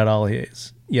might have got all of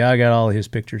his. Yeah, I got all of his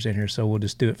pictures in here, so we'll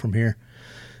just do it from here.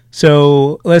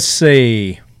 So let's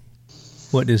see.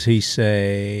 What does he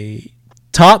say?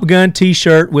 Top Gun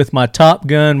t-shirt with my Top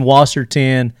Gun Wasser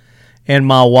 10 and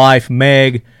my wife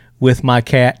Meg with my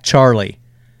cat Charlie.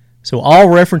 So all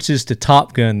references to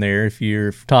Top Gun there if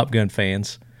you're Top Gun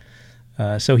fans.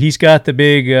 So he's got the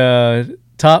big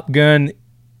Top Gun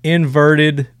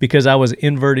inverted, because I was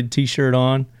inverted t-shirt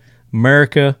on,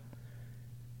 America.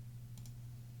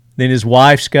 Then his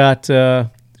wife's got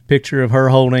a picture of her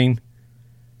holding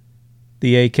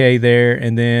the AK there,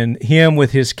 and then him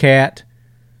with his cat.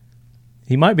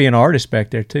 He might be an artist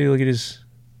back there too. Look at his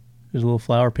little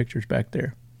flower pictures back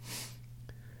there.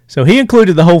 So he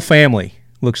included the whole family,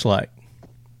 looks like.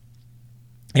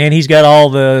 And he's got all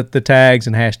the tags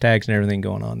and hashtags and everything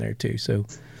going on there too. So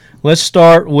let's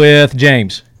start with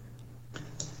James.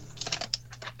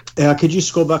 Yeah, could you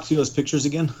scroll back to those pictures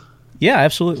again? Yeah,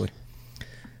 absolutely.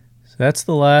 So that's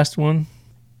the last one.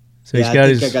 So yeah,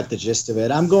 I think I got the gist of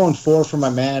it. I'm going 4 for my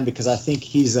man because I think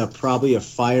he's probably a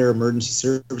fire emergency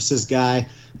services guy.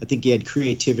 I think he had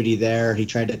creativity there. He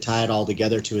tried to tie it all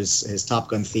together to his Top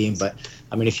Gun theme. But,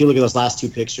 I mean, if you look at those last 2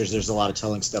 pictures, there's a lot of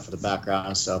telling stuff in the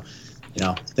background. So,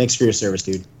 thanks for your service,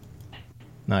 dude.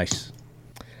 Nice.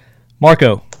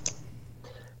 Marco.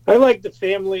 I like the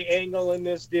family angle in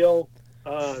this deal.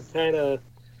 Kind of,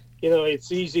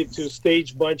 it's easy to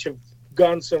stage a bunch of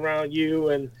guns around you,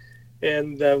 and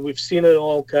we've seen it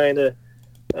all kind of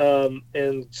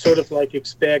and sort of like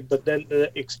expected,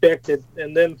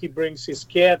 and then he brings his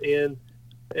cat in,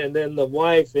 and then the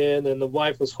wife in, and the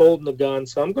wife was holding the gun.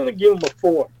 So I'm going to give him a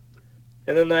 4.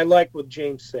 And then I like what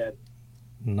James said.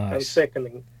 Nice. I'm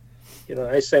seconding.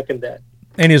 I second that.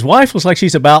 And his wife looks like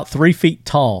she's about 3 feet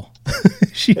tall.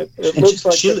 It looks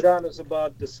like the gun is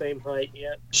about the same height.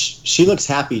 Yeah. She looks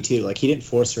happy too. Like he didn't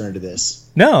force her into this.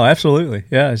 No, absolutely.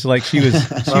 Yeah, it's like she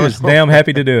was damn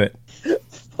happy to do it.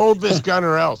 Hold this gun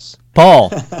or else.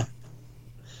 Paul.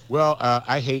 Well,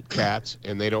 I hate cats,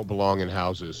 and they don't belong in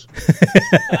houses.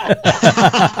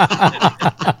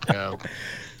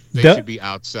 They should be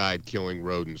outside killing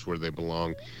rodents where they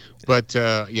belong. But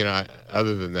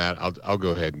other than that, I'll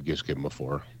go ahead and just give them a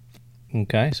 4.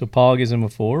 Okay, so Paul gives him a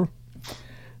 4.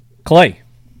 Clay.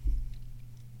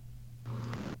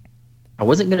 I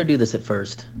wasn't going to do this at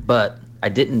first, but I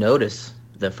didn't notice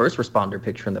the first responder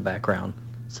picture in the background.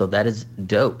 So that is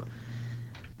dope.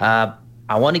 I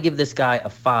want to give this guy a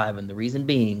 5, and the reason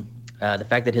being the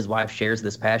fact that his wife shares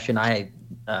this passion.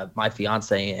 My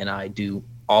fiance and I do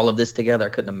all of this together. I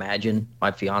couldn't imagine my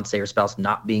fiance or spouse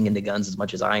not being into guns as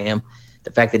much as I am.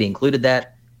 The fact that he included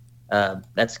that,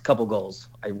 that's a couple goals.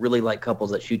 I really like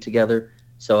couples that shoot together.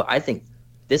 So I think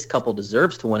this couple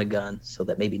deserves to win a gun so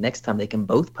that maybe next time they can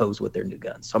both pose with their new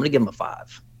guns. So I'm going to give them a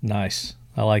 5. Nice.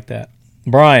 I like that.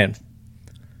 Brian.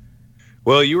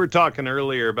 Well, you were talking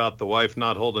earlier about the wife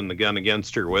not holding the gun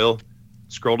against her will.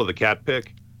 Scroll to the cat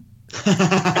pic.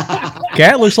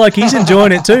 Cat looks like he's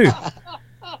enjoying it too.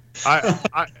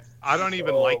 I don't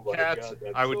even like cats.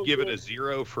 God, I would so give good. it a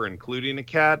 0 for including a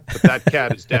cat, but that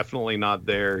cat is definitely not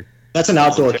there. That's an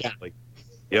outdoor cat.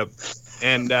 Yep.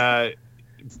 And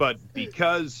but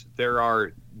because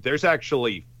there's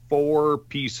actually 4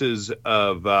 pieces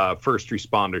of first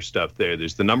responder stuff there.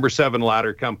 There's the number 7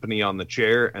 ladder company on the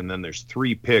chair, and then there's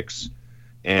 3 picks.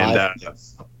 And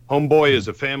homeboy is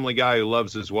a family guy who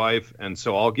loves his wife, and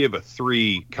so I'll give a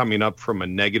 3 coming up from a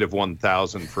negative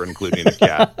 1,000 for including a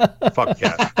cat. Fuck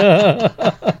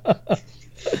cat.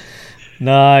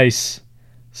 Nice.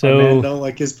 So My man don't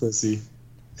like his pussy.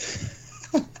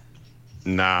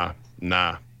 Nah.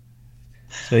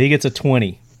 So he gets a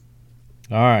 20.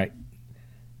 All right.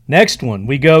 Next one,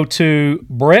 we go to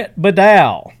Brett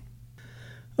Badal.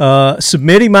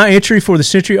 Submitting my entry for the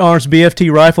Century Arms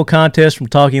BFT rifle contest from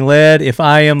Talking Lead. If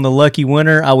I am the lucky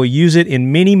winner, I will use it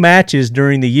in many matches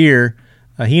during the year.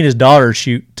 He and his daughter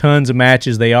shoot tons of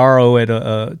matches. They RO at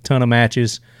a ton of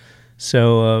matches.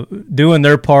 So doing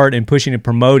their part in pushing and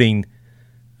promoting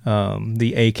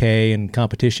the AK and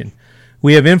competition.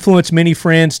 We have influenced many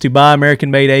friends to buy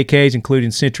American-made AKs,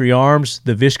 including Century Arms.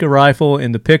 The Vishka rifle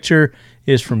in the picture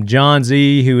is from John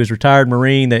Z., who is a retired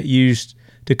Marine that used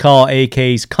to call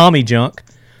AKs commie junk.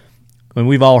 And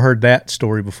we've all heard that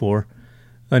story before.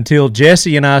 Until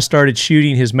Jesse and I started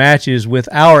shooting his matches with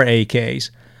our AKs.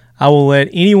 I will let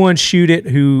anyone shoot it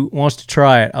who wants to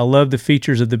try it. I love the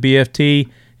features of the BFT,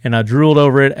 and I drooled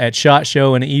over it at SHOT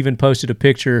Show and even posted a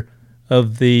picture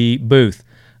of the booth.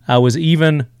 I was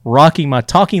even rocking my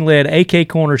Talking Lead AK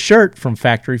Corner shirt from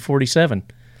Factory 47.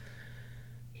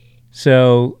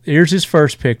 So here's his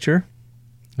first picture.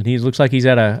 And he looks like he's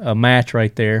at a match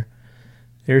right there.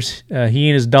 There's he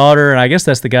and his daughter, and I guess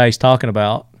that's the guy he's talking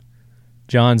about.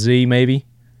 John Z, maybe.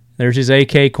 There's his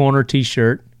AK Corner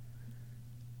t-shirt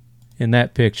in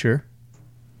that picture.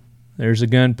 There's a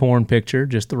gun porn picture,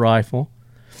 just the rifle.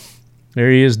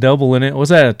 There he is doubling it. Was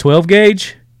that a 12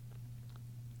 gauge?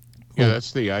 Yeah,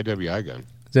 that's the IWI gun.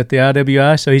 Is that the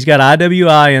IWI? So he's got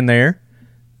IWI in there.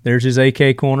 There's his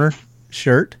AK Corner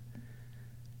shirt.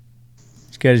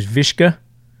 He's got his Vishka.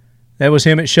 That was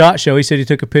him at SHOT Show. He said he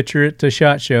took a picture at the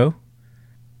SHOT Show.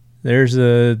 There's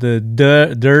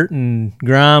the dirt and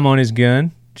grime on his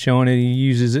gun, showing that he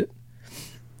uses it.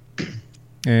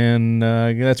 And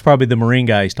that's probably the Marine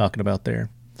guy he's talking about there.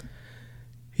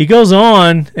 He goes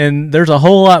on, and there's a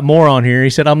whole lot more on here. He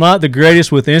said, I'm not the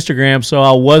greatest with Instagram, so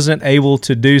I wasn't able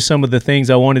to do some of the things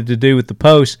I wanted to do with the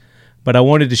post, but I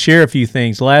wanted to share a few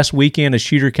things. Last weekend, a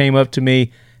shooter came up to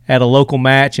me at a local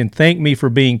match and thanked me for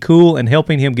being cool and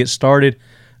helping him get started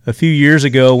a few years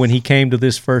ago when he came to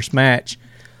this first match.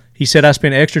 He said, I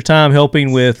spent extra time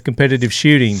helping with competitive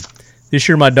shooting. This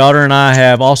year, my daughter and I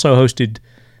have also hosted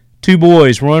 2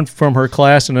 boys, one from her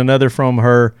class and another from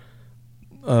her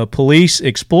police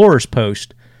explorers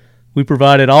post. We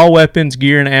provided all weapons,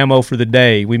 gear, and ammo for the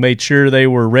day. We made sure they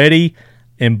were ready,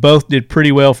 and both did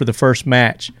pretty well for the first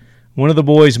match. One of the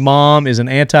boys' mom is an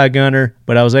anti-gunner,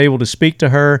 but I was able to speak to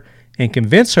her and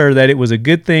convince her that it was a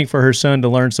good thing for her son to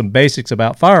learn some basics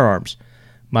about firearms.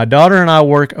 My daughter and I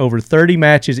work over 30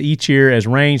 matches each year as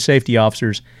range safety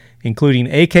officers,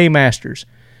 including AK Masters.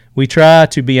 We try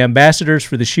to be ambassadors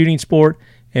for the shooting sport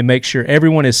and make sure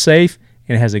everyone is safe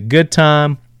and has a good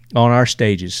time on our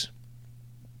stages.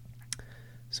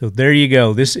 So there you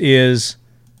go. This is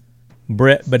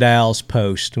Brett Badal's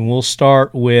post, and we'll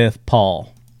start with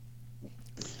Paul.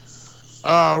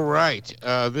 All right.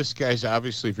 This guy's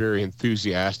obviously very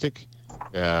enthusiastic.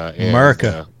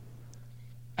 America.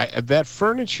 That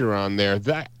furniture on there,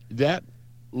 that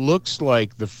looks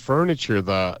like the furniture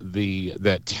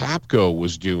that Tapco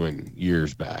was doing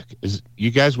years back. Is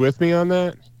you guys with me on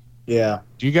that? Yeah.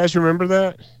 Do you guys remember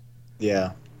that?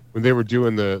 Yeah. When they were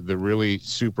doing the really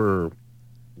super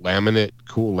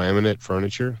cool laminate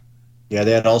furniture? Yeah,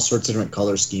 they had all sorts of different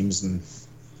color schemes and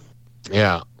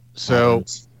yeah. So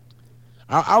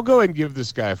I'll go ahead and give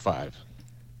this guy a 5.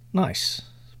 Nice.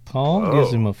 Paul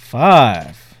gives him a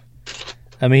 5.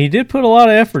 I mean, he did put a lot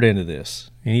of effort into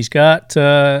this, and he's got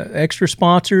extra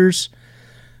sponsors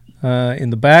in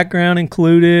the background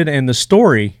included, and the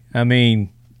story. I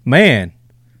mean, man,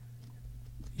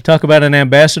 you talk about an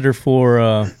ambassador for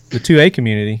the 2A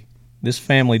community. This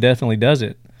family definitely does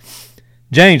it.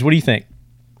 James, what do you think?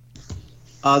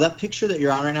 That picture that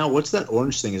you're on right now, what's that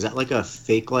orange thing? Is that like a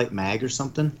fake light mag or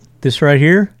something? This right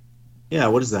here? Yeah,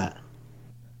 what is that?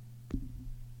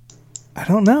 I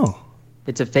don't know.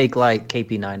 It's a fake light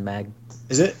KP9 mag.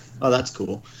 Is it? Oh, that's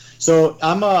cool. So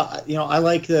I'm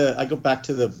I go back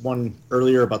to the one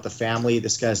earlier about the family.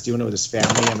 This guy's doing it with his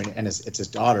family. I mean, and it's his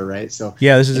daughter, right? So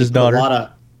yeah, this is his daughter.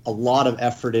 A lot of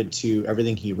effort into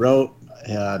everything he wrote.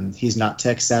 He's not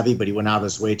tech savvy, but he went out of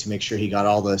his way to make sure he got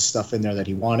all the stuff in there that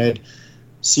he wanted.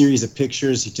 Series of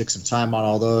pictures. He took some time on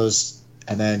all those,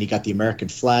 and then he got the American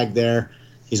flag there.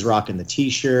 He's rocking the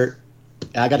T-shirt.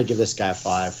 I got to give this guy a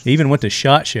 5. He even went to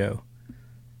SHOT Show.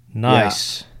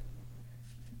 Nice.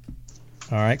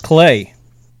 Yeah. All right, Clay.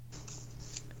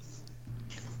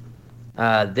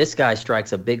 This guy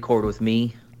strikes a big chord with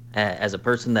me. As a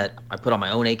person that I put on my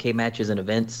own AK matches and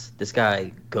events, this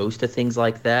guy goes to things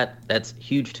like that. That's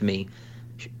huge to me.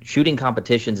 Shooting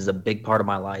competitions is a big part of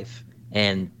my life.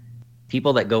 And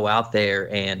people that go out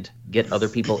there and get other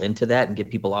people into that and get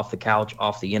people off the couch,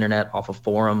 off the internet, off of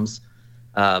forums,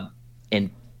 and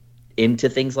into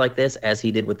things like this, as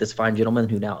he did with this fine gentleman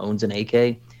who now owns an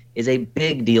AK, is a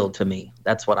big deal to me.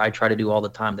 That's what I try to do all the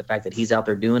time. The fact that he's out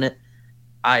there doing it,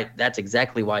 that's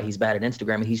exactly why he's bad at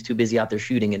Instagram. He's too busy out there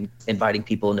shooting and inviting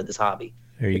people into this hobby.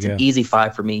 It's an easy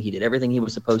 5 for me. He did everything he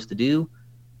was supposed to do,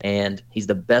 and he's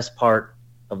the best part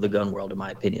of the gun world, in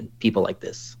my opinion. People like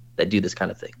this that do this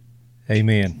kind of thing.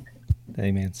 Amen.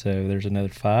 So there's another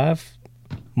 5.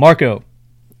 Marco.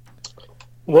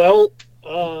 Well,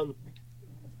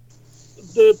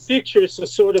 the pictures are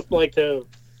sort of like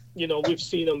we've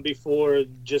seen them before.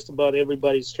 Just about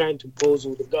everybody's trying to pose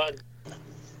with a gun.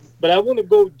 But I want to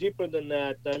go deeper than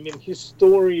that. I mean, his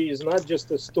story is not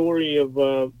just a story of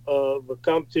a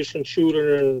competition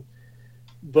shooter,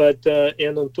 but an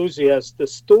enthusiast.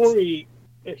 His story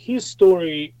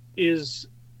is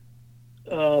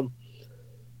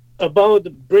about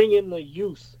bringing the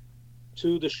youth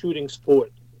to the shooting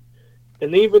sport.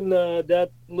 And even that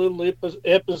little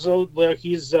episode where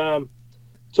he's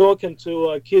talking to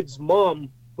a kid's mom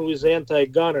who is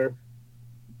anti-gunner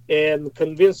and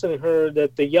convincing her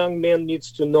that the young man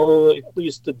needs to know at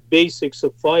least the basics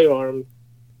of firearm,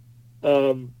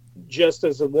 just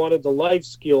as one of the life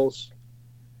skills,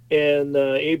 and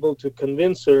able to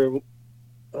convince her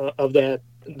of that.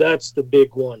 That's the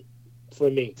big one for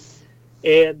me.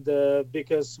 And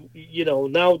because,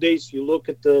 nowadays you look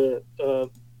at the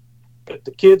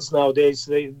kids nowadays,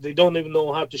 they don't even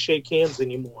know how to shake hands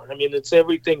anymore. I mean, it's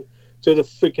everything to the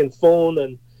freaking phone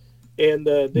and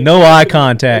no eye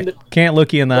contact. Can't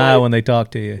look you in the eye when they talk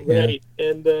to you. Right, yeah.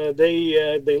 And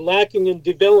they lacking in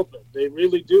development. They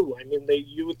really do. I mean,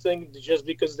 you would think just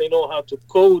because they know how to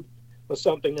code or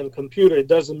something on a computer, it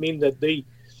doesn't mean that they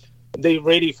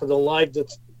ready for the life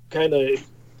that's kind of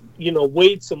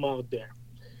waits them out there.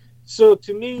 So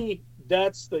to me,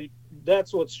 that's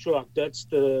what struck. That's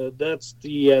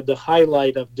the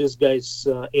highlight of this guy's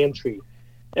entry,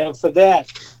 and for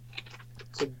that,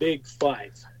 it's a big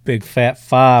 5. Big fat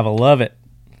 5. I love it.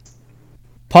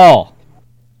 Paul,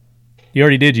 you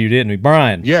already did you, didn't we?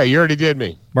 Brian. Yeah, you already did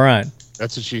me. Brian.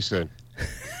 That's what she said.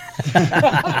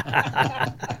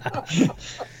 I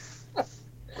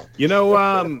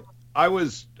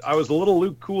was a little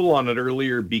Luke Cool on it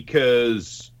earlier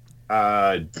because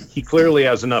he clearly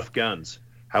has enough guns.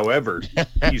 However,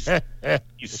 he's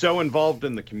so involved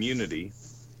in the community,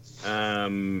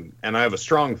 and I have a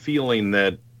strong feeling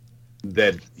that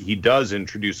he does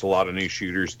introduce a lot of new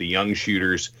shooters, the young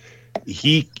shooters,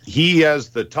 he has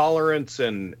the tolerance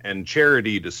and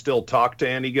charity to still talk to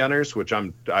anti-gunners, which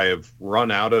I have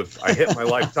run out of. I hit my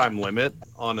lifetime limit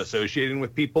on associating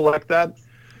with people like that.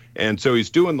 And so he's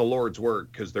doing the Lord's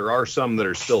work, because there are some that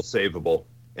are still savable.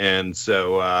 And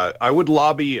so I would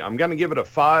lobby. I'm going to give it a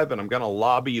 5, and I'm going to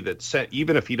lobby that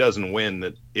even if he doesn't win,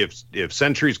 that if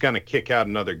Century's going to kick out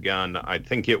another gun, I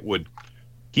think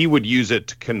he would use it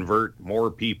to convert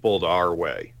more people to our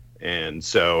way. And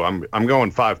so I'm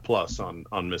going 5+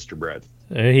 on Mr. Brett.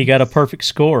 He got a perfect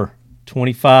score,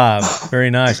 25. Very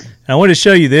nice. And I wanted to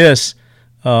show you this.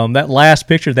 That last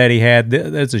picture that he had,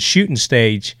 that's a shooting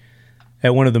stage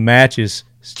at one of the matches.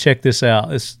 Check this out.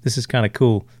 This is kind of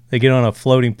cool. They get on a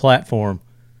floating platform.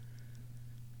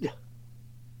 Yeah,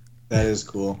 that is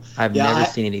cool. I've never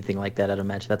seen anything like that at a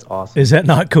match. That's awesome. Is that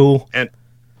not cool? And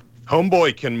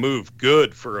Homeboy can move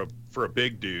good for a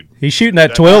big dude. He's shooting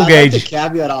that 12 gauge. I like the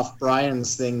caveat off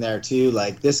Brian's thing there too.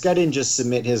 Like, this guy didn't just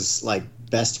submit his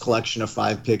best collection of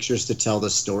 5 pictures to tell the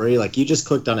story. Like, you just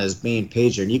clicked on his main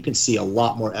page and you can see a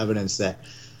lot more evidence that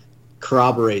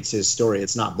corroborates his story.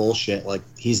 It's not bullshit. Like,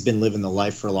 he's been living the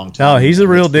life for a long time. Oh, he's the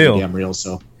real deal. Damn real.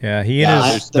 So yeah, he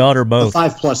and his daughter both. The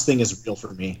 5+ thing is real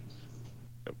for me.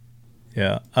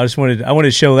 Yeah, I wanted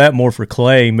to show that more for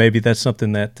Clay. Maybe that's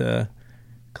something that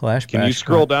Clash. Can you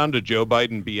scroll down to Joe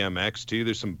Biden BMX too?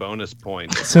 There's some bonus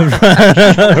points.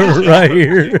 Right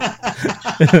here.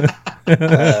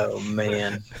 Oh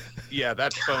man. Yeah,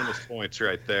 that's bonus points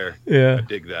right there. Yeah, I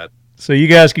dig that. So you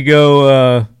guys could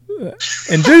go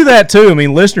and do that too. I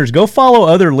mean, listeners, go follow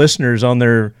other listeners on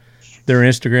their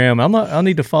Instagram. I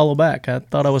need to follow back. I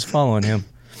thought I was following him.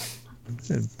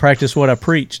 Practice what I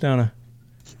preach, don't I?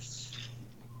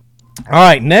 All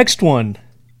right, next one.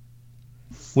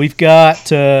 We've got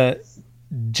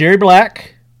Jerry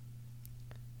Black.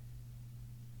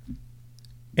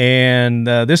 And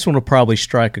this one will probably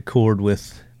strike a chord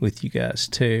with you guys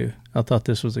too. I thought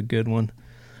this was a good one.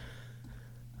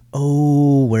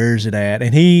 Oh, where's it at?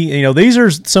 And these are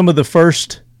some of the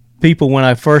first people when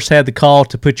I first had the call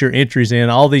to put your entries in.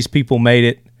 All these people made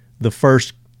it the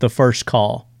first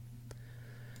call.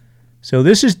 So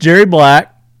this is Jerry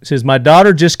Black. It says, my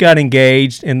daughter just got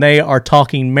engaged and they are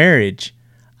talking marriage.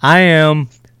 I am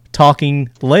talking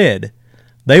lead.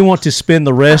 They want to spend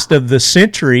the rest of the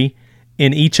century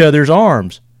in each other's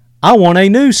arms. I want a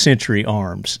new century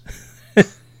arms.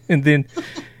 And then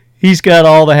he's got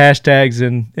all the hashtags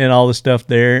and all the stuff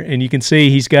there. And you can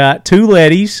see he's got 2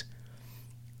 leadies,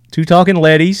 2 talking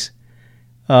leadies.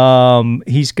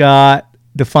 He's got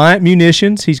Defiant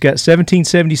Munitions. He's got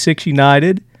 1776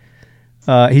 United.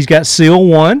 He's got SEAL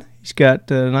 1. He's got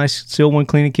a nice SEAL 1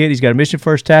 cleaning kit. He's got a Mission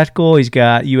First Tactical. He's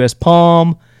got U.S.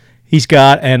 Palm. He's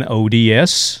got an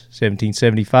ODS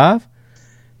 1775.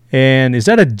 And is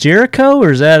that a Jericho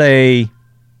or is that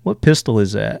what pistol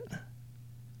is that?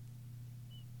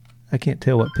 I can't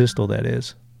tell what pistol that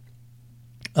is.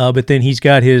 But then he's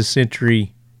got his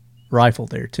Century rifle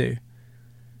there too.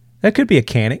 That could be a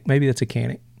Canic. Maybe that's a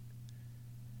Canic.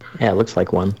 Yeah, it looks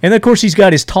like one. And of course he's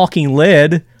got his Talking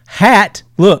Lead hat.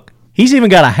 Look, he's even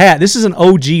got a hat. This is an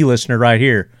OG listener right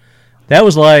here. That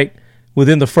was like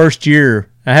within the first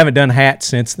year. I haven't done hats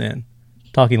since then.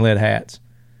 Talking Lead hats.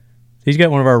 He's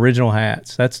got one of our original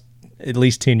hats. That's at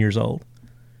least 10 years old.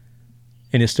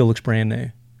 And it still looks brand new.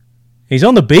 He's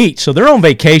on the beach, so they're on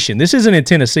vacation. This isn't in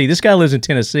Tennessee. This guy lives in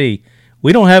Tennessee.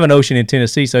 We don't have an ocean in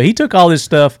Tennessee, so he took all this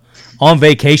stuff on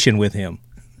vacation with him.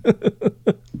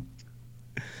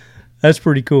 That's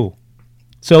pretty cool.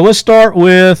 So let's start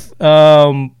with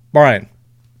Brian.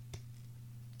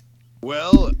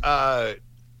 Well,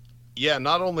 yeah,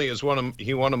 not only is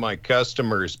he one of my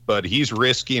customers, but he's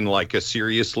risking like a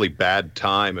seriously bad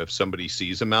time if somebody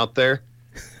sees him out there.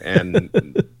 And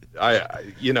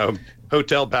I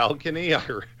hotel balcony,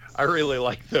 I really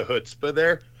like the chutzpah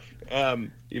there.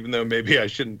 Even though maybe I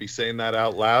shouldn't be saying that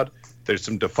out loud. There's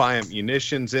some Defiant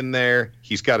Munitions in there.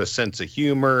 He's got a sense of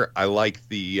humor. I like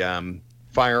the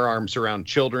firearms around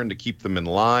children to keep them in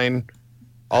line.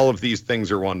 All of these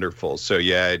things are wonderful. So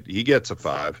yeah, he gets a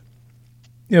 5.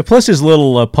 Yeah, plus his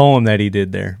little poem that he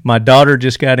did there. My daughter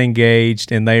just got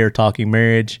engaged and they are talking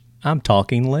marriage. I'm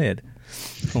talking lead.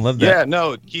 I love that. Yeah,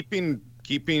 no,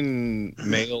 keeping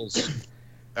males,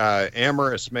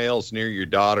 amorous males near your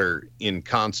daughter in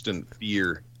constant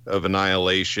fear of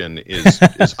annihilation is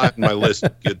high on my list.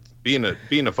 Being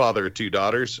a father of 2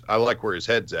 daughters, I like where his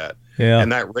head's at. Yeah. And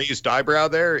that raised eyebrow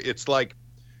there, it's like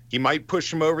he might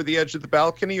push him over the edge of the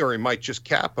balcony or he might just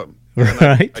cap him.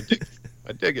 Right.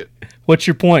 I dig it. What's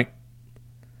your point?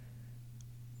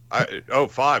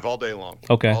 5 all day long.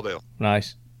 Okay. All day long.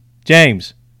 Nice.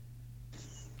 James.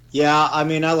 Yeah, I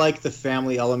mean, I like the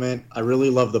family element. I really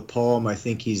love the poem. I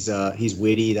think he's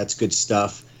witty. That's good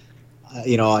stuff.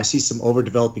 I see some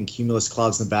overdeveloping cumulus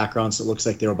clouds in the background, so it looks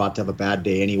like they're about to have a bad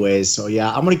day anyways. So,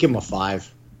 yeah, I'm going to give him a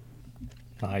 5.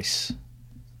 Nice.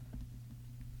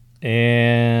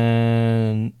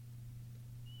 And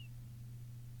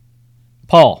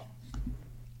Paul.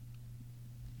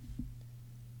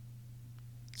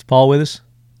 Is Paul with us?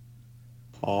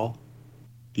 Paul?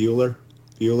 Bueller?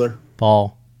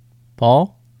 Paul?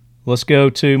 Let's go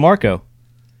to Marco.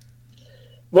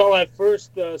 Well, I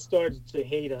first started to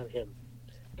hate on him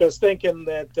because thinking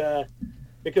that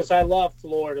because I love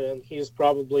Florida and he's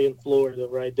probably in Florida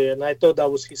right there, and I thought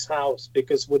that was his house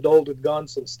because with all the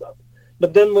guns and stuff.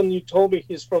 But then when you told me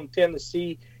he's from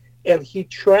Tennessee and he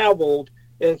traveled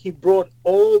and he brought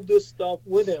all this stuff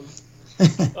with him,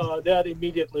 that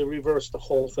immediately reversed the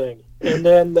whole thing. And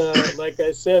then, like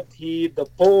I said, the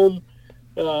poem,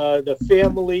 the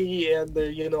family, and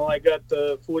I got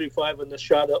the 45 and the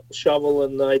shovel,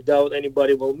 and I doubt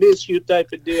anybody will miss you type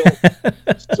of deal.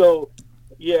 So,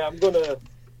 yeah, I'm gonna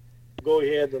go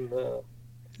ahead and.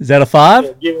 Is that a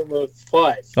 5? Give him a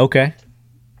 5. Okay,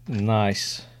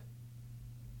 nice.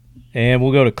 And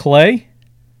we'll go to Clay.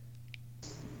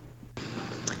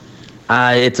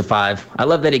 It's a 5. I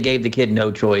love that he gave the kid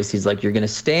no choice. He's like, you're going to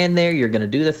stand there, you're going to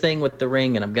do the thing with the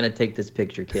ring, and I'm going to take this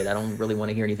picture, kid. I don't really want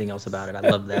to hear anything else about it. I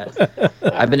love that.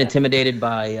 I've been intimidated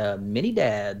by many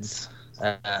dads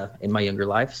in my younger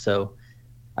life, so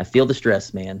I feel the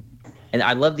stress, man. And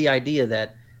I love the idea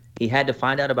that he had to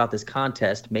find out about this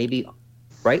contest maybe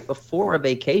right before a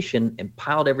vacation and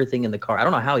piled everything in the car. I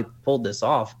don't know how he pulled this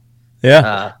off.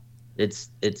 Yeah. It's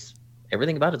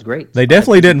everything about it's great. They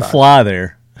definitely didn't fly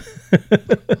there.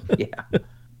 Yeah.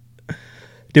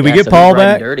 Did we get Paul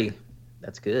back? Dirty.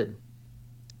 That's good.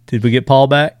 Did we get Paul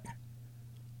back?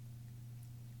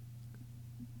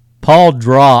 Paul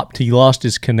dropped. He lost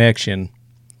his connection.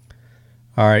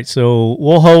 All right, so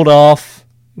we'll hold off.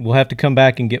 We'll have to come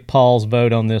back and get Paul's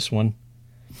vote on this one.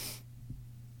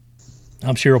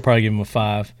 I'm sure we'll probably give him a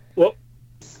 5. Well,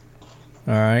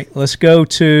 all right, let's go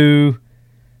to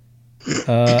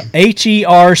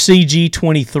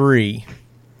HERCG23.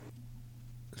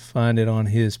 Find it on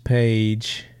his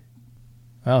page.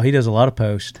 Oh, he does a lot of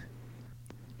posts.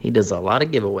 He does a lot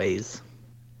of giveaways.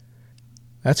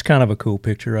 That's kind of a cool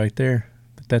picture right there.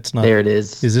 But that's not. There it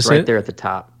is. Is this right it? There at the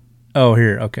top? Oh,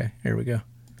 here. Okay, here we go.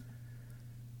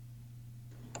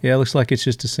 Yeah, it looks like it's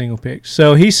just a single pic.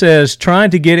 So he says,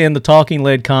 trying to get in the talking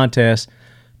lead contest,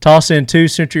 toss in 2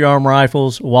 Century Arm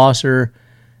rifles, Wasser,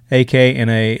 AK, and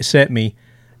a Setme,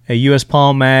 a U.S.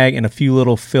 Palm Mag, and a few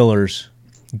little fillers.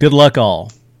 Good luck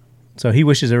all. So he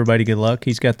wishes everybody good luck.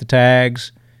 He's got the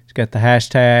tags. He's got the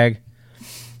hashtag.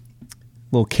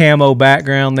 Little camo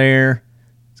background there.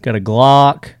 He's got a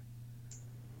Glock.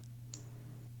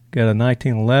 Got a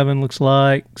 1911, looks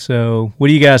like. So what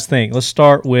do you guys think? Let's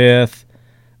start with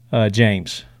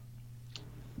James.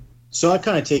 So I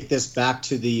kind of take this back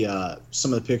to the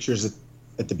some of the pictures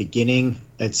at the beginning.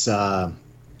 It's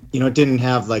it didn't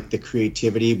have like the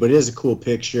creativity, but it is a cool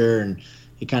picture, and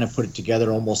he kind of put it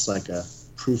together almost like a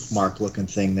proof mark looking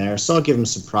thing there. So I'll give him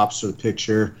some props for the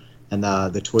picture and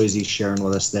the toys he's sharing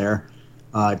with us there.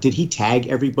 Did he tag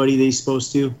everybody that he's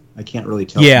supposed to? I can't really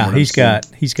tell. Yeah, he's got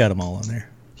them all on there.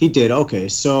 He did. Okay,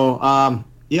 so I'll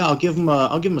give him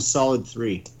a solid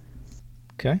 3.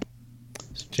 Okay,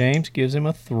 so James gives him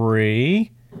a 3.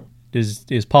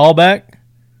 Is Paul back?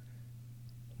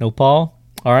 No Paul.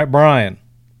 All right, Brian.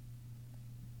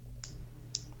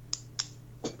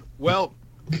 Well,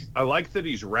 I like that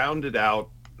he's rounded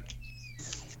out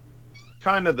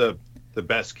kind of the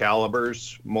best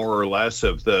calibers, more or less,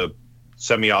 of the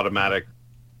semi-automatic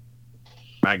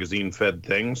magazine-fed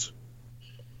things.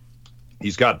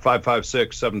 He's got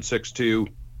 5.56,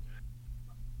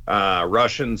 7.62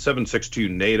 Russian, 7.62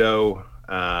 NATO,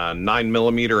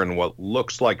 9mm, and what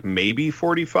looks like maybe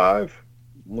 45.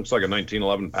 Looks like a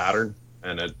 1911 pattern,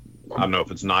 and I don't know if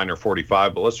it's 9 or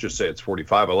 45, but let's just say it's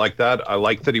 45. I like that. I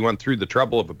like that he went through the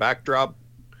trouble of a backdrop.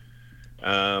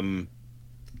 The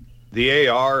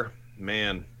AR,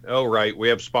 man. Oh, right. We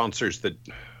have sponsors that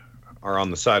are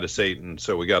on the side of Satan,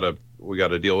 so we gotta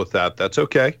deal with that. That's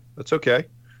okay. That's okay.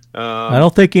 I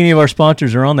don't think any of our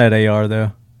sponsors are on that AR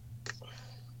though.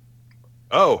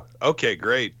 Oh, okay,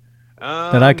 great.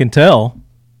 That I can tell.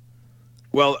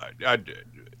 Well,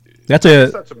 that's a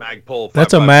Magpul.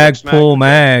 That's a Magpul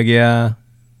mag, yeah.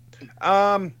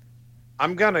 I'm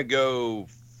gonna go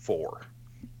 4.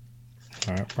 All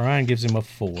right, Brian gives him a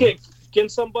 4. Okay, can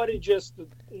somebody just,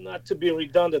 not to be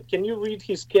redundant, can you read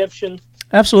his caption?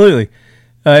 Absolutely.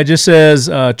 It just says,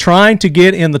 trying to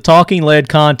get in the Talking Lead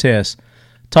contest.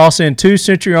 Toss in 2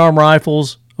 Century Arm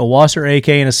rifles, a Wasser AK,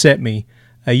 and a SETME,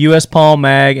 a U.S. Palm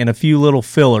mag, and a few little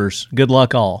fillers. Good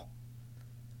luck all.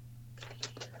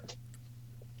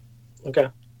 Okay.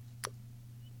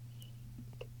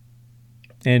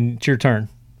 And it's your turn.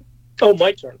 Oh,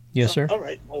 my turn. Yes, sir. All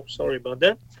right. Oh, sorry about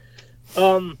that.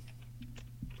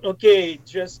 Okay,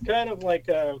 just kind of like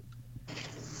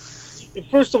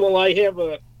first of all, I have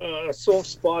a soft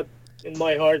spot in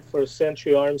my heart for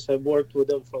Century Arms. I've worked with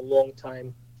them for a long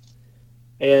time.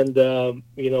 And,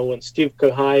 when Steve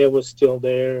Kahaya was still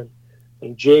there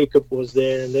and Jacob was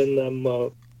there, and then I'm,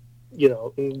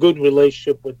 in good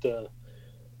relationship with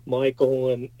Michael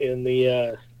and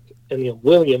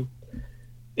William.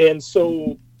 And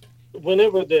so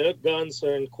whenever their guns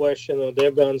are in question or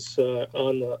their guns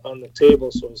on the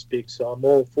table, so to speak, so I'm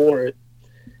all for it.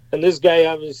 And this guy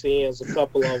obviously has a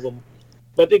couple of them.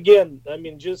 But again, I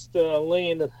mean, just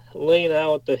laying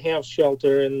out the half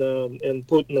shelter and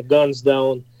putting the guns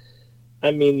down.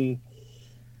 I mean,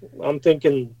 I'm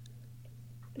thinking,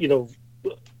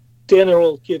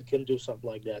 10-year-old kid can do something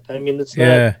like that. I mean, it's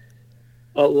not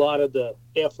a lot of the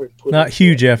effort. Not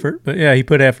huge effort, but yeah, he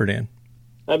put effort in.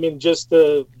 I mean, just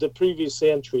the previous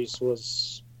entries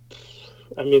was,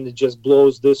 it just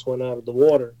blows this one out of the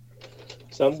water.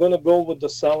 So I'm going to go with the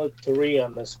solid 3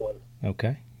 on this one.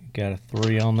 Okay. Got a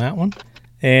 3 on that one.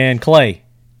 And Clay.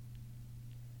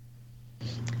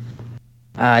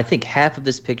 I think half of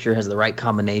this picture has the right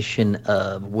combination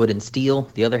of wood and steel.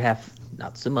 The other half,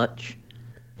 not so much.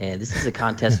 And this is a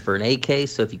contest for an AK,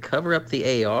 so if you cover up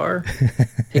the AR,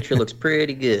 picture looks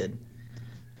pretty good.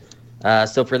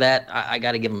 So for that, I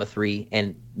got to give him a 3,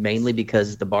 and mainly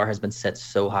because the bar has been set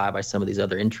so high by some of these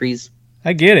other entries.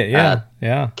 I get it,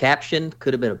 yeah. Caption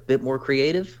could have been a bit more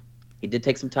creative. He did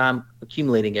take some time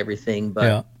accumulating everything,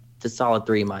 but it's a solid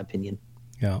 3 in my opinion.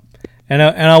 Yeah. And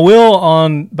I will,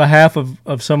 on behalf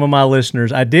of some of my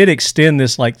listeners, I did extend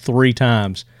this like 3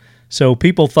 times. So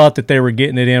people thought that they were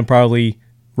getting it in, probably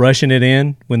rushing it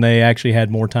in when they actually had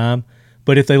more time.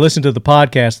 But if they listened to the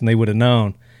podcast, then they would have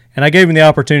known. And I gave him the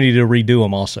opportunity to redo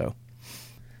them also.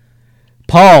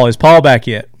 Paul, is Paul back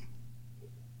yet?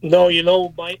 No, you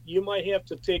might have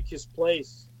to take his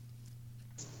place.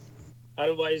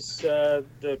 Otherwise, the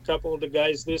couple of the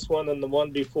guys, this one and the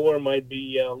one before, might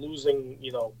be losing,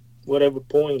 whatever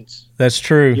points. That's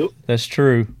true. That's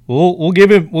true. We'll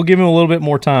give him a little bit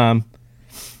more time.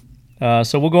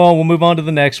 So we'll go on. We'll move on to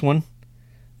the next one.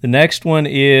 The next one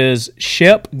is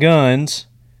Shep Guns,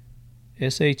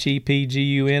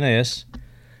 SHEPGUNS,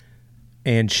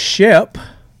 and Shep.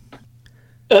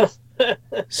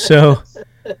 So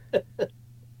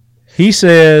he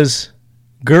says,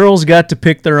 girls got to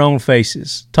pick their own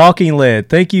faces. Talking Lead,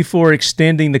 thank you for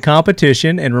extending the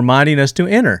competition and reminding us to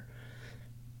enter.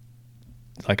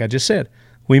 Like I just said,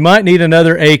 we might need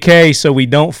another AK so we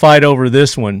don't fight over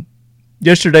this one.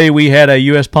 Yesterday we had a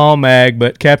U.S. Palm mag,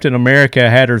 but Captain America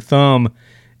had her thumb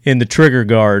in the trigger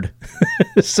guard.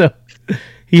 So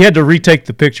he had to retake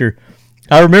the picture.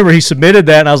 I remember he submitted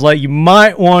that, and I was like, you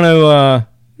might want to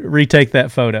retake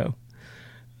that photo.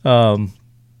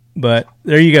 But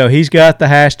there you go. He's got the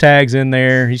hashtags in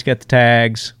there. He's got the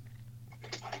tags.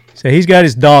 So he's got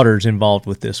his daughters involved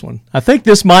with this one. I think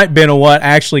this might have been what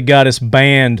actually got us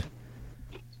banned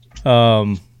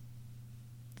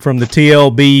from the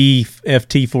TLB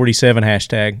BFT47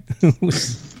 hashtag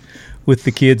with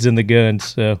the kids and the guns.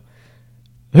 So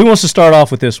who wants to start off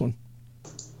with this one?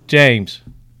 James.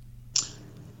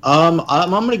 I'm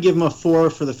going to give him a 4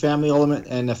 for the family element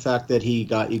and the fact that he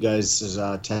got you guys'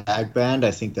 tag band.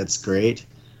 I think that's great.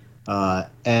 Yeah.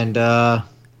 I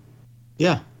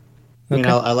mean,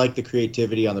 I like the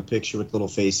creativity on the picture with little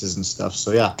faces and stuff.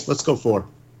 So, yeah, let's go 4.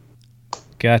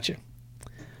 Gotcha.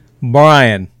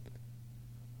 Brian.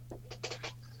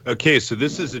 Okay, so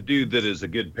this is a dude that is a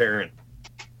good parent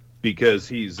because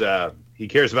he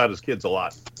cares about his kids a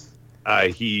lot.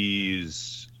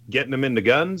 He's getting them into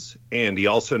guns, and he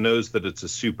also knows that it's a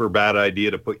super bad idea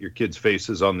to put your kids'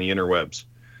 faces on the interwebs,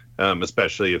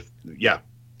 especially if,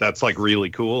 that's like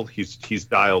really cool. He's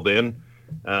dialed in.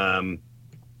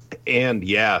 And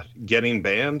getting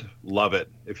banned, love it.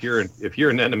 If you're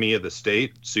an enemy of the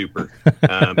state, super.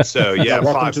 So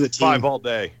welcome to the team. 5 all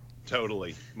day,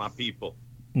 totally. My people.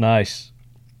 Nice.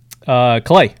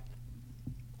 Clay.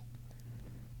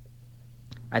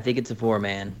 I think it's a 4,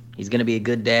 man. He's going to be a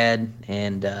good dad,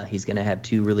 and he's going to have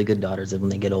 2 really good daughters when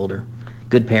they get older.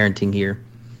 Good parenting here.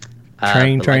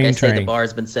 Train. The bar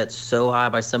has been set so high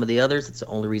by some of the others. It's the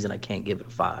only reason I can't give it a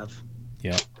 5.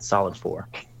 Yeah. Solid 4.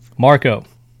 Marco.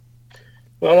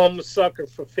 Well, I'm a sucker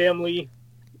for family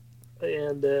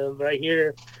and right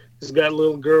here, he's got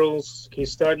little girls.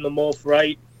 He's starting them off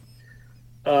right.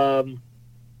 I'm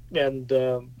going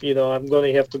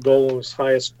to have to go as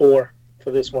high as 4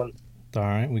 for this one. All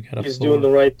right, we got a He's 4. doing the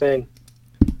right thing.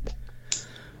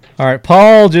 All right,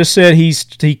 Paul just said he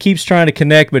keeps trying to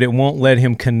connect, but it won't let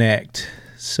him connect.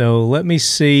 So let me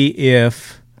see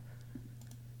if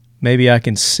maybe I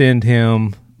can send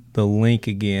him the link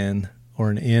again or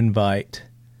an invite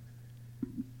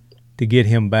to get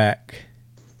him back,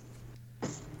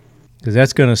 because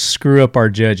that's going to screw up our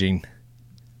judging.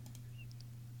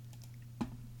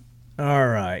 All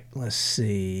right, let's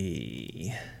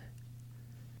see.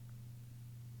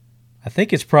 I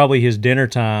think it's probably his dinner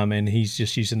time, and he's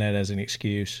just using that as an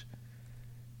excuse.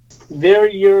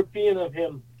 Very European of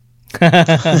him.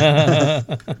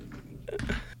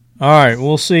 All right,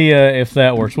 we'll see if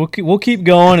that works. We'll keep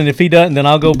going, and if he doesn't, then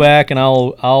I'll go back and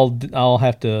I'll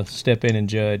have to step in and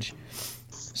judge.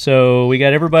 So we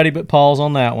got everybody but Paul's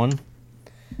on that one.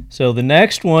 So the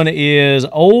next one is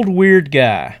Old Weird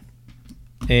Guy.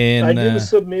 And I didn't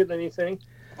submit anything.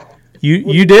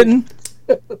 You didn't?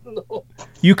 No.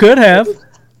 You could have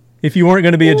if you weren't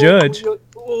going to be a judge.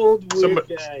 Old Weird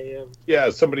Guy. Yeah,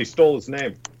 somebody stole his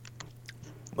name.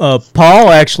 Paul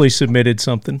actually submitted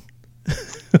something.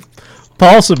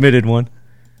 Paul submitted one.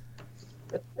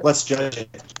 Let's judge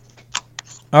it.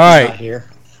 All right. Not here.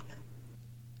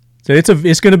 So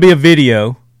it's going to be a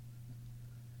video.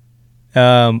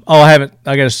 I haven't.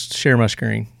 I got to share my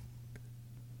screen.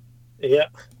 Yeah.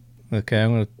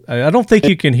 Okay. I don't think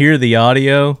you can hear the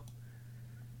audio,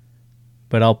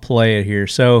 but I'll play it here.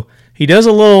 So he does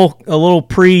a little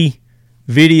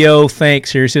pre-video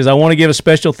thanks here. He says, "I want to give a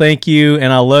special thank you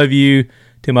and I love you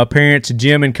to my parents,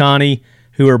 Jim and Connie,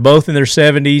 who are both in their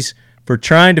 70s, for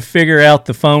trying to figure out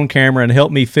the phone camera and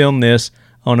help me film this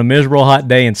on a miserable hot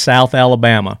day in South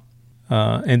Alabama."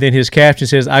 And then his caption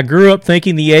says, "I grew up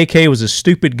thinking the AK was a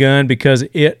stupid gun because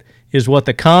it is what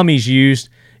the commies used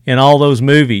in all those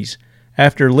movies.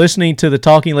 After listening to the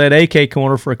Talking Lead AK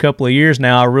Corner for a couple of years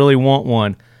now, I really want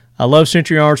one. I love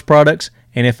Century Arms products,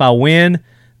 and if I win,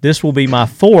 this will be my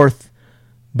 4th,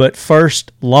 but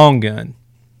first long gun."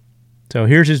 So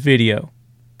here's his video.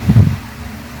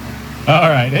 All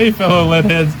right. Hey, fellow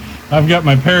leadheads. I've got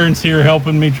my parents here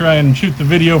helping me try and shoot the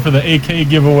video for the AK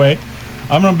giveaway.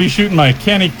 I'm going to be shooting my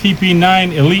Canik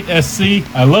EP9 Elite SC.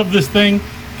 I love this thing.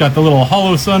 Got the little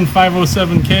Hollow Sun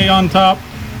 507K on top.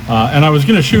 And I was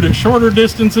going to shoot at shorter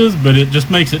distances, but it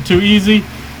just makes it too easy.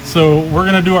 So we're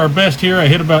going to do our best here. I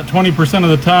hit about 20% of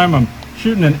the time. I'm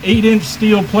shooting an 8-inch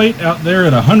steel plate out there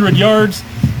at 100 yards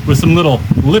with some little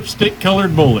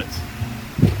lipstick-colored bullets.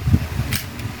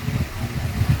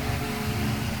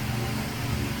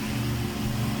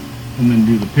 And then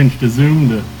do the pinch to zoom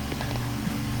to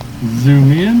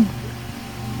zoom in.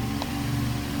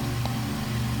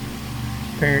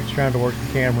 Parents trying to work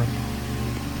the camera.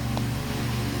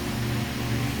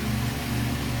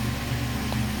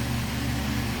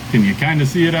 Can you kind of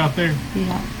see it out there?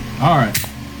 Yeah. All right,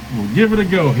 we'll give it a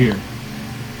go here.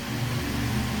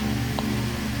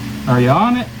 Are you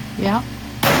on it? Yeah.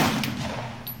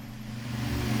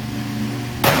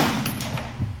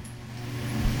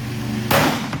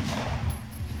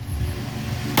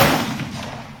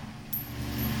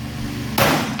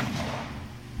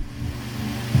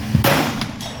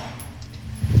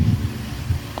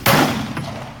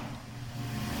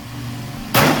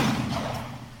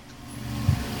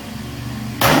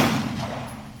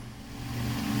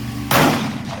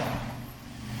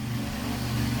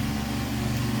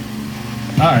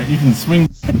 All right, you can swing.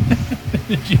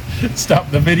 Did you stop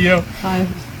the video? I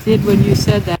did when you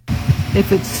said that.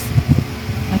 If it's,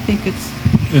 I think it's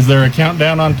Is there a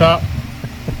countdown on top?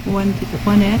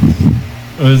 1X.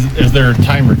 Is there a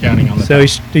timer counting on the So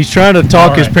top? he's trying to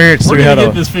talk All his right, parents we're through how gonna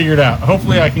to. get this figured out.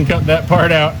 Hopefully I can cut that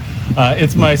part out.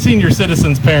 It's my senior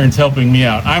citizens' parents helping me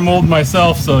out. I'm old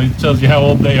myself, so it tells you how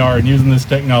old they are in using this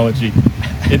technology.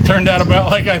 It turned out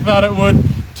about like I thought it would,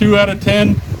 2 out of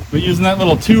 10. But using that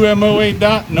little 2 MOA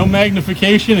dot, no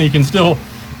magnification, and you can still,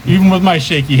 even with my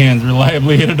shaky hands,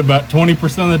 reliably hit it about 20%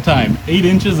 of the time. 8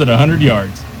 inches at 100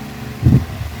 yards.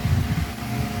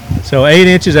 So 8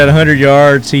 inches at 100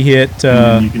 yards, he hit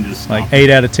And you can just stop. like 8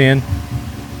 out of 10.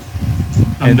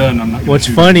 I'm done. I'm not gonna What's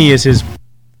shoot funny is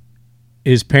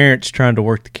his parents trying to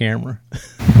work the camera.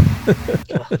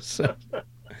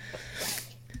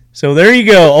 So there you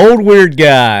go, Old Weird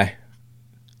Guy.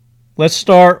 Let's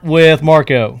start with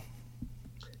Marco.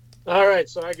 All right,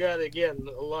 so I got, again,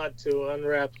 a lot to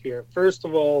unwrap here. First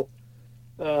of all,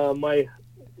 my,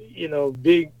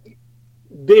 big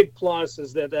plus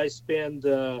is that I spent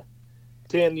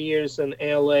 10 years in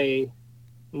LA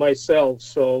myself,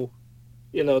 so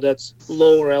that's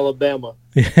lower Alabama.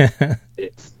 Yeah.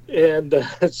 And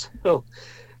so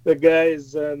the guy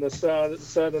is in the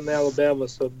southern Alabama,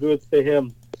 so good for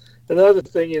him. Another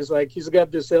thing is, like, he's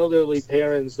got this elderly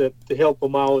parents that to help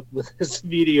him out with his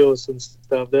videos and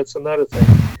stuff. That's another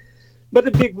thing. But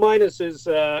the big minus is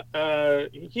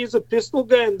he's a pistol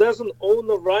guy and doesn't own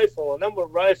a rifle, and I'm a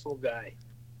rifle guy.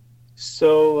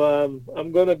 So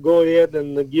I'm going to go ahead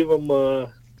and give him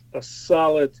a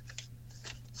solid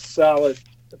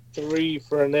 3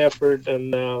 for an effort,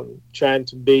 and trying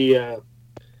to be,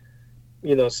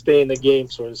 stay in the game,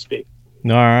 so to speak.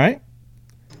 All right.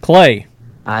 Clay.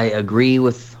 I agree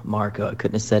with Marco. I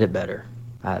couldn't have said it better.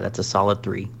 That's a solid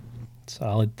 3.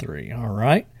 Solid 3. All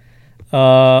right.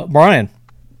 Brian.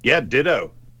 Yeah,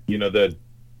 ditto. The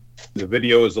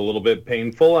video is a little bit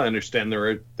painful. I understand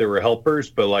there were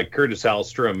helpers, but like Curtis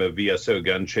Hallstrom of VSO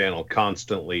Gun Channel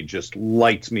constantly just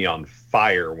lights me on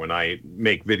fire when I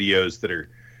make videos that are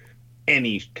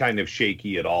any kind of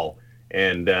shaky at all.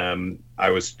 And I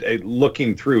was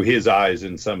looking through his eyes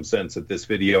in some sense at this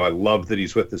video. I love that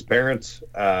he's with his parents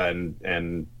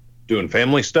and doing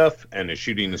family stuff, and his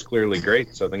shooting is clearly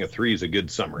great. So I think a 3 is a good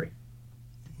summary.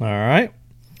 All right.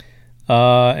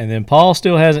 And then Paul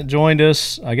still hasn't joined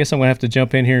us. I guess I'm going to have to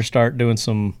jump in here and start doing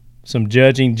some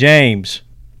judging. James.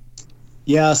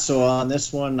 Yeah, so on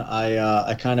this one,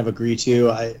 I kind of agree too.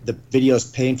 The video is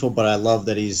painful, but I love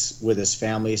that he's with his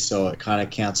family, so it kind of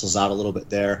cancels out a little bit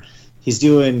there. He's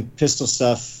doing pistol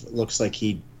stuff. Looks like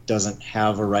he doesn't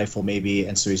have a rifle maybe,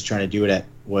 and so he's trying to do it at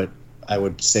what I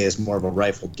would say is more of a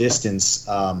rifle distance.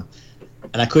 And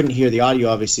I couldn't hear the audio,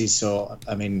 obviously, so,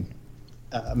 I mean,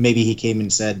 maybe he came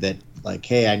and said that, like,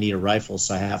 hey, I need a rifle,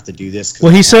 so I have to do this.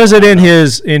 Well, he says it in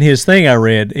his thing I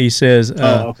read. He says,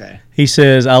 okay. He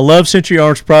says, I love Century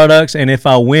Arms products, and if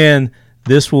I win,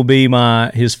 this will be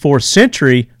his 4th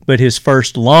Century, but his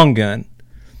first long gun.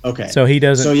 Okay. So he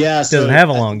doesn't have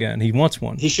a long gun. He wants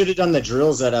one. He should have done the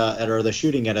drills or the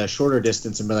shooting at a shorter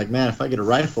distance and be like, man, if I get a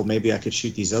rifle, maybe I could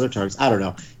shoot these other targets. I don't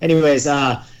know. Anyways,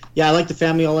 yeah, I like the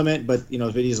family element, but the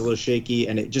video's a little shaky,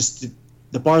 and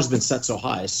the bar's been set so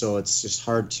high, so it's just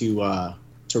hard to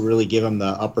really give him the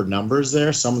upper numbers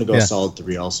there. So I'm going to go a solid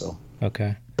 3 also.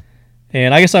 Okay.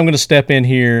 And I guess I'm going to step in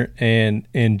here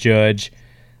and judge.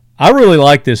 I really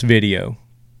like this video.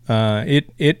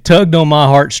 It tugged on my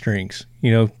heartstrings,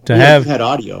 to have had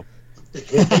audio.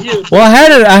 Well,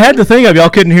 I had the thing up. Y'all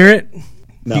couldn't hear it?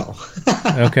 No.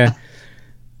 Okay.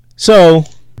 So,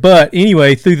 but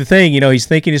anyway, through the thing, he's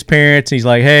thanking his parents. He's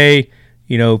like, hey,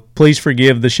 please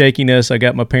forgive the shakiness. I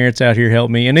got my parents out here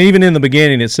helping me. And even in the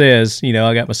beginning, it says,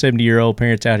 I got my 70-year-old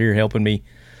parents out here helping me,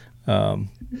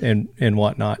 and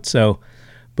whatnot. So,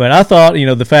 but I thought,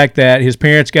 the fact that his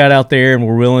parents got out there and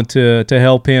were willing to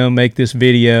help him make this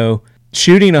video,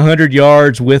 shooting 100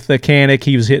 yards with the Canic,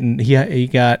 he was hitting. He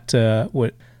got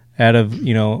out of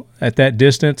at that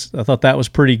distance. I thought that was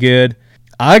pretty good.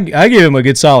 I give him a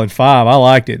good solid 5. I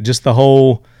liked it. Just the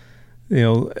whole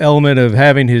element of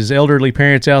having his elderly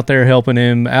parents out there helping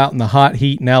him out in the hot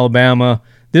heat in Alabama.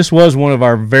 This was one of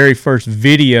our very first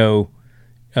video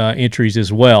entries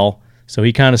as well. So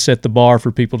he kind of set the bar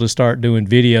for people to start doing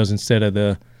videos instead of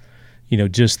the,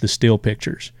 just the still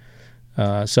pictures.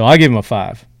 So I give him a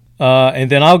 5. And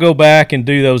then I'll go back and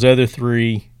do those other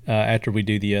 3 after we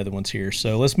do the other ones here.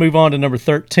 So let's move on to number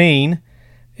 13.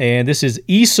 And this is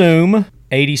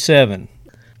Esoom87.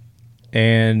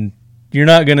 And you're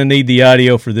not going to need the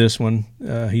audio for this one.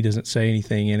 He doesn't say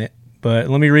anything in it. But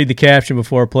let me read the caption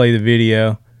before I play the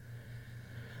video.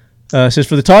 It says,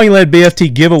 for the Talking Lead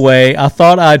BFT giveaway, I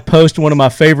thought I'd post one of my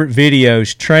favorite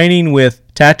videos, training with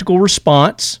tactical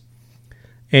response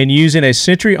and using a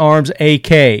Century Arms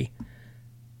AK.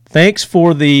 Thanks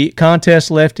for the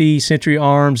contest, Lefty, Century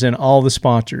Arms, and all the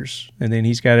sponsors. And then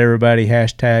he's got everybody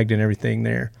hashtagged and everything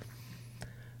there.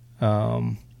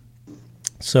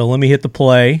 So let me hit the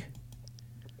play.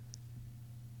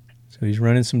 So he's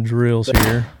running some drills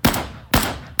here.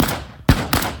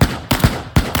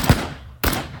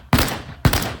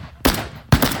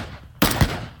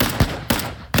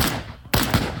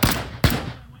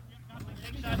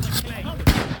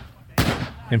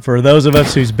 And for those of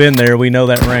us who's been there, we know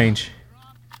that range.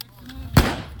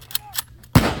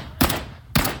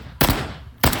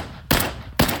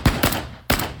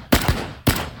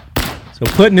 So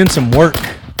putting in some work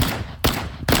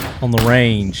on the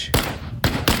range.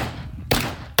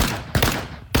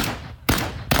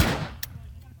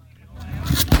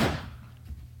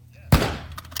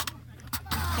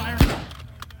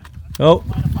 Oh,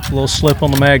 a little slip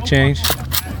on the mag change.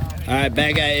 All right,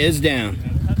 bad guy is down.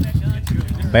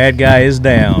 Bad guy is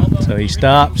down. So he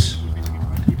stops.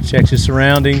 Checks his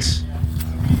surroundings.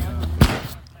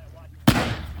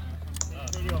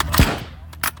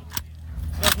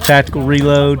 Tactical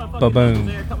reload. Ba-boom.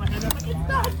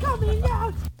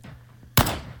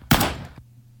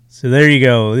 So there you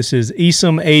go. This is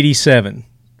ESOM 87.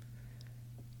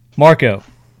 Marco.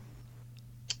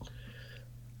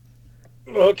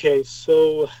 Okay,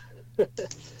 so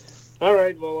all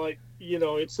right. Well,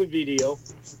 it's a video.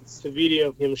 It's a video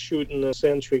of him shooting a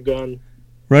sentry gun.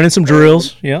 Running some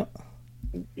drills. Yeah.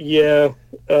 Yeah.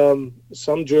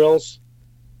 Some drills.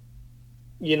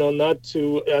 Not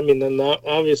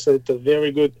obviously it's a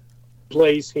very good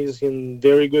place. He's in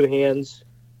very good hands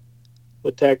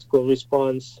with tactical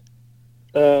response.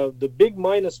 The big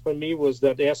minus for me was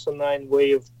that SO9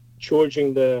 way of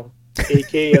charging the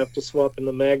AK after swapping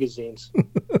the magazines.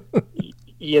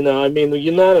 You're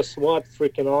not a SWAT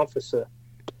freaking officer.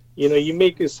 You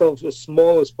make yourself as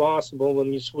small as possible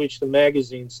when you switch the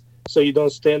magazines so you don't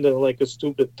stand there like a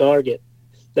stupid target.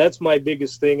 That's my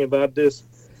biggest thing about this.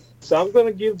 So I'm going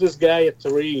to give this guy a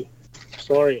 3.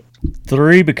 Sorry.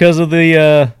 3 because of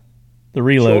the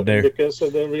reload there. Because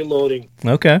of the reloading.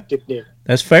 Okay. Technique.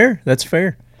 That's fair. That's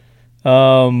fair.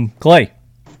 Clay.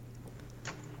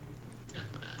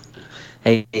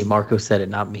 Hey, Marco said it,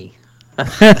 not me.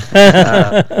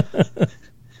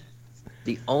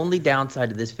 The only downside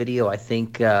to this video, I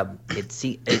think,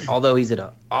 although he's at an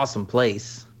awesome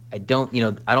place, I don't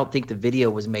think the video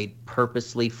was made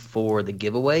purposely for the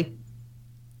giveaway.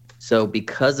 So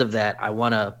because of that, I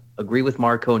want to agree with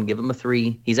Marco and give him a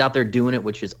 3. He's out there doing it,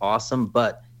 which is awesome.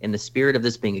 But in the spirit of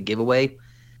this being a giveaway,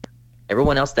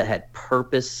 everyone else that had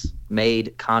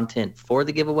purpose-made content for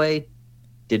the giveaway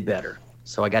did better.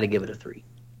 So I got to give it a 3.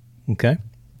 Okay.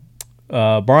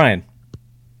 Brian.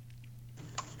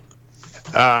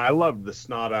 I love the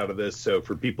snot out of this. So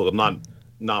for people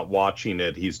not watching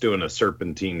it, he's doing a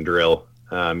serpentine drill.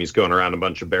 He's going around a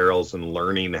bunch of barrels and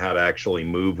learning how to actually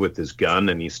move with his gun,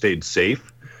 and he stayed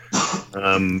safe.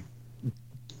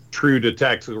 True to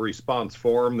tactical response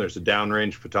form, there's a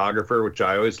downrange photographer, which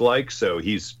I always like. So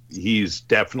he's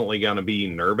definitely going to be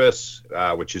nervous,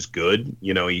 which is good.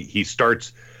 He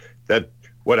starts that.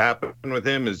 What happened with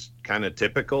him is kind of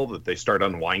typical, that they start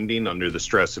unwinding under the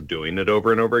stress of doing it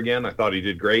over and over again. I thought he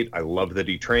did great. I love that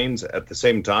he trains. At the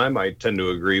same time, I tend to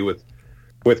agree with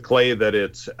Clay that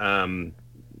it's, I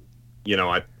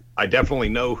definitely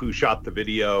know who shot the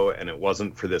video, and it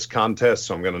wasn't for this contest,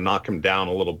 so I'm going to knock him down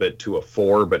a little bit to a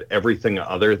 4, but everything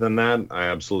other than that, I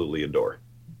absolutely adore.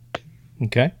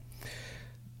 Okay.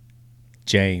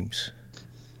 James.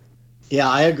 Yeah,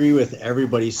 I agree with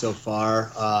everybody so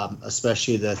far,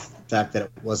 especially the fact that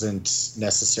it wasn't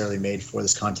necessarily made for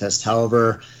this contest.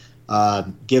 However,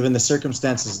 given the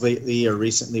circumstances lately or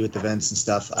recently with events and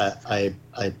stuff, I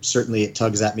certainly, it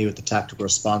tugs at me with the tactical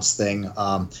response thing.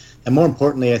 And more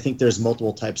importantly, I think there's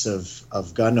multiple types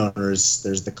of gun owners.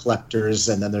 There's the collectors,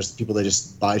 and then there's the people that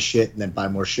just buy shit and then buy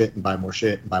more shit and buy more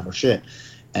shit and buy more shit.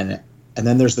 And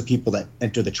then there's the people that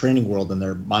enter the training world and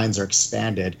their minds are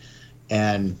expanded.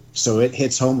 And so it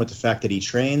hits home with the fact that he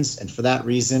trains, and for that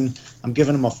reason, I'm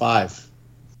giving him a 5.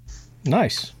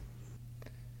 Nice.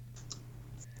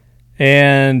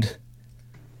 And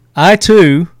I,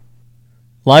 too,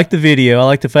 like the video. I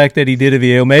like the fact that he did a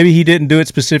video. Maybe he didn't do it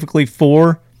specifically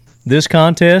for this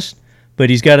contest, but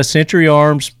he's got a Century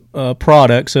Arms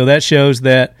product, so that shows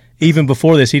that even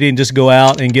before this, he didn't just go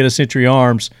out and get a Century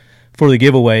Arms for the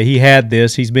giveaway. He had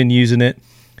this. He's been using it.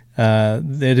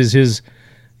 That is his...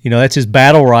 that's his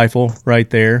battle rifle right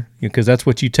there, because that's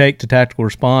what you take to tactical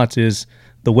response, is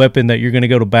the weapon that you're going to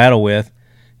go to battle with,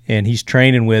 and he's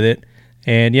training with it.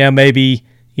 And, yeah, maybe,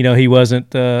 he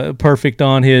wasn't perfect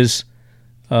on his,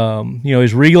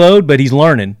 his reload, but he's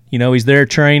learning. He's there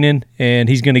training, and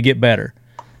he's going to get better.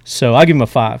 So I give him a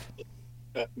 5.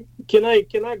 Can I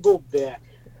go back?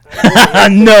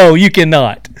 No, you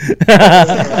cannot.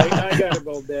 I gotta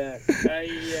go back.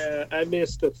 I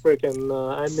missed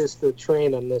the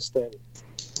train on this thing.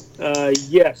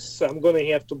 Yes, I'm gonna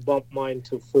have to bump mine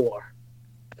to 4,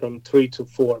 from 3 to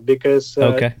 4, because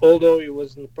although it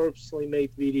wasn't a purposely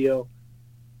made video,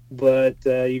 but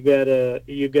you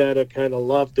gotta kind of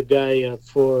love the guy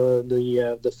for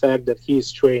the fact that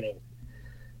he's training.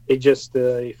 It just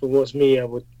if it was me, I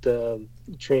would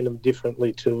train him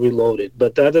differently to reload it.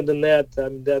 But other than that,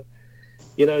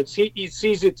 it's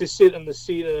easy to sit in the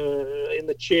seat, in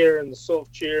the chair, in the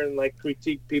soft chair, and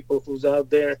critique people who's out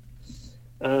there.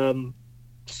 I'm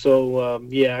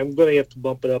gonna have to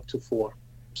bump it up to 4.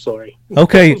 Sorry.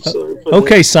 Okay.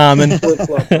 Okay, that. Simon.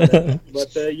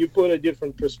 But you put a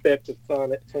different perspective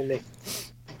on it for me.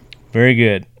 Very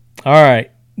good. All right.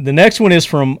 The next one is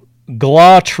from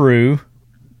Glawtrue.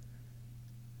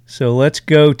 So let's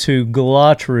go to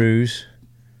Glatrus.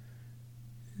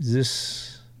 Is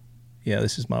this? Yeah,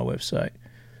 this is my website.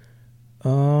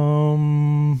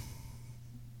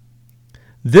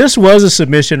 This was a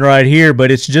submission right here,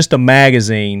 but it's just a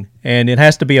magazine, and it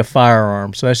has to be a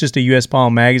firearm. So that's just a U.S.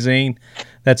 Palm magazine.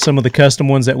 That's some of the custom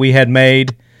ones that we had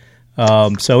made.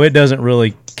 So it doesn't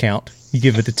really count. You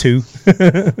give it a 2.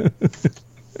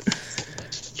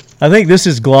 I think this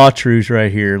is Glatrus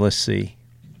right here. Let's see.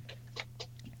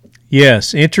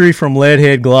 Yes, entry from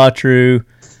Leadhead Glatru.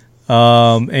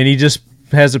 And he just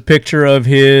has a picture of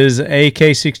his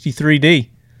AK-63D.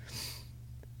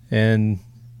 And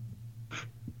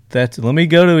let me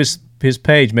go to his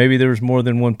page. Maybe there was more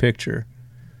than one picture.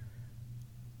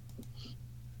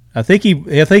 I think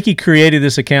he created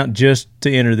this account just to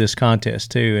enter this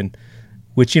contest too, and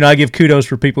which I give kudos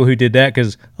for people who did that,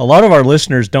 because a lot of our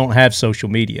listeners don't have social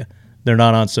media. They're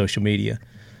not on social media,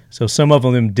 so some of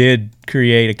them did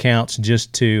create accounts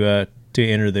just to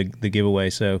enter the giveaway.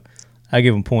 So I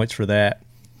give them points for that.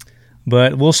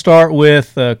 But we'll start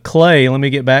with Clay. Let me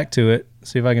get back to it.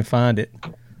 See if I can find it.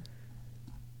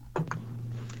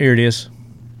 Here it is.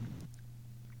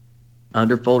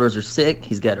 Underfolders are sick.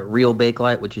 He's got a real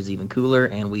Bakelite, which is even cooler,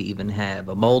 and we even have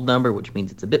a mold number, which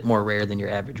means it's a bit more rare than your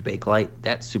average Bakelite.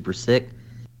 That's super sick.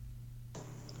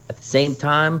 At the same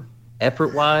time,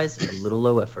 effort-wise, a little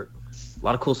low effort. A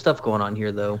lot of cool stuff going on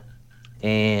here, though,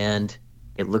 and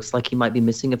it looks like he might be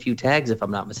missing a few tags, if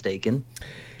I'm not mistaken.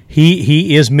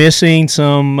 He is missing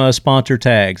some sponsor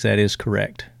tags. That is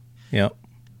correct. Yep.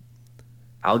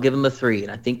 I'll give him a 3,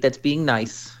 and I think that's being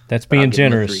nice. That's being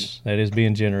generous. That is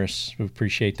being generous. We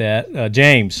appreciate that.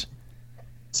 James.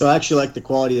 So I actually like the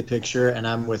quality of the picture, and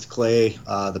I'm with Clay.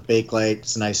 The Bakelite,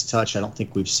 it's a nice touch. I don't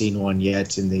think we've seen one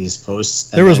yet in these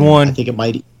posts. There was one. I think it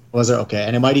might. Was there? Okay.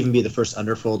 And it might even be the first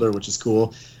underfolder, which is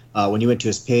cool. When you went to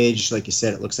his page, like you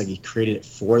said, it looks like he created it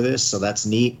for this, so that's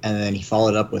neat. And then he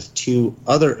followed up with 2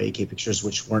 other AK pictures,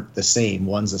 which weren't the same.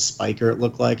 One's a spiker, it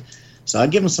looked like. So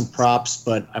I'd give him some props,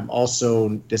 but I'm also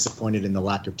disappointed in the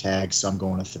lack of tags, so I'm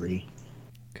going a 3.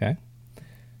 Okay.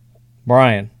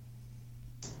 Brian.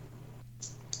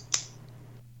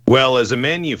 Well, as a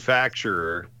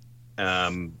manufacturer,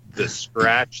 the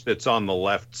scratch that's on the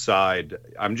left side,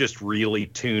 I'm just really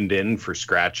tuned in for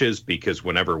scratches, because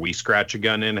whenever we scratch a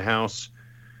gun in-house,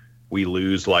 we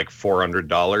lose like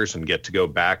 $400 and get to go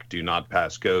back, do not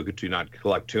pass go, do not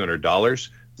collect $200.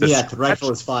 The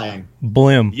rifle is fine.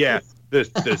 Blim. Yeah,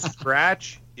 the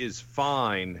scratch is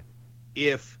fine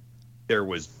if there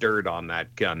was dirt on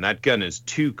that gun. That gun is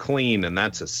too clean, and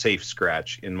that's a safe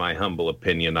scratch, in my humble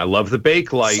opinion. I love the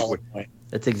Bakelite.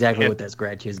 That's exactly what that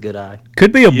scratch is. Good eye.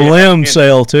 Could be a blim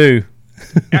sale too.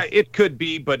 Yeah, it could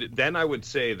be, but then I would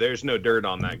say there's no dirt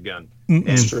on that gun. Mm-mm.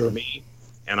 And for me,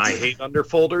 and I hate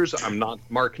underfolders, I'm not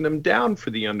marking them down for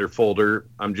the underfolder.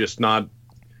 I'm just not.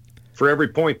 For every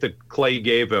point that Clay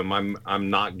gave him, I'm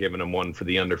not giving him one for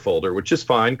the underfolder, which is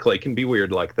fine. Clay can be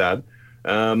weird like that.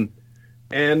 So I'm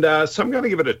going to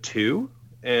give it a 2,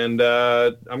 and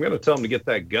I'm going to tell him to get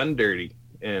that gun dirty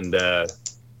and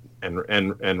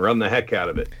run the heck out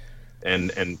of it.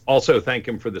 And also thank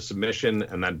him for the submission,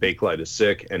 and that Bakelite is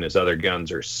sick, and his other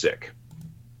guns are sick.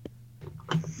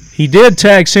 He did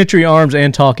tag Century Arms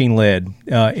and Talking Lead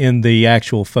in the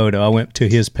actual photo. I went to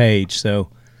his page,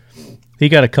 so he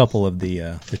got a couple of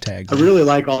the tags. I really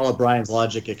like all of Brian's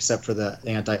logic except for the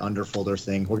anti-underfolder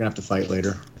thing. We're going to have to fight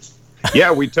later.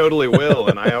 Yeah, we totally will,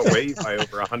 and I outweigh you by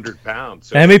over 100 pounds.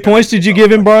 So how many points did you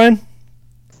give him, Brian?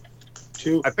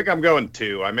 2. I think I'm going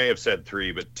 2. I may have said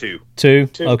 3, but 2. 2?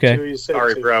 Okay. 2,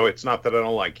 Sorry, 2. bro. It's not that I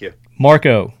don't like you.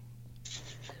 Marco.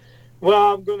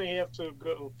 Well, I'm going to have to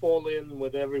fall in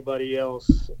with everybody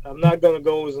else. I'm not going to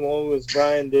go as long as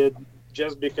Brian did,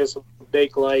 just because of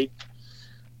Bakelite.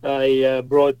 I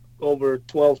brought over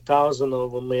 12,000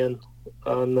 of them in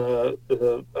on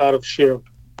out of sheer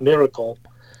miracle.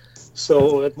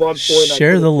 So at one point,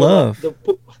 share the love.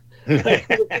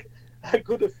 I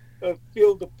could have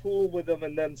filled the pool with them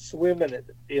and then swim in it,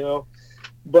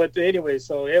 But anyway,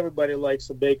 so everybody likes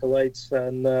the Bakelites,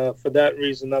 and for that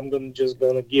reason, I'm just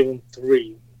gonna give them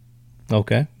 3.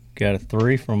 Okay, got a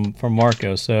 3 from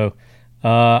Marco. So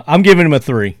I'm giving him a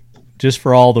 3, just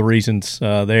for all the reasons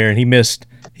there. And he missed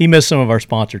some of our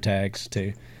sponsor tags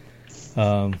too.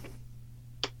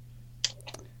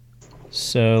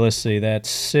 So let's see, that's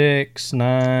 6,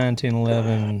 9, 10,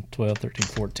 11, 12, 13,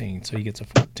 14. So he gets a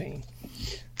 14.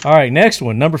 All right, next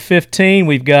one, number 15.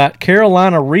 We've got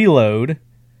Carolina Reload.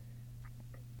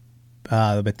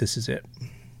 I bet this is it.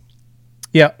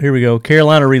 Yeah, here we go.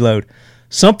 Carolina Reload.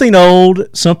 Something old,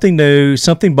 something new,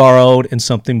 something borrowed, and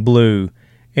something blue.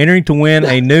 entering to win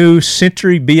a new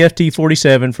Century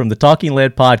BFT47 from the Talking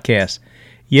Lead podcast.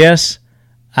 Yes,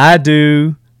 I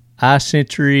do. Yes,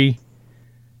 I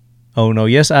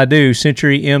do.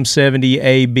 Century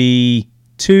M70AB2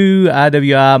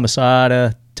 IWI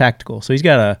Masada Tactical. So he's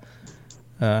got a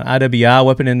IWI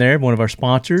weapon in there, one of our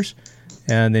sponsors.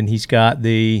 And then he's got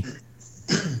the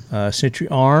Century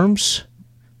Arms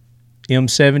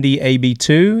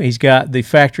M70AB2. He's got the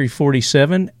Factory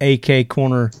 47 AK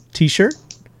Corner t-shirt.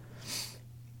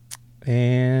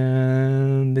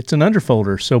 And it's an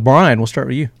underfolder. So, Brian, we'll start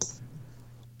with you.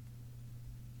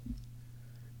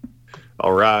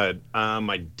 All right.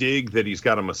 I dig that he's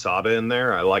got a Masada in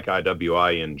there. I like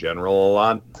IWI in general a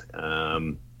lot.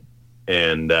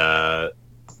 And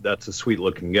that's a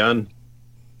sweet-looking gun.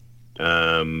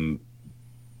 I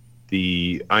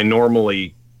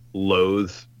normally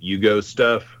loathe Yugo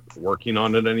stuff, working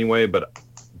on it anyway, but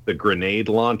the grenade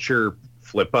launcher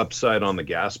flip upside on the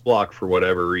gas block for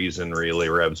whatever reason really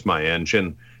revs my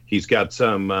engine. He's got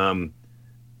some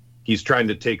he's trying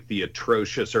to take the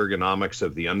atrocious ergonomics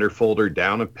of the underfolder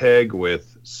down a peg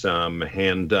with some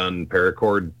hand done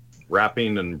paracord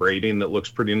wrapping and braiding that looks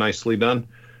pretty nicely done.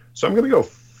 So I'm going to go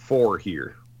 4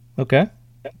 here. Okay.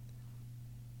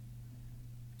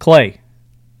 Clay.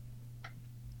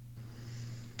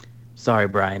 Sorry,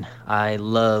 Brian. I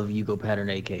love Yugo pattern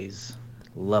AKs.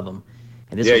 Love them.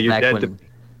 And this Yeah, was you're back dead when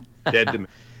dead to me.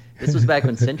 this was back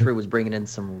when Century was bringing in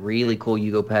some really cool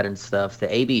Yugo pattern stuff. The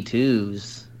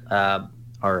AB2s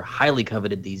are highly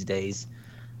coveted these days.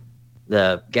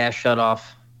 The gas shutoff,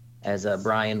 as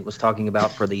Brian was talking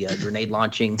about for the grenade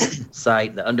launching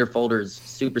sight, the underfolder is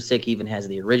super sick. Even has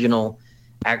the original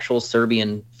actual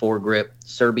Serbian foregrip,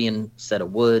 Serbian set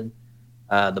of wood,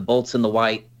 the bolts in the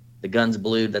white, the gun's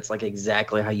blued. That's like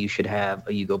exactly how you should have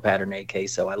a Yugo pattern AK.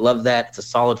 So I love that. It's a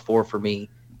solid 4 for me.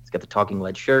 It's got the Talking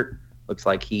Lead shirt. Looks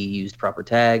like he used proper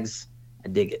tags. I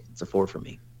dig it. It's a 4 for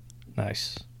me.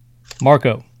 Nice.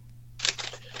 Marco.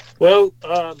 Well,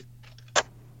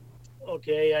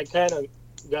 okay, I kind of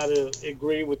got to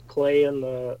agree with Clay.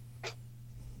 And,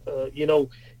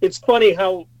 it's funny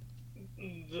how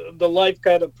the life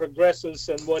kind of progresses,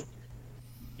 and what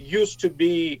used to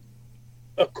be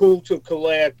a cool to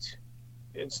collect,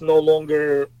 it's no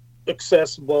longer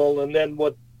accessible. And then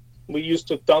what we used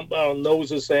to thump our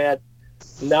noses at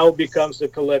now becomes the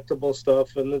collectible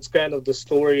stuff. And it's kind of the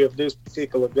story of this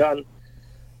particular gun.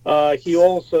 He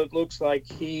also, it looks like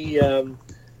he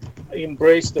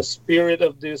embraced the spirit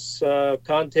of this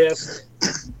contest,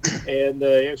 and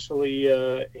actually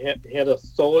had a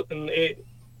thought and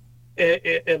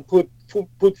put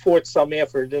forth some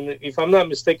effort. And if I'm not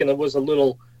mistaken, it was a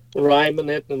little rhyme in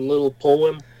it and a little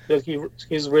poem that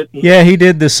he's written. Yeah, he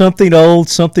did the something old,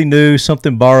 something new,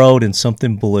 something borrowed, and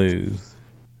something blue,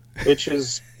 which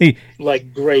is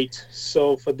like great.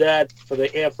 So for that, for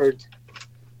the effort,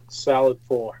 solid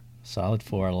 4. Solid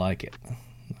 4. I like it.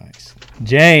 Nice.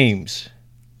 James.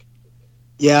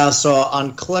 Yeah, so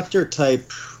on collector type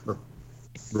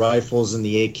rifles in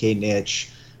the AK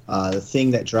niche, the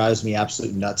thing that drives me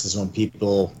absolutely nuts is when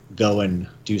people go and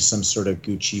do some sort of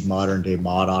Gucci modern day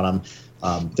mod on them.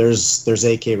 There's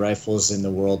AK rifles in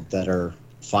the world that are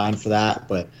fine for that,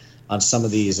 but on some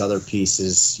of these other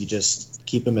pieces, you just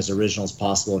keep them as original as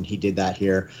possible, and he did that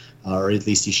here, or at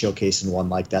least he's showcasing one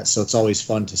like that. So it's always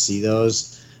fun to see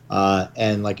those.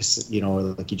 And like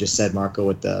you just said, Marco,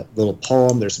 with the little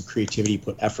poem, there's some creativity,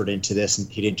 put effort into this, and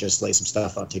he didn't just lay some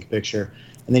stuff out, take a picture.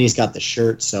 And then he's got the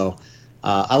shirt. So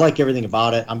I like everything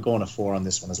about it. I'm going a 4 on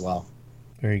this one as well.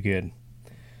 Very good.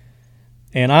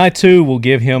 And I, too, will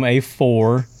give him a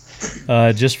 4,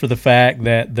 just for the fact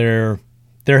that there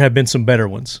have been some better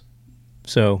ones.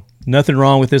 So nothing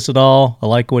wrong with this at all. I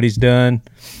like what he's done.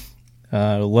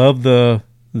 Love the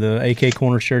AK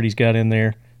Corner shirt he's got in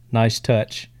there. Nice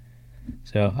touch.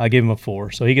 So I give him a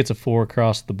 4. So he gets a 4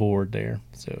 across the board there.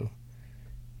 So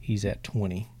he's at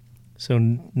 20. So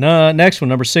next one,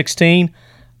 number 16,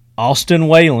 Austin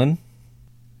Whalen.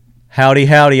 Howdy,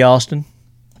 howdy, Austin.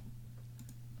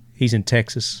 He's in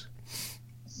Texas.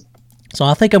 So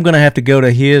I think I'm going to have to go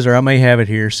to his, or I may have it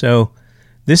here. So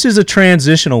this is a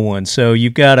transitional one. So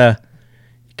you've got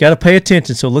to pay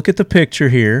attention. So look at the picture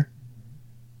here.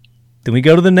 Then we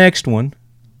go to the next one.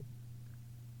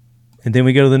 And then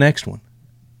we go to the next one.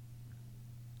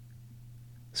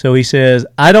 So he says,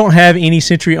 I don't have any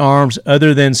Century Arms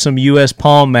other than some U.S.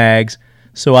 Palm mags,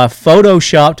 so I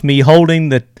photoshopped me holding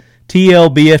the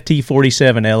TL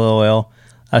BFT47, LOL.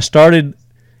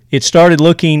 It started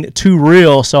looking too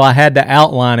real, so I had to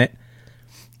outline it.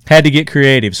 Had to get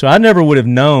creative. So I never would have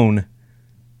known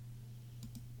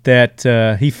that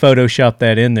he photoshopped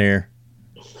that in there.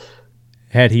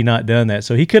 had he not done that.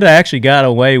 So he could have actually got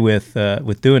away with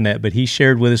doing that, but he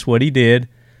shared with us what he did.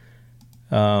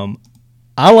 I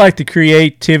like the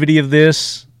creativity of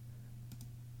this,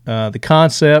 the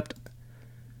concept.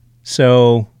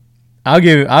 So I'm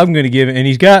going to give it, and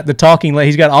he's got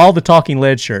all the Talking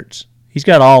Lead shirts. He's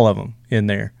got all of them in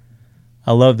there.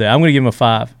 I love that. I'm going to give him a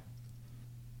 5.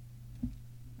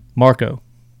 Marco.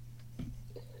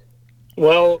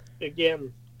 Well,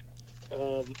 again,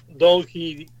 though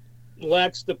he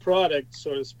lacks the product,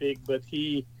 so to speak, but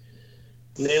he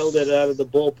nailed it out of the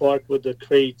ballpark with the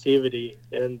creativity,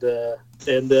 and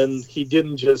then he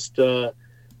didn't just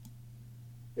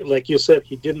like you said,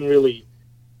 he didn't really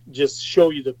just show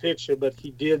you the picture, but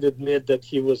he did admit that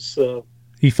he was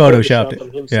he photoshopped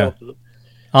it himself. Yeah.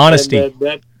 Honesty. And,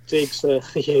 that takes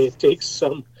it takes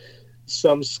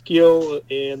some skill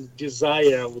and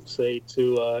desire, I would say,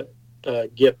 to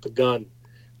get the gun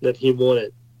that he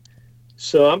wanted.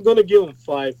 So I'm going to give him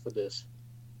 5 for this.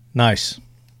 Nice.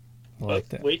 I like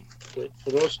that. Wait,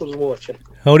 for those who's watching.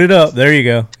 Hold it up. There you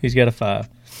go. He's got a 5.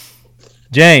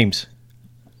 James.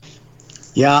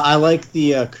 Yeah, I like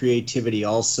the creativity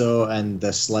also, and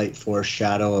the slight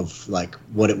foreshadow of like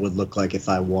what it would look like if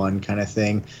I won, kind of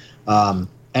thing. And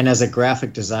as a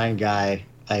graphic design guy,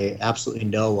 I absolutely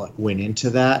know what went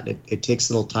into that. It takes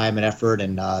a little time and effort,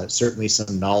 and certainly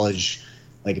some knowledge.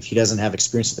 Like if he doesn't have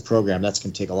experience with the program, that's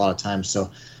going to take a lot of time. So,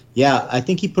 yeah, I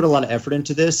think he put a lot of effort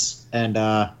into this, and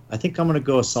I think I'm going to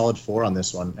go a solid 4 on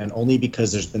this one, and only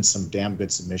because there's been some damn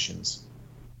good submissions.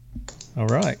 All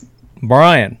right,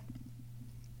 Brian.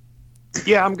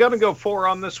 Yeah, I'm going to go 4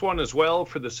 on this one as well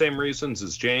for the same reasons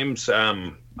as James.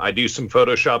 I do some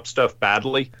Photoshop stuff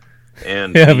badly,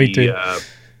 and yeah, me too.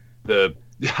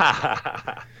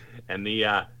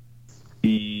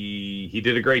 He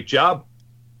did a great job.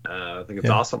 I think it's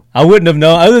awesome. I wouldn't have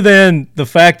known, other than the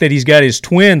fact that he's got his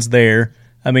twins there.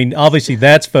 I mean, obviously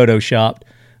that's Photoshopped,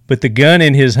 but the gun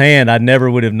in his hand, I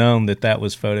never would have known that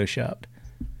was Photoshopped.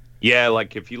 Yeah,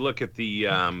 like if you look at the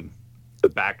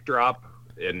backdrop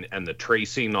and the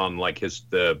tracing on like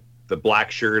the black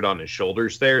shirt on his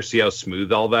shoulders there, see how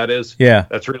smooth all that is? Yeah.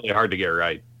 That's really hard to get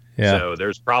right. Yeah. So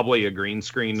there's probably a green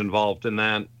screen involved in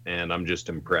that, and I'm just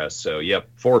impressed. So, yep,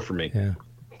 4 for me. Yeah.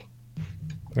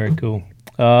 Very cool.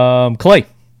 Clay.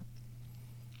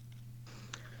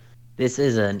 This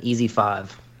is an easy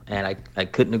 5, and I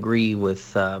couldn't agree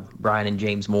with Brian and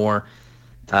James more.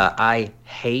 I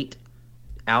hate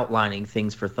outlining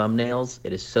things for thumbnails.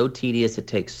 It is so tedious. It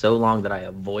takes so long that I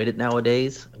avoid it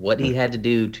nowadays. What he had to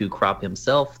do to crop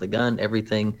himself, the gun,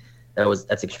 everything,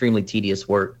 that's extremely tedious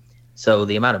work. So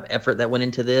the amount of effort that went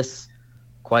into this,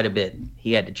 quite a bit.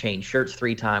 He had to change shirts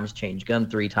 3 times, change gun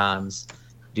 3 times,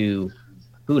 do,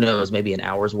 who knows, maybe an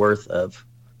hour's worth of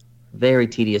very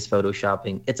tedious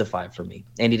photoshopping. It's a 5 for me.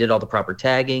 And he did all the proper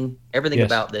tagging. Everything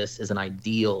about this is an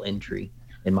ideal entry,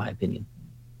 in my opinion.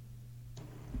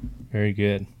 Very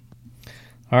good.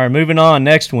 All right, moving on.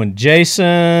 Next one,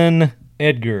 Jason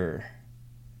Edgar.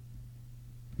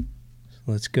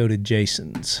 Let's go to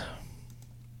Jason's.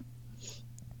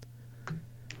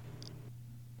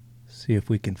 See if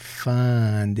we can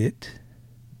find it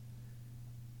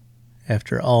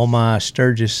after all my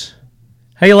Sturgis.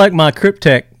 How you like my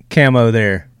Cryptek camo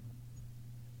there?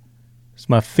 It's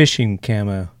my fishing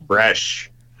camo.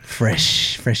 Fresh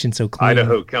And so clean.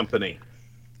 Idaho company.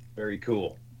 Very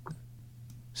cool.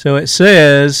 So it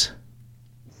says,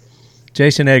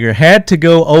 Jason Edgar, had to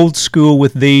go old school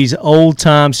with these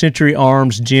old-time Century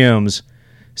Arms gems.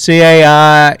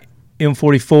 CAI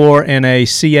M44 and a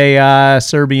CAI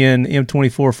Serbian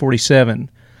M2447.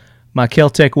 My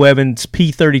Keltec weapons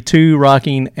P32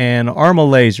 rocking an Arma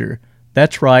laser.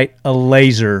 That's right, a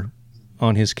laser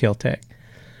on his Keltec.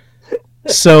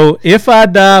 So if I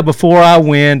die before I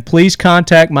win, please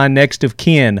contact my next of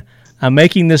kin. I'm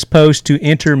making this post to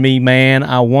enter me, man.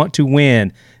 I want to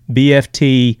win.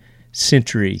 BFT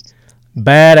Century.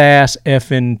 Badass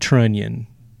effing Trunnion!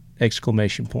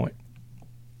 Exclamation point.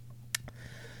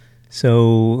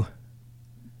 So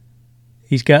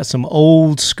he's got some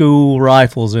old school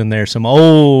rifles in there, some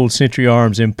old Century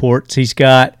Arms imports. He's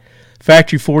got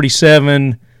Factory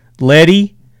 47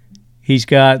 Leady. He's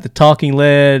got the Talking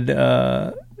Lead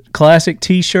classic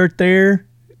T-shirt there.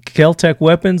 Keltec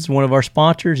Weapons, one of our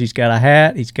sponsors. He's got a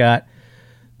hat. He's got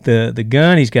the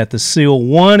gun. He's got the Seal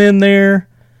 1 in there.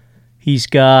 He's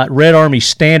got Red Army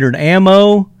Standard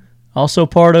Ammo, also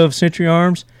part of Century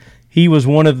Arms. He was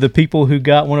one of the people who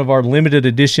got one of our limited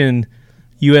edition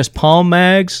U.S. Palm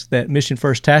mags that Mission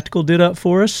First Tactical did up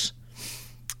for us,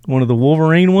 one of the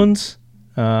Wolverine ones.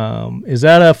 Is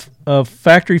that a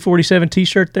Factory 47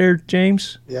 T-shirt there,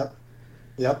 James? Yep.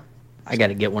 I got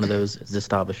to get one of those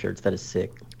Zastava shirts. That is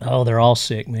sick. Oh, they're all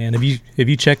sick, man. Have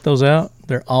you checked those out?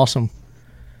 They're awesome.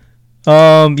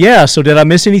 Yeah. So did I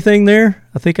miss anything there?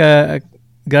 I think I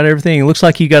got everything. It looks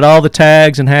like you got all the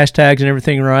tags and hashtags and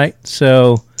everything right.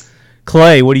 So,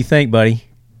 Clay, what do you think, buddy?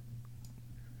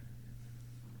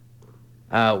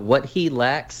 What he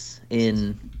lacks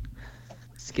in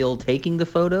skill taking the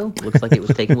photo, looks like it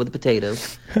was taken with a potato.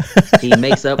 He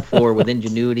makes up for with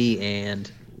ingenuity and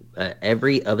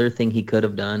every other thing he could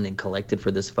have done and collected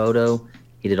for this photo.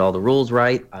 He did all the rules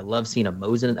right. I love seeing a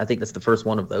Mosin. I think that's the first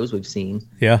one of those we've seen.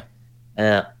 Yeah.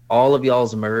 All of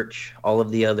y'all's merch, all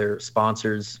of the other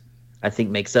sponsors, I think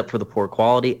makes up for the poor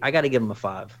quality. I got to give him a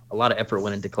 5. A lot of effort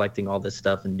went into collecting all this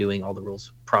stuff and doing all the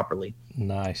rules properly.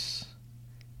 Nice.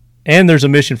 And there's a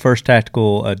Mission First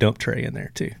Tactical dump tray in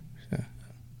there, too.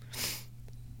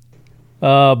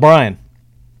 Brian.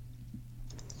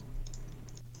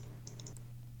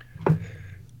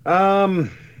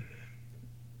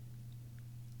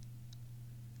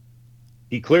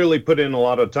 He clearly put in a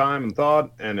lot of time and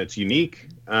thought, and it's unique.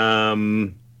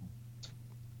 I'm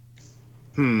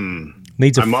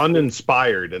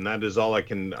uninspired, and that is all I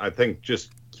can. I think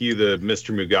just cue the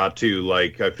Mr. Mugatu.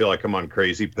 Like, I feel like I'm on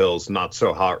crazy pills. Not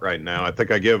so hot right now. I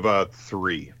think I give a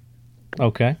 3.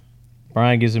 Okay.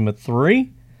 Brian gives him a 3.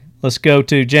 Let's go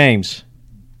to James.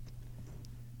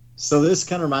 So this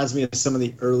kind of reminds me of some of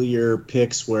the earlier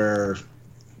picks where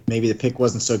maybe the pick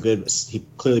wasn't so good, but he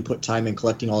clearly put time in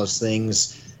collecting all those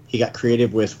things. He got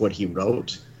creative with what he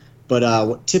wrote. But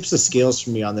what tips the scales for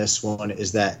me on this one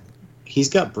is that he's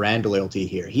got brand loyalty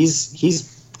here.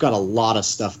 He's got a lot of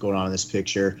stuff going on in this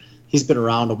picture. He's been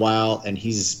around a while, and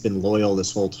he's been loyal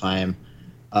this whole time.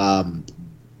 I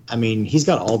mean, he's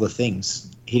got all the things.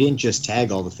 He didn't just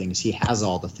tag all the things. He has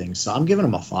all the things. So I'm giving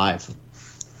him a 5.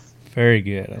 Very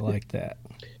good. I like that.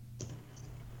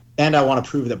 And I want to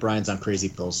prove that Brian's on crazy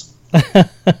pills.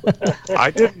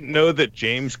 I didn't know that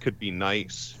James could be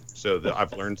nice, so that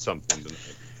I've learned something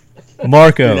tonight.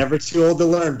 Marco. You're never too old to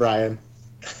learn, Brian.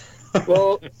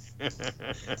 Well,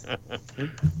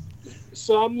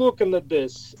 so I'm looking at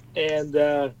this, and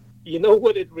you know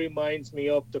what it reminds me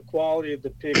of? The quality of the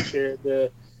picture,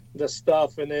 the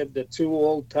stuff in it, the 2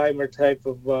 old-timer type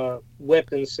of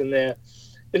weapons in there.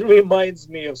 It reminds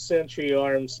me of Century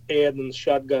Arms ad and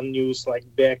Shotgun News, like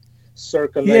back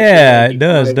circa. Yeah, it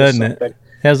does, doesn't it?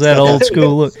 Has that old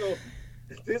school look. So,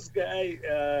 this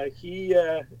guy, he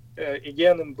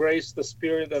again embraced the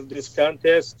spirit of this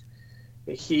contest.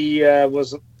 He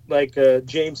was, like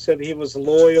James said, he was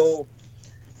loyal,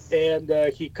 and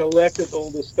he collected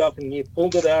all this stuff, and he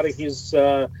pulled it out of his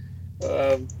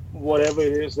whatever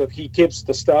it is that he keeps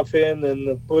the stuff in,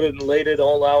 and put it and laid it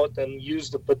all out, and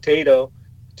used the potato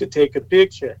to take a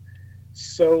picture.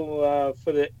 So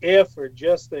for the effort,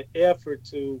 just the effort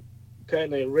to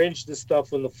kind of arrange the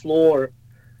stuff on the floor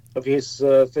of his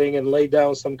thing and lay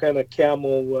down some kind of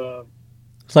camel.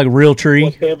 It's like a real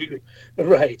tree.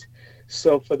 Right.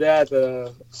 So for that,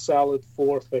 solid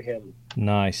 4 for him.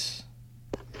 Nice.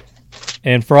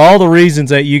 And for all the reasons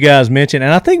that you guys mentioned,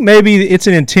 and I think maybe it's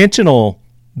an intentional,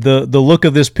 the look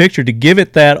of this picture, to give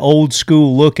it that old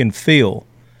school look and feel.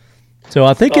 So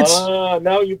I think it's...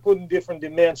 now you're putting different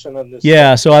dimension on this.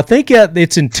 Yeah, so I think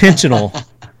it's intentional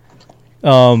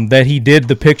that he did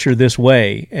the picture this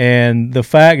way. And the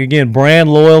fact, again, brand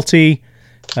loyalty,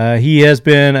 he has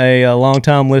been a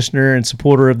long-time listener and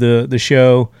supporter of the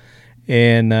show.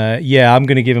 And, yeah, I'm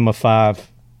going to give him a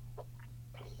 5.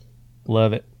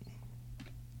 Love it.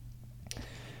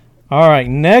 All right,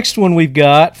 next one we've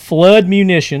got Flood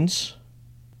Munitions.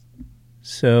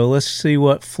 So let's see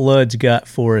what Flood's got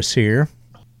for us here.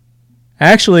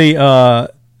 Actually,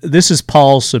 this is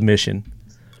Paul's submission.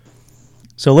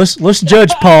 So let's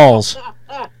judge Paul's.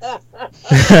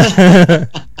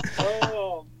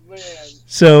 Oh man!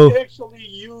 So I actually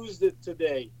used it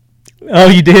today. Oh,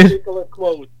 you did? Particular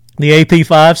quote. The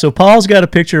AP5. So Paul's got a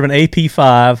picture of an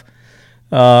AP5,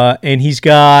 and he's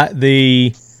got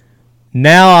the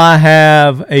 "Now I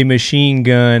have a machine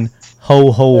gun."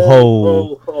 Ho ho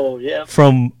ho! Ho, yeah.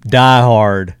 From Die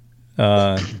Hard.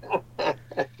 Now,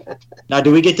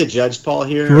 do we get to judge Paul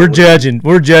here? We're judging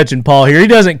Paul here. He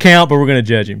doesn't count, but we're going to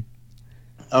judge him.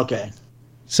 Okay.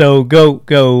 So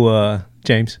go,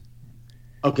 James.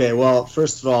 Okay. Well,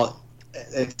 first of all,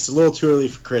 it's a little too early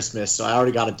for Christmas, so I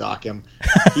already got to dock him.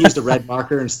 He used a red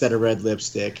marker instead of red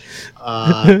lipstick.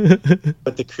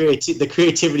 But the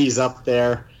creativity is up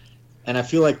there, and I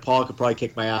feel like Paul could probably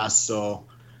kick my ass. So.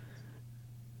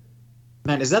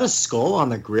 Man, is that a skull on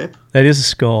the grip? That is a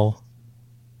skull.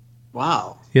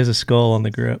 Wow. He has a skull on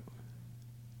the grip.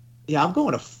 Yeah, I'm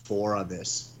going to 4 on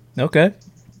this. Okay.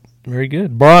 Very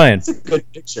good. Brian. It's a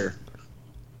good picture.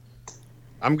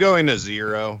 I'm going to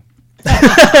 0.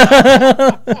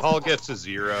 Paul gets a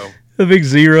 0. A big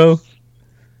 0.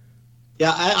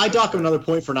 Yeah, I dock him another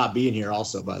point for not being here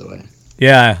also, by the way.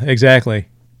 Yeah, exactly.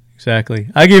 I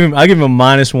give him a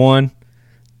 -1.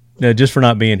 No, just for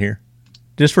not being here.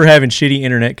 Just for having shitty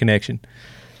internet connection.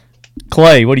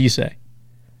 Clay, what do you say?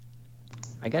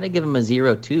 I got to give him a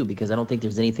 0 too because I don't think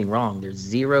there's anything wrong. There's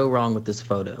 0 wrong with this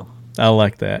photo. I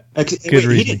like that. Wait,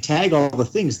 reason. he didn't tag all the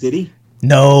things, did he?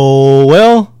 No,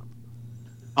 well.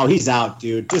 Oh, he's out,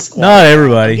 dude. Not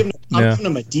everybody. I'm giving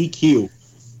him a DQ.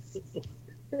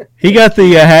 He got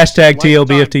the hashtag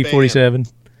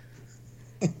TLBFT47.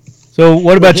 So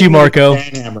what about you, Marco?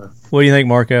 What do you think,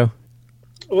 Marco?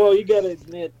 Well, you got to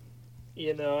admit,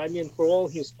 for all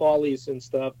his follies and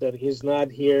stuff, that he's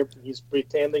not here. He's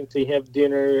pretending to have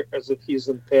dinner as if he's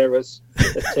in Paris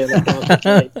at 10 o'clock at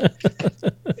night.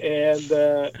 And,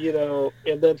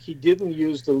 and then he didn't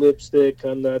use the lipstick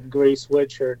on that gray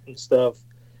sweatshirt and stuff.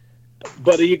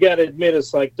 But you got to admit,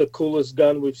 it's like the coolest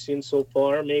gun we've seen so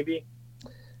far, maybe.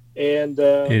 And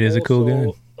it is a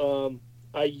cool gun.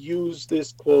 I used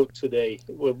this quote today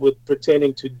with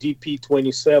pertaining to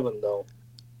DP27, though.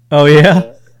 Oh,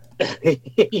 yeah?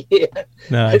 Yeah.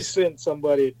 Nice. I sent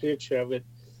somebody a picture of it.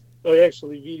 Oh,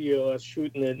 actually, video us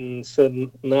shooting it and said,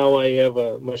 now I have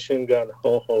a machine gun.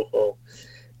 Ho, ho, ho.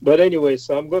 But anyway,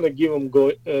 so I'm going to give him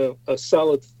a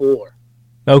solid 4.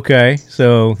 Okay,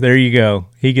 so there you go.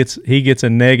 He gets a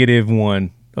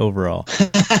 -1 overall.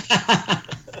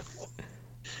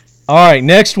 All right,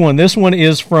 next one. This one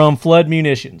is from Flood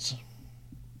Munitions.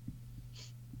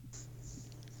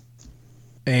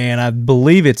 And I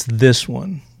believe it's this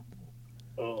one.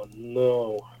 Oh,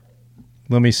 no.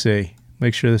 Let me see.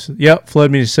 Make sure this is... Yep,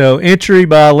 Flood Munitions. So, entry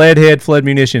by Leadhead Flood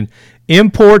Munition.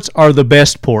 Imports are the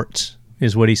best ports,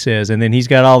 is what he says. And then he's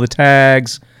got all the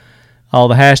tags, all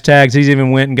the hashtags. He's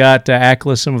even went and got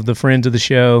ACLA, some of the friends of the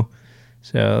show.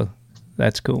 So,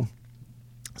 that's cool.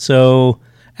 So...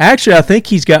 Actually, I think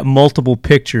he's got multiple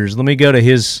pictures. Let me go to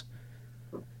his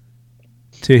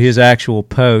actual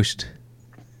post.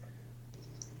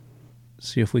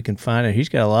 See if we can find it. He's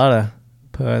got a lot of...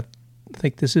 I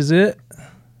think this is it.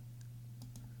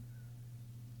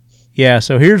 Yeah,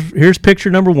 so here's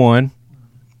picture number 1.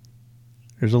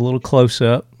 There's a little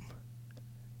close-up.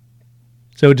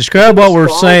 So describe what we're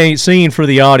seeing for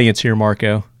the audience here,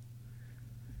 Marco.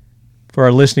 For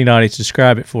our listening audience,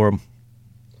 describe it for them.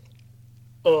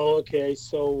 Oh, okay.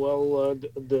 So, well,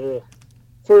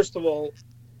 first of all,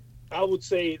 I would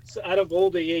say it's out of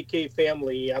all the AK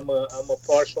family, I'm a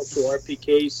partial to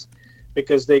RPKs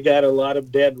because they got a lot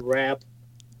of bad rap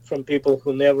from people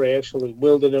who never actually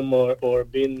wielded them or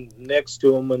been next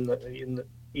to them in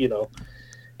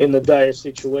the dire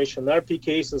situation.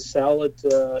 RPK is a solid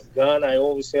gun. I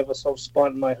always have a soft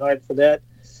spot in my heart for that.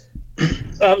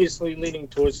 Obviously, leaning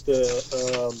towards the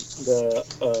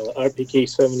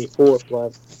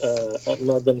RPK-74 I'm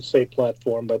not going to say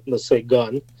platform, but let's say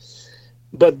gun.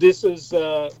 But this is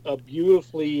a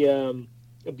beautiful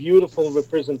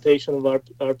representation of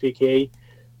RPK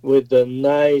with the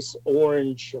nice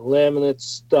orange laminate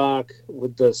stock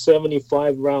with the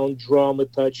 75 round drum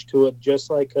attached to it,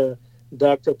 just like a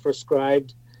doctor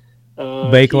prescribed.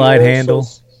 Bakelite handle.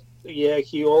 Yeah,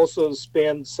 he also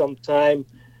spent some time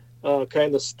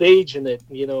kind of staging it,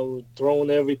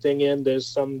 throwing everything in. There's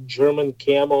some German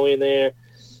camo in there.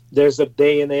 There's a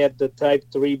bayonet, the Type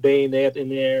 3 bayonet in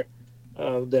there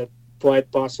that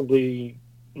quite possibly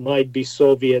might be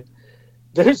Soviet.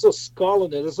 There's a skull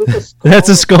in it. Is it a skull? That's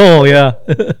a skull, yeah.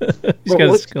 He's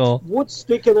got a skull. What's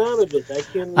sticking out of it?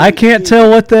 I can't tell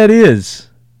what that is.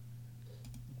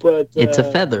 But it's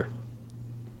a feather.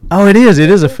 Oh, it is. It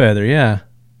is a feather, yeah.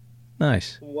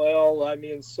 Nice. Well,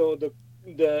 so the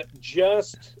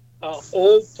just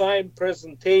old-time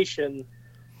presentation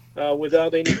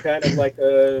without any kind of like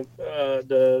the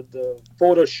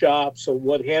photoshops or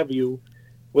what have you,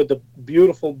 with the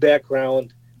beautiful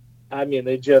background.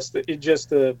 It's just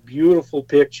a beautiful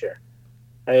picture,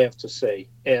 I have to say,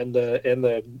 and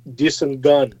a decent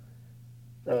gun,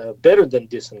 better than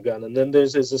decent gun. And then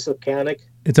is this a Canic?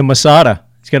 It's a Masada.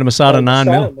 He's got a Masada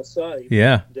 9mm. Masada.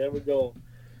 Yeah. There we go.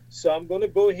 So I'm going to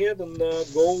go ahead and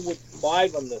go with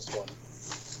 5 on this one.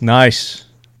 Nice.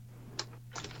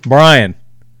 Brian.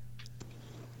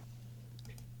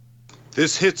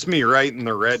 This hits me right in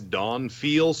the Red Dawn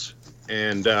feels,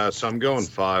 and so I'm going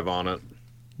 5 on it.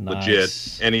 Nice.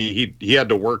 Legit. And he had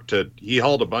to work he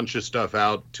hauled a bunch of stuff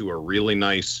out to a really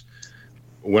nice...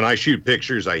 When I shoot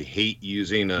pictures, I hate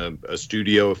using a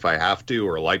studio if I have to,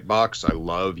 or a light box. I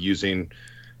love using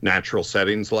natural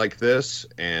settings like this,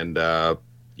 and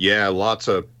Yeah, lots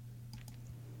of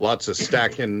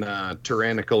stacking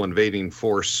tyrannical invading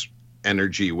force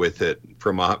energy with it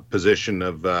from a position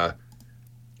of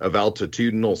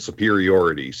altitudinal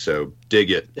superiority. So dig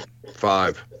it.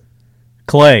 5.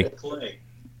 Clay.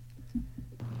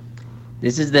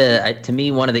 This is to me,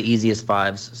 one of the easiest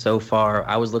 5s so far.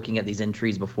 I was looking at these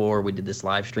entries before we did this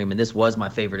live stream, and this was my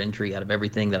favorite entry out of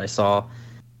everything that I saw.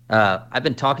 I've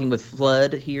been talking with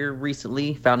Flood here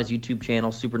recently, found his YouTube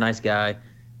channel, super nice guy.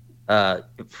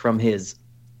 From his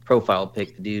profile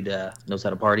pic, the dude knows how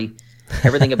to party.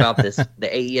 Everything about this, the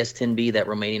AES-10B, that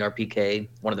Romanian RPK,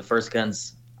 one of the first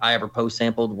guns I ever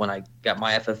post-sampled when I got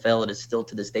my FFL. It is still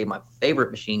to this day my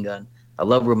favorite machine gun. I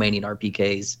love Romanian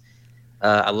RPKs.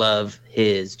 I love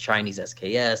his Chinese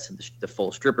SKS, and the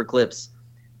full stripper clips,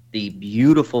 the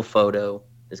beautiful photo.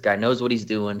 This guy knows what he's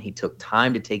doing. He took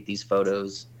time to take these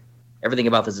photos. Everything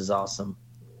about this is awesome.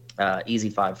 Easy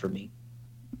 5 for me.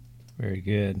 Very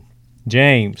good.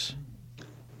 James.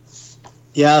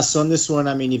 Yeah, so in this one,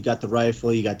 I mean, you've got the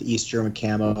rifle, you got the East German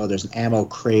camo, there's an ammo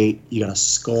crate, you got a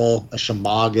skull, a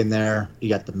shamag in there, you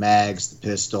got the mags, the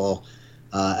pistol.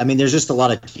 I mean, there's just a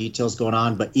lot of details going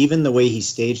on, but even the way he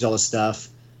staged all the stuff,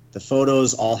 the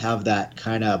photos all have that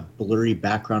kind of blurry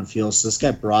background feel. So this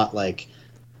guy brought like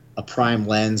a prime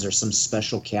lens or some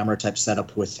special camera type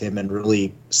setup with him and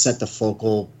really set the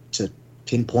focal to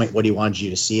pinpoint what he wanted you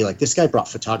to see. Like, this guy brought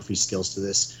photography skills to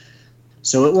this.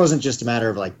 So it wasn't just a matter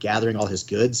of like gathering all his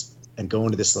goods and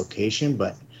going to this location,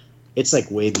 but it's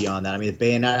like way beyond that. I mean, the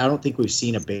bayonet, I don't think we've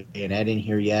seen a bayonet in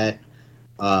here yet.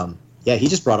 Yeah, he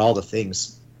just brought all the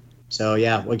things. So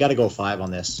yeah, we got to go 5 on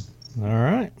this. All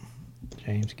right.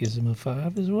 James gives him a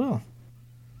 5 as well.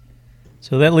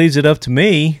 So that leaves it up to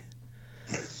me.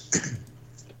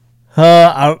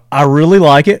 I really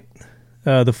like it.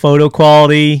 The photo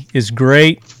quality is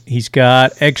great. He's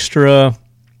got extra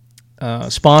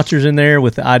sponsors in there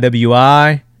with the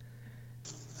IWI.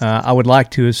 I would like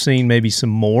to have seen maybe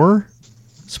some more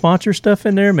sponsor stuff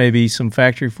in there. Maybe some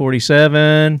Factory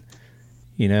 47.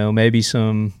 You know, maybe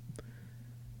some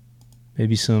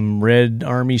Red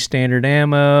Army standard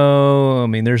ammo. I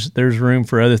mean, there's room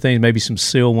for other things. Maybe some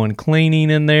Seal 1 cleaning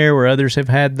in there where others have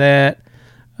had that.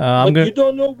 You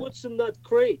don't know what's in that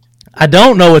crate. I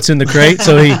don't know what's in the crate,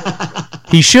 so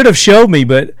he should have showed me.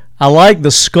 But I like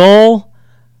the skull.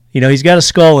 You know, he's got a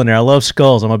skull in there. I love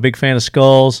skulls. I'm a big fan of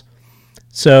skulls.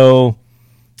 So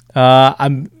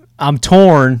I'm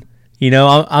torn. You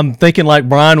know, I'm thinking like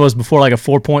Brian was before, like a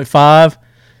 4.5.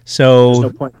 So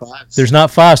there's no 0.5s. There's not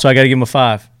 5, so I got to give him a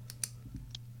 5.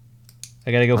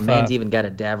 I got to go 5. Man's even got a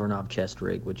Davernov chest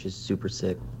rig, which is super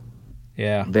sick.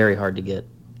 Yeah. Very hard to get.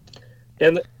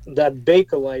 And that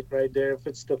Bakelite right there, if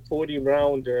it's the 40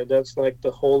 rounder, that's like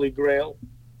the holy grail.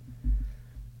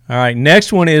 All right,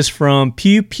 next one is from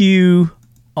Pew Pew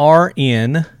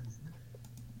RN.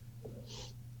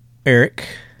 Eric,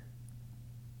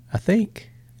 I think.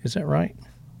 Is that right?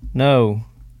 No.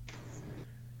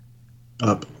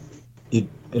 Up.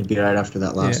 It'd be right after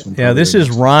that last one. Yeah, this is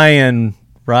Ryan.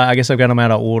 Right, I guess I've got them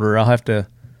out of order. I'll have to.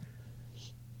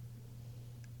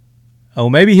 Oh,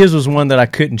 maybe his was one that I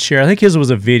couldn't share. I think his was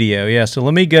a video. Yeah, so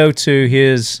let me go to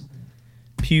his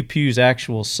Pew Pew's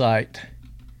actual site.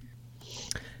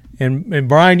 And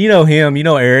Brian, you know him. You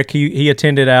know Eric. He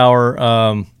attended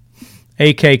our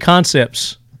AK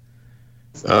Concepts.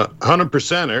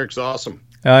 100%. Eric's awesome.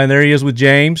 And there he is with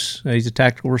James. He's a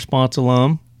tactical response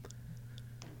alum.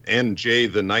 And Jay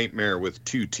the Nightmare with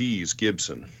 2 T's,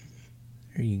 Gibson.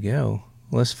 There you go.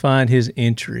 Let's find his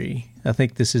entry. I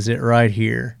think this is it right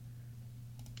here.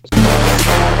 So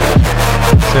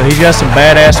he's got some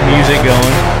badass music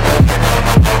going.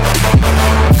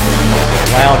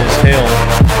 Loud as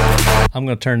hell. I'm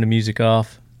going to turn the music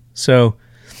off. So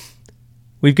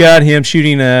we've got him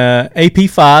shooting a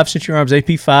AP5, Century Arms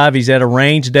AP5. He's at a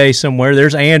range day somewhere.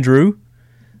 There's Andrew.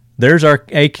 There's our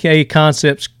AK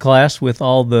Concepts class with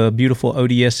all the beautiful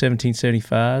ODS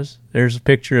 1775s. There's a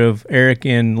picture of Eric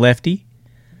and Lefty.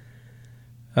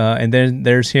 And then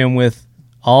there's him with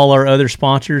all our other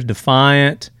sponsors,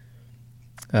 Defiant,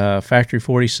 Factory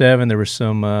 47. There was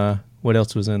some, what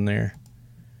else was in there?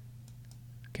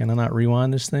 Can I not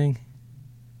rewind this thing?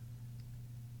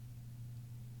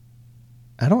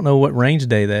 I don't know what range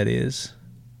day that is.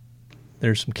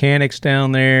 There's some Canics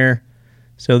down there.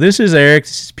 So this is Eric.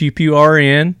 This is Pew Pew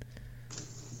RN.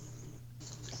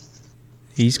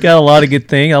 He's got a lot of good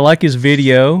things. I like his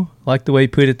video. I like the way he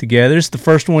put it together. It's the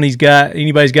first one he's got.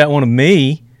 Anybody's got one of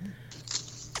me.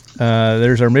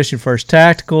 There's our Mission First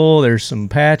Tactical. There's some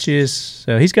patches.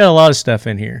 So he's got a lot of stuff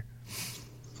in here.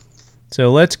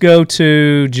 So let's go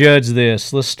to judge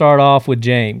this. Let's start off with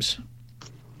James.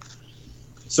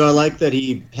 So I like that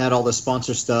he had all the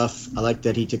sponsor stuff. I like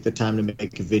that he took the time to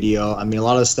make a video. I mean, a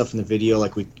lot of the stuff in the video,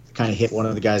 like we kind of hit one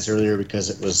of the guys earlier because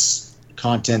it was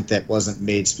content that wasn't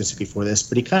made specifically for this,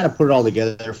 but he kind of put it all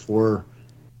together for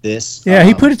this. Yeah,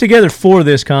 he put it together for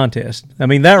this contest. I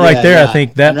mean, that right there, I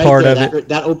think that right part there, of it.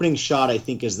 That opening shot, I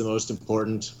think, is the most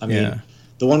important. I mean,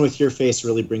 the one with your face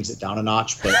really brings it down a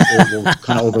notch, but we'll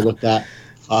kind of overlook that.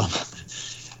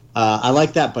 I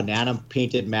like that banana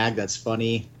painted mag. That's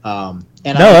funny.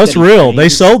 And that's real. They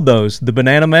sold those. The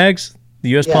banana mags, the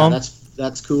U.S. Palm.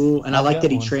 That's cool. And I like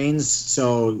that he trains.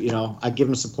 So, I give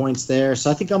him some points there. So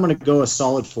I think I'm going to go a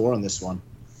solid 4 on this one.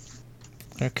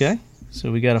 Okay.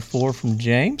 So we got a 4 from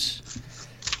James.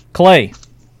 Clay.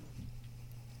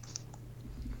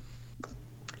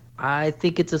 I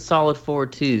think it's a solid 4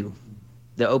 too.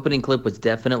 The opening clip was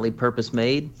definitely purpose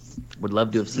made. Would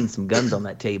love to have seen some guns on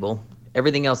that table.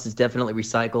 Everything else is definitely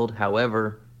recycled.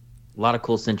 However, a lot of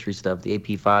cool Century stuff. The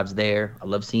AP5's there. I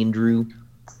love seeing Drew.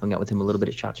 Hung out with him a little bit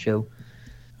at SHOT Show.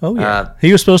 Oh, yeah.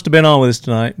 He was supposed to have been on with us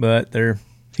tonight, but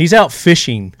he's out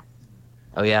fishing.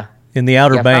 Oh, yeah? In the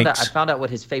Outer Banks. I found out what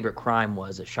his favorite crime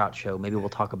was at SHOT Show. Maybe we'll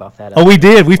talk about that. Oh, we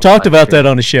did. We've talked about that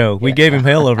on the show. We gave him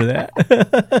hell over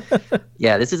that.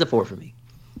 Yeah, this is a 4 for me.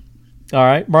 All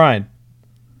right, Brian.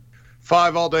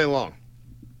 5 all day long.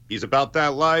 He's about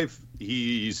that life.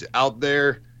 He's out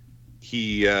there.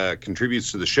 He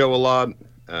contributes to the show a lot.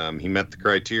 He met the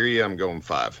criteria. I'm going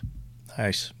 5.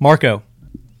 Nice. Marco.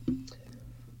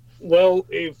 Well,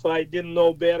 if I didn't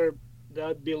know better,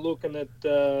 I'd be looking at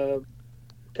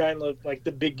kind of like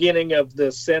the beginning of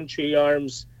the Century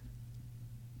Arms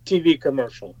TV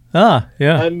commercial. Ah,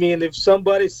 yeah. I mean, if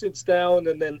somebody sits down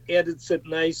and then edits it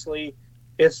nicely,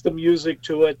 adds the music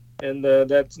to it, and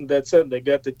that's it. They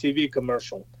got the TV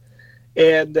commercial.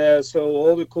 And so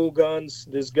all the cool guns,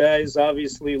 this guy is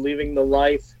obviously living the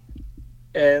life.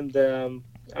 And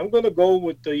I'm going to go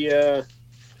with the,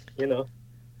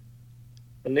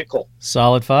 a nickel.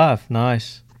 Solid 5.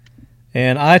 Nice.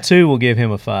 And I, too, will give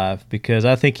him a 5 because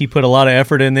I think he put a lot of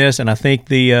effort in this, and I think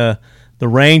the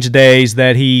range days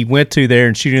that he went to there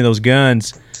and shooting those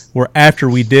guns were after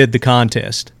we did the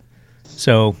contest.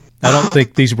 So I don't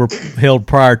think these were held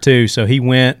prior to, so he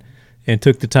went and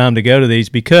took the time to go to these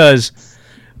because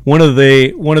one of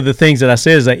the things that I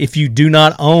said is that if you do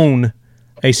not own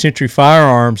a Century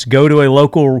Firearms, go to a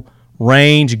local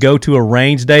range, go to a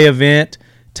range day event,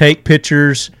 take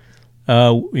pictures.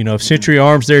 If Century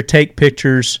Arms there, take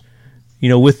pictures,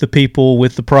 with the people,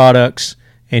 with the products,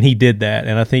 and he did that.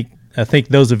 And I think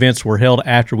those events were held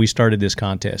after we started this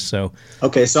contest. So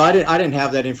okay, so I didn't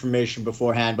have that information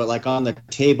beforehand, but like on the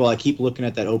table, I keep looking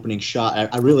at that opening shot.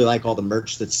 I really like all the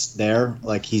merch that's there.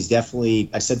 Like he's definitely,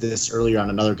 I said this earlier on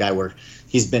another guy where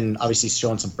he's been obviously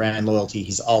showing some brand loyalty.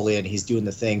 He's all in, he's doing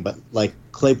the thing, but like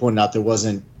Clay pointed out, there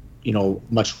wasn't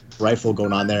much rifle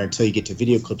going on there until you get to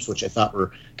video clips, which I thought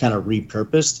were kind of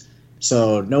repurposed.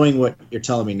 So knowing what you're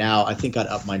telling me now, I think I'd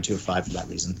up mine to a 5 for that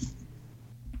reason.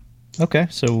 Okay,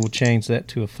 so we'll change that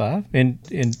to a 5, and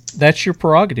that's your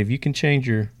prerogative. You can change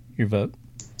your vote.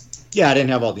 Yeah, I didn't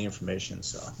have all the information,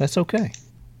 so that's okay.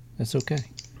 That's okay.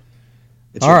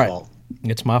 It's your fault.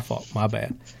 It's my fault. My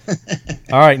bad.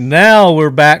 All right, now we're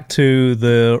back to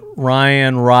the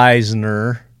Ryan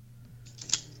Reisner.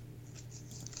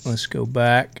 Let's go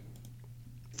back.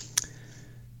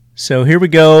 So here we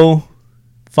go.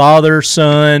 Father,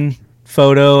 son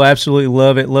photo. Absolutely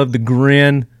love it. Love the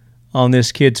grin on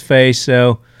this kid's face.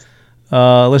 So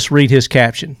let's read his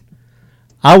caption.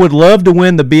 I would love to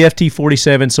win the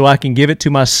BFT47 so I can give it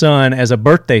to my son as a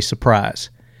birthday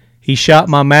surprise. He shot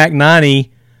my Mac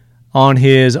 90 on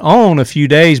his own a few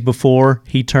days before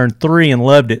he turned 3 and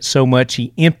loved it so much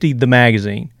he emptied the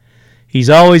magazine. He's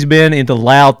always been into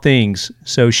loud things,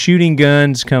 so shooting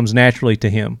guns comes naturally to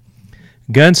him.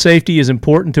 Gun safety is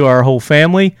important to our whole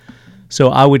family, so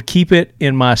I would keep it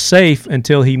in my safe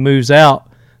until he moves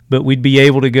out, but we'd be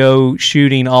able to go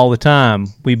shooting all the time.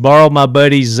 We borrowed my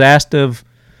buddy's Zastava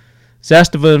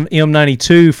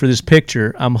M92 for this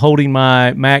picture. I'm holding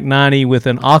my Mac 90 with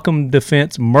an Occam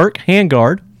Defense Merc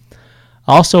handguard.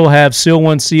 Also have SEAL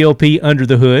 1 CLP under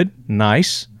the hood.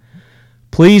 Nice.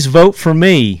 Please vote for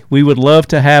me. We would love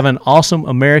to have an awesome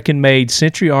American-made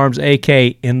Century Arms AK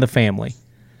in the family.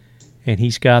 And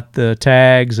he's got the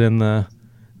tags and the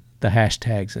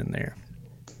hashtags in there.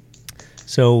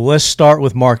 So let's start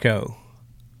with Marco.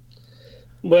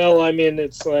 Well, I mean,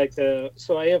 it's like,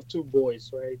 so I have 2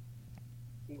 boys, right?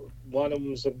 One of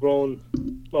them's grown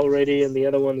already, and the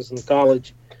other one is in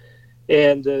college.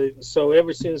 And so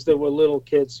ever since they were little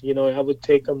kids, I would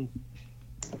take them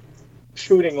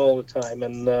shooting all the time.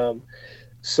 And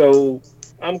so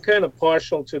I'm kind of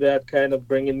partial to that, kind of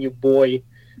bringing your boy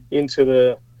into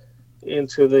the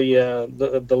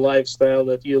lifestyle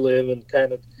that you live, and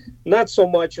kind of not so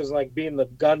much as like being the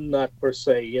gun nut per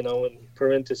se, you know, in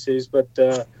parentheses, but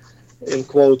in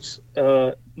quotes,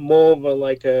 more of a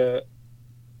like a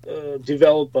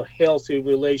develop a healthy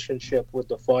relationship with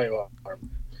the firearm.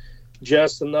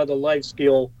 Just another life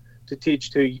skill to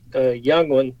teach to a young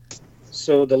one,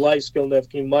 so the life skill that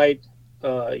he might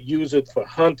use it for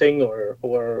hunting or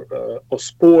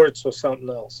sports or something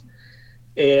else,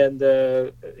 and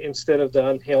instead of the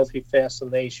unhealthy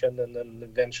fascination, and then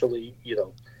eventually, you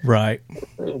know, right,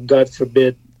 God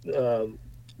forbid,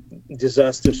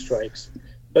 disaster strikes.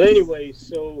 But anyway,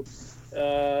 so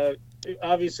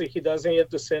obviously he doesn't have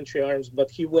the Century Arms,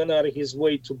 but he went out of his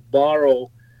way to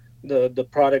borrow the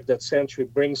product that Century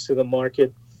brings to the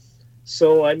market.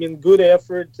 So I mean, good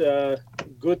effort,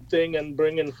 good thing, and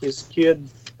bringing his kid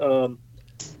in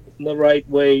the right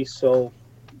way. So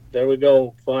there we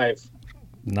go, 5.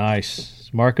 Nice.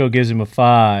 Marco gives him a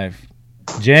 5.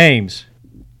 James.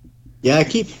 Yeah, I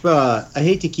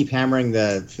hate to keep hammering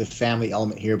the family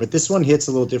element here, but this one hits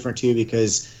a little different too,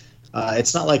 because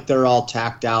it's not like they're all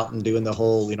tacked out and doing the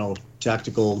whole, you know,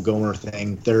 tactical Gomer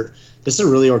thing. This is a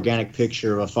really organic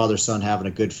picture of a father-son having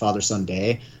a good father-son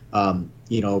day.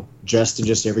 You know, dressed in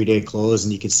just everyday clothes,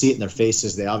 and you can see it in their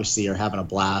faces. They obviously are having a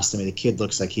blast. I mean, the kid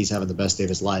looks like he's having the best day of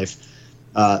his life.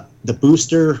 The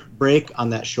booster break on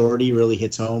that shorty really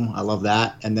hits home. I love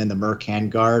that. And then the Merc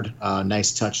handguard,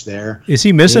 nice touch there. Is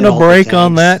he missing a break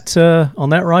on that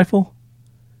rifle?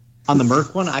 On the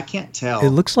Merc one, I can't tell.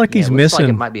 It looks like he's it looks missing.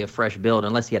 Like it might be a fresh build,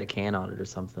 unless he had a can on it or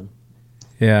something.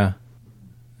 Yeah,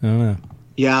 I don't know.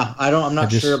 Yeah, I'm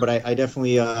not sure, but I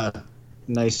definitely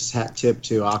nice hat tip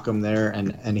to Occam there,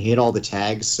 and he hit all the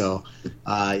tags. So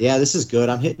yeah, this is good.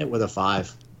 I'm hitting it with a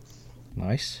 5.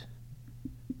 Nice.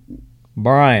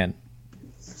 Brian.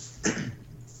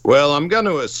 Well, I'm going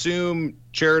to assume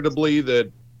charitably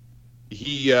that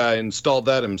he installed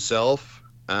that himself,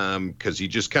 because he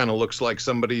just kind of looks like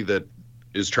somebody that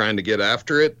is trying to get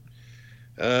after it.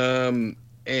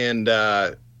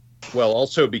 Well,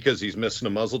 also because he's missing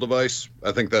a muzzle device.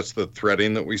 I think that's the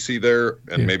threading that we see there,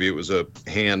 and maybe it was a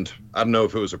hand. I don't know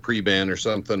if it was a pre-ban or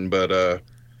something, but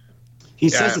he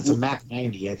says it's a Mac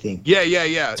 90, I think. Yeah.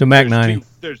 It's a Mac 90.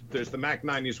 There's the Mac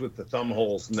 90s with the thumb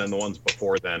holes, and then the ones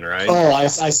before then, right? Oh, I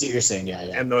see what you're saying. Yeah.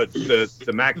 And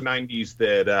the Mac 90s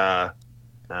that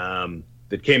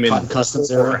came in customs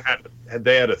era,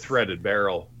 they had a threaded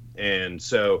barrel, and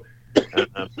so.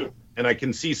 And I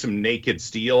can see some naked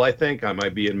steel, I think. I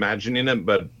might be imagining it,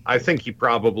 but I think he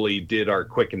probably did our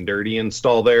quick and dirty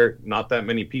install there. Not that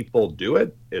many people do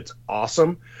it. It's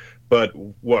awesome. But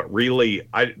what really,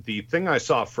 the thing I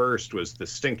saw first was the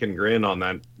stinking grin on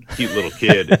that cute little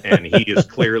kid. And he is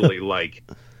clearly like,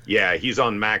 yeah, he's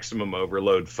on maximum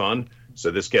overload fun.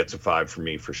 So this gets a 5 for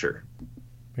me for sure.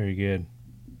 Very good.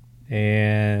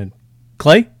 And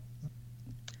Clay?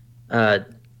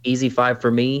 Easy 5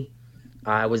 for me.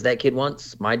 I was that kid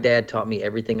once. My dad taught me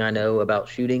everything I know about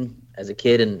shooting as a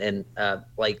kid, and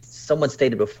like someone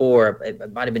stated before,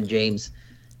 it might have been James.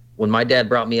 When my dad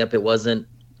brought me up, it wasn't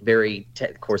very.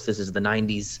 Of course, this is the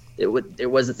 '90s. There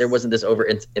wasn't this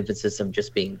overemphasis of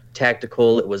just being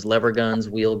tactical. It was lever guns,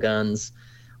 wheel guns,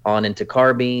 on into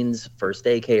carbines, first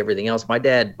AK, everything else. My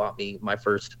dad bought me my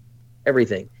first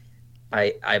everything.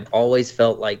 I've always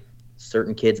felt like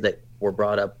certain kids that were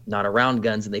brought up not around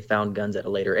guns and they found guns at a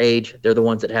later age, they're the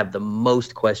ones that have the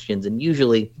most questions and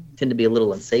usually tend to be a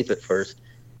little unsafe at first.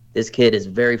 This kid is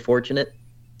very fortunate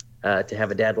to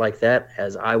have a dad like that,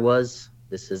 as I was.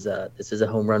 This is a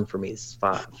home run for me. This is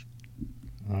 5.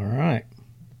 All right.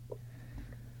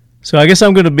 So I guess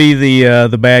I'm going to be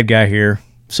the bad guy here.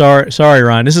 Sorry,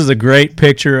 Ryan. This is a great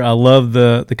picture. I love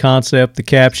the concept, the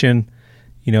caption.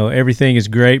 You know, everything is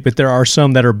great, but there are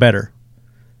some that are better.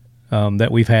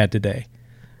 That we've had today.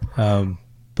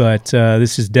 But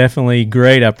this is definitely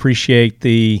great. I appreciate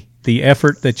the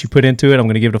effort that you put into it. I'm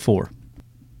going to give it a 4.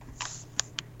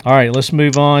 All right, let's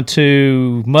move on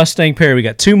to Mustang Perry. We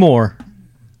got 2 more.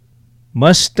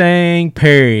 Mustang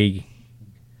Perry.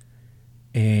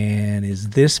 And is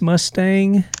this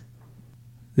Mustang?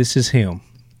 This is him.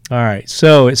 All right,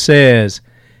 so it says,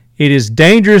 it is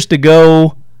dangerous to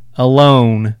go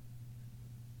alone.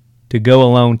 To go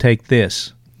alone, take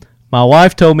this. My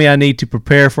wife told me I need to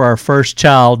prepare for our first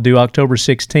child due October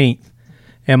 16th.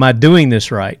 Am I doing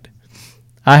this right?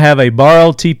 I have a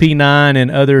borrowed TP9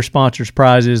 and other sponsors'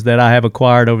 prizes that I have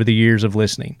acquired over the years of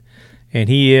listening. And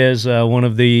he is one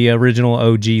of the original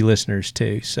OG listeners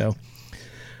too. So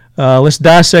let's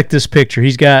dissect this picture.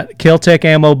 He's got Kel-Tec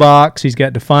ammo box. He's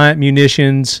got Defiant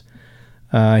munitions.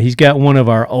 He's got one of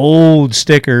our old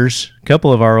stickers, a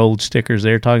couple of our old stickers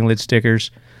there, Talking Lid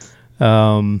stickers.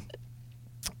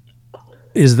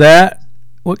 Is that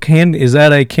a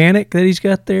Canic that he's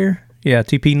got there? Yeah,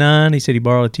 TP9. He said he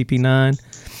borrowed a TP9.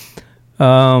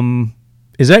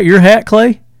 Is that your hat,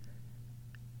 Clay?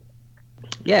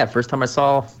 Yeah, first time I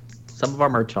saw some of our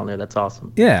merch on there. That's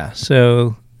awesome. Yeah,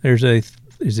 so there's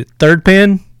is it third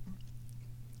pin?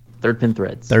 Third pin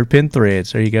threads. Third pin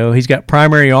threads. There you go. He's got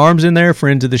Primary Arms in there,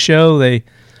 friends of the show.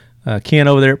 Ken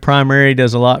over there at Primary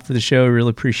does a lot for the show.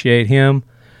 Really appreciate him.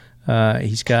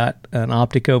 He's got an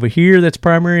optic over here that's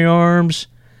Primary Arms.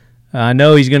 I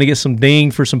know he's going to get some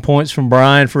ding for some points from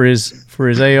Brian for his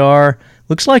AR.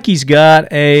 Looks like he's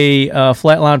got a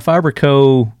Flatline Fiber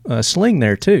Co. sling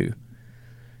there too.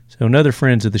 So another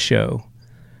friends of the show.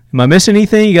 Am I missing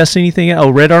anything? You guys see anything? Oh,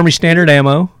 Red Army Standard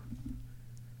ammo.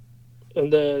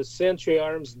 And the Century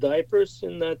Arms diapers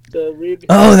in that rig.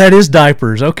 Oh, that is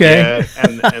diapers. Okay. Yeah,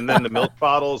 and then the milk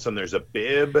bottles, and there's a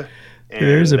bib. And,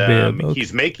 there's a bib. Okay.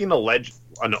 He's making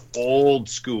an old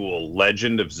school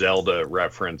Legend of Zelda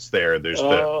reference there. There's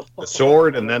the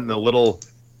sword, and then the little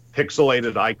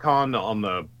pixelated icon on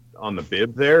the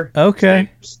bib there. Okay.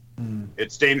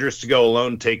 It's dangerous to go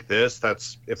alone. Take this.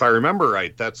 That's, if I remember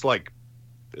right, that's like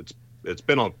it's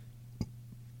been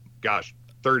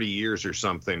 30 years or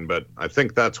something, but I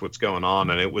think that's what's going on,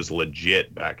 and it was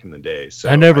legit back in the day. So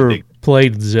I never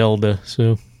played Zelda,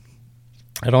 so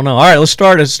I don't know. All right, let's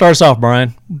start us off,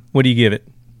 Brian. What do you give it?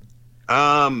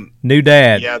 New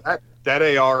dad. Yeah, that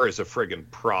AR is a friggin'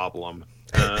 problem.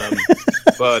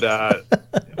 But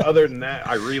other than that,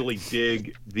 I really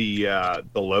dig the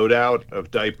loadout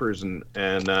of diapers and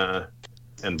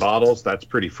bottles. That's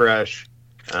pretty fresh.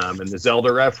 And the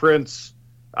Zelda reference,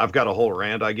 I've got a whole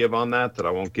rant I give on that I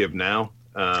won't give now.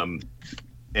 But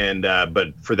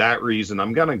for that reason,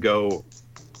 I'm gonna go.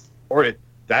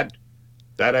 That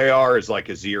AR is like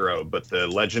a 0, but the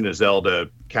Legend of Zelda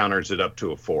counters it up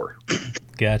to a 4.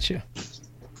 Gotcha.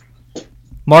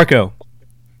 Marco.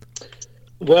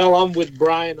 Well, I'm with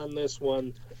Brian on this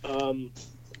one.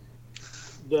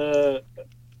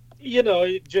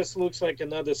 It just looks like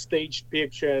another staged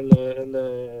picture in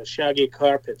the shaggy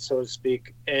carpet, so to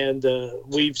speak. And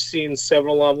we've seen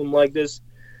several of them like this.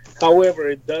 However,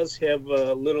 it does have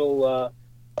a little,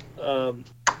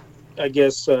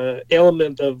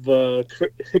 element of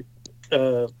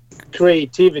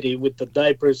creativity with the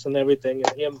diapers and everything,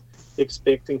 and him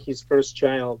expecting his first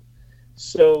child.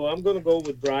 So I'm going to go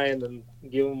with Brian and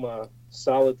give him a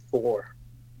solid 4.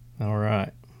 All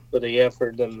right. For the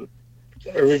effort and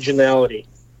originality.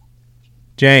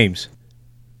 James.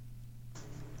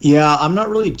 Yeah, I'm not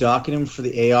really docking him for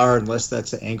the AR unless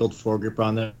that's an angled foregrip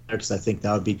on there, because I think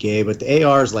that would be gay. But the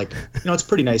AR is like, it's a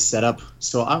pretty nice setup,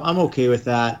 so I'm okay with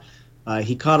that.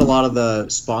 He caught a lot of the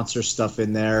sponsor stuff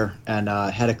in there and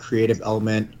had a creative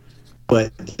element,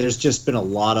 but there's just been a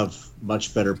lot of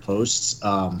much better posts.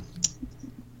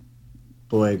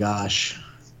 Boy, gosh.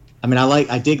 I mean,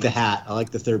 I dig the hat. I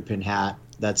like the third pin hat.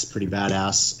 That's pretty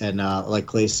badass. And like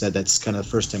Clay said, that's kind of the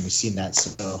first time we've seen that.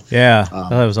 So yeah,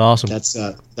 that was awesome. That's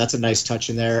a nice touch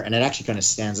in there, and it actually kind of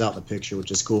stands out in the picture, which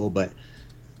is cool. But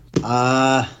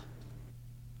I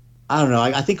don't know.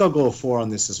 I think I'll go a 4 on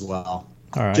this as well.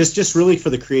 All right. Just really for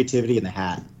the creativity in the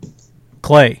hat.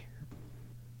 Clay.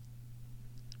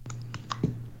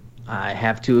 I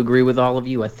have to agree with all of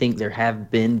you. I think there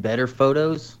have been better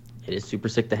photos. It is super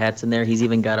sick, the hat's in there. He's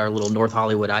even got our little North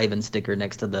Hollywood Ivan sticker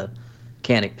next to the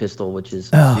Canic pistol, which is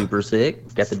super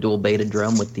sick. Got the dual beta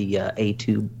drum with the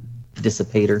A2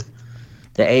 dissipator.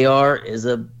 The AR is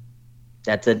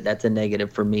that's a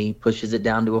negative for me. Pushes it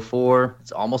down to a 4.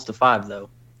 It's almost a 5 though.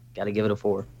 Got to give it a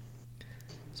 4.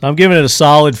 So I'm giving it a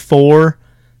solid 4,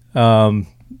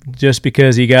 just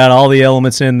because he got all the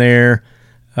elements in there.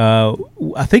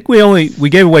 I think we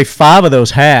gave away 5 of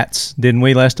those hats, didn't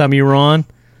we, last time you were on?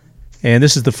 And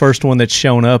this is the first one that's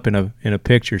shown up in a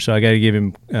picture, so I got to give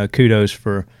him kudos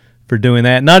for doing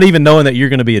that. Not even knowing that you're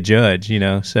going to be a judge,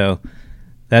 so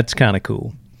that's kind of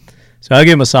cool. So I'll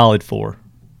give him a solid 4.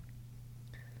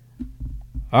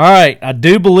 All right, I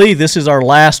do believe this is our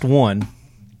last one,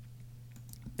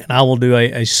 and I will do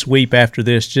a sweep after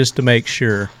this just to make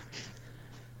sure.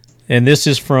 And this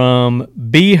is from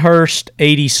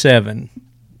BHurst87,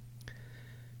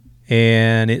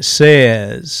 and it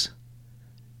says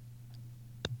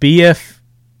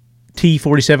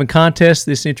BFT47 contest.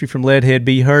 This entry from Leadhead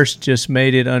B. Hurst just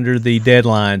made it under the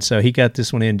deadline, so he got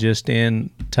this one in just in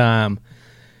time.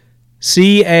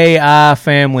 CAI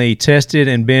family tested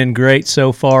and been great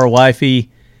so far.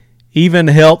 Wifey even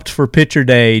helped for picture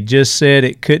day. Just said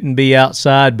it couldn't be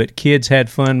outside, but kids had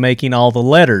fun making all the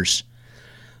letters.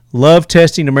 Love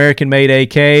testing American-made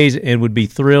AKs and would be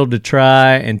thrilled to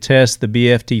try and test the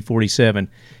BFT47.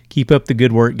 Keep up the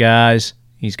good work, guys.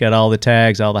 He's got all the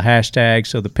tags, all the hashtags.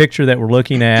 So the picture that we're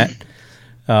looking at,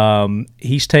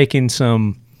 he's taken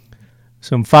some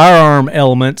firearm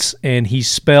elements and he's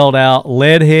spelled out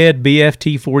Leadhead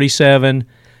BFT47,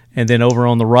 and then over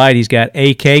on the right he's got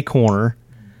AK Corner,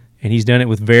 and he's done it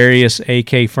with various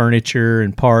AK furniture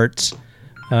and parts.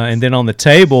 And then on the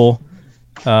table,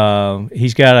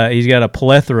 he's got a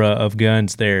plethora of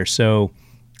guns there. So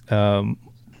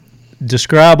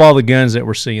describe all the guns that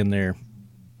we're seeing there,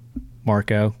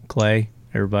 Marco, Clay,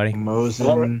 everybody.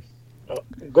 Mosin.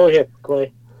 Go ahead,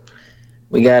 Clay.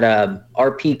 We got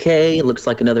RPK. It looks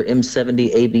like another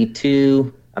M70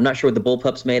 AB2. I'm not sure what the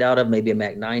bullpup's made out of. Maybe a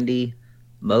Mac 90.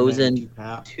 Mosin,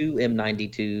 2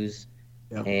 M92s,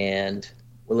 yep. And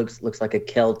what looks like a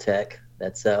Kel-Tec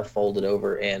that's folded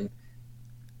over. And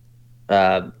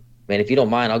man, if you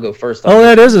don't mind, I'll go first. Oh,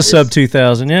 that is a Sub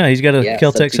 2000. Yeah, he's got a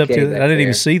Kel-Tec Sub 2000. I didn't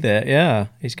even see that. Yeah,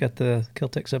 he's got the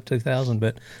Kel-Tec Sub 2000.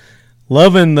 But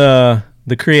loving the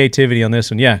creativity on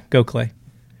this one. Yeah, go Clay.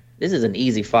 This is an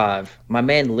easy 5. My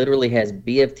man literally has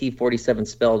BFT47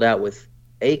 spelled out with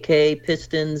AK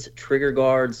pistons, trigger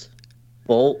guards,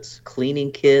 bolts,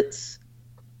 cleaning kits,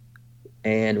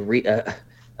 and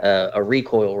a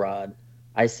recoil rod.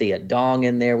 I see a dong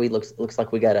in there. Looks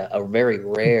like we got a very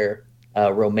rare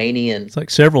Romanian. It's like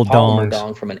several dongs.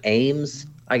 Dong from an Ames.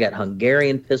 I got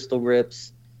Hungarian pistol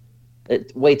grips.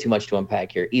 It's way too much to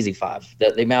unpack here. Easy 5.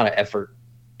 The amount of effort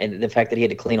and the fact that he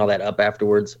had to clean all that up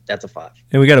afterwards, that's a 5.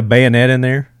 And we got a bayonet in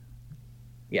there.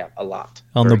 Yeah, a lot.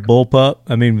 On the bullpup.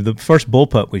 I mean, the first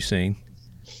bullpup we've seen.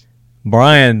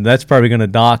 Brian, that's probably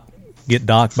going to get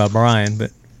docked by Brian.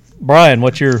 But Brian,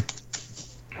 what's your...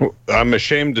 I'm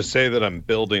ashamed to say that I'm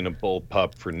building a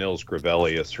bullpup for Nils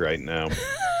Grevelius right now.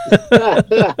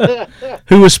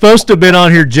 Who was supposed to have been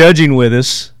on here judging with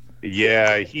us.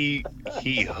 Yeah, he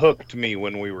hooked me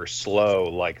when we were slow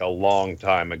like a long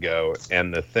time ago,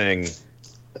 and the thing,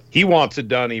 he wants it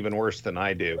done even worse than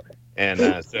I do,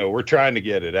 and so we're trying to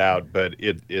get it out, but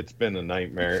it's been a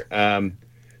nightmare.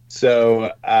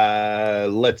 So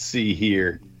let's see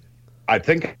here. I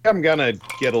think I'm gonna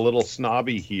get a little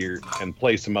snobby here and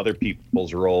play some other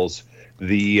people's roles.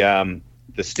 The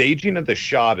staging of the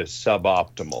shot is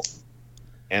suboptimal,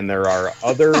 and there are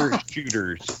other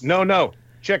shooters. No.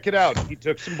 Check it out. He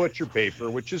took some butcher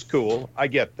paper, which is cool. I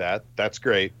get that. That's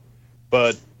great.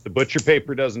 But the butcher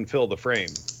paper doesn't fill the frame.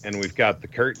 And we've got the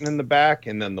curtain in the back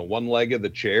and then the one leg of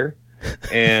the chair.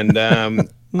 And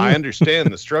I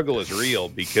understand the struggle is real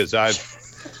because I've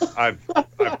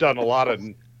done a lot of,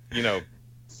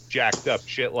 jacked up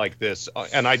shit like this.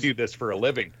 And I do this for a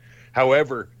living.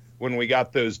 However, when we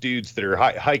got those dudes that are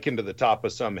hiking to the top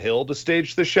of some hill to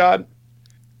stage the shot,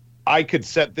 I could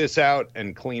set this out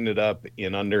and clean it up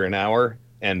in under an hour.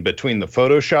 And between the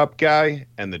Photoshop guy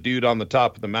and the dude on the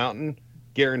top of the mountain,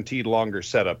 guaranteed longer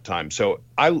setup time. So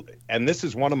and this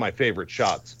is one of my favorite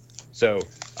shots. So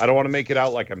I don't want to make it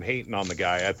out like I'm hating on the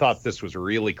guy. I thought this was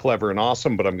really clever and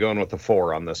awesome, but I'm going with a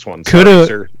 4 on this one. Could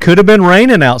have been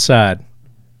raining outside.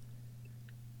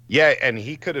 Yeah, and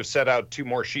he could have set out 2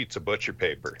 more sheets of butcher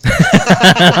paper.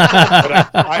 But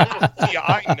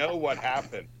I know what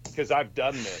happened because I've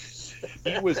done this.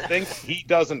 He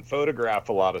doesn't photograph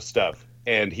a lot of stuff,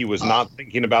 and he was not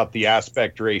thinking about the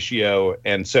aspect ratio.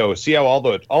 And so see how all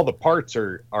the parts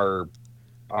are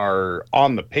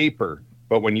on the paper,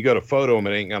 but when you go to photo them,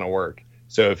 it ain't gonna work.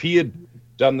 So if he had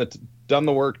done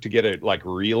the work to get it like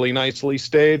really nicely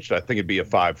staged, I think it'd be a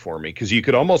 5 for me because you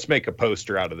could almost make a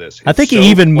poster out of this. I think he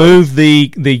even moved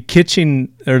the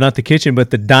kitchen, or not the kitchen,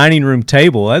 but the dining room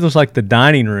table. That was like the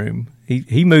dining room.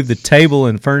 He moved the table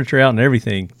and furniture out and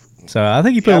everything. So I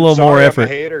think he put a little more effort. I'm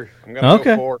a hater. I'm gonna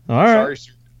go 4. All right. Sorry.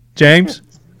 James,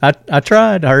 I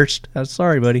tried, Hurst. I'm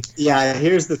sorry, buddy. Yeah,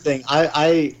 here's the thing.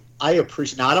 I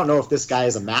appreciate. Now I don't know if this guy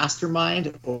is a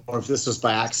mastermind or if this was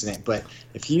by accident, but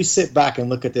if you sit back and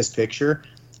look at this picture,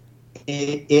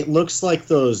 it looks like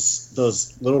those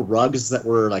little rugs that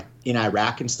were like in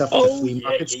Iraq and stuff at the flea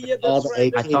markets. Yeah, that's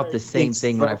right. I thought the same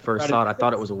thing when I first saw it. I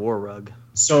thought it was a war rug.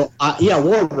 So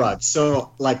war rug.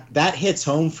 So like that hits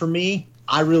home for me.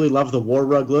 I really love the war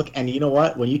rug look. And you know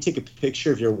what? When you take a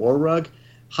picture of your war rug,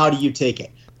 how do you take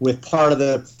it? With part of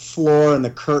the floor and the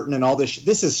curtain and all this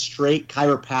this is straight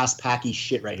Kyber Pass Packy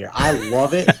shit right here. I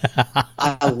love it.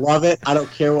 I love it. I don't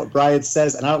care what Brian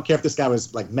says, and I don't care if this guy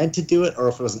was like meant to do it or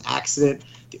if it was an accident.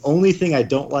 The only thing I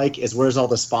don't like is where's all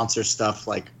the sponsor stuff,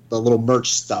 like the little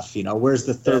merch stuff, where's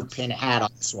the third pin ad on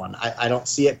this one? I don't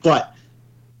see it, but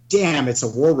damn, it's a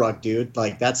war rug, dude.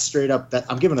 Like that's straight up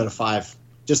I'm giving it a 5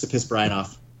 just to piss Brian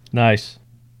off. Nice.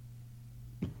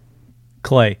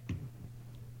 Clay.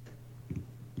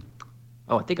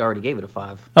 Oh, I think I already gave it a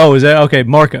 5. Oh, is that okay,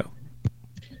 Marco?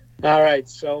 All right.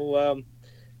 So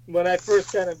when I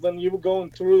first when you were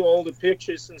going through all the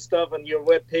pictures and stuff on your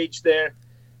web page there,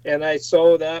 and I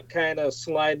saw that kind of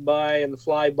slide by and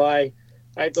fly by,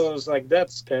 I thought it was like,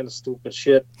 that's kind of stupid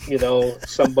shit. You know,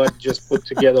 somebody just put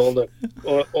together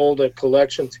all the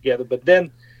collection together. But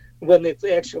then when it's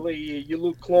actually, you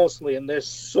look closely and there's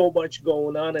so much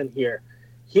going on in here.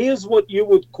 Here's what you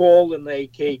would call an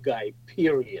AK guy,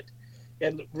 period.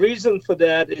 And the reason for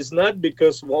that is not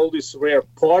because of all these rare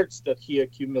parts that he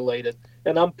accumulated.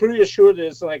 And I'm pretty sure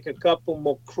there's like a couple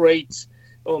more crates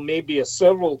or maybe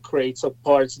several crates of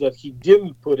parts that he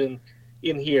didn't put in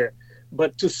here.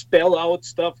 But to spell out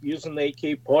stuff using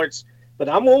AK parts. But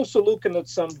I'm also looking at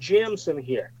some gems in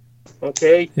here.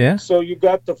 Okay? Yeah. So you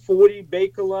got the 40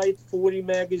 Bakelite, 40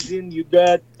 magazine. You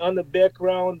got on the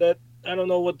background that, I don't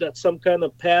know what that's, some kind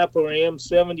of PAP or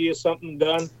AM70 or something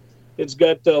gun. It's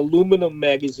got the aluminum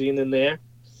magazine in there.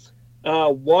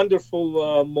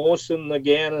 Wonderful motion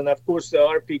again, and of course the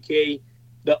RPK.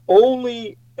 The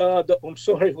only, I'm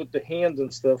sorry with the hands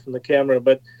and stuff in the camera,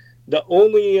 but the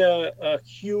only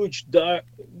huge,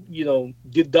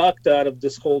 deduct out of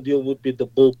this whole deal would be the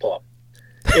bullpup.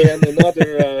 And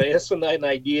another asinine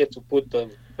idea to put the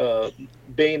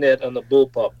bayonet on the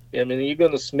bullpup. I mean, you're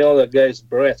going to smell that guy's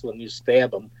breath when you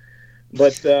stab him.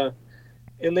 But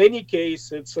in any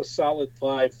case, it's a solid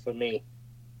 5 for me.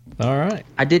 All right.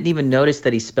 I didn't even notice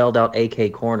that he spelled out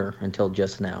AK Corner until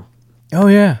just now. Oh,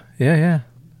 yeah. Yeah.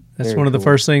 That's Very one of the cool.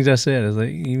 first things I said. Is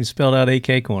he even spelled out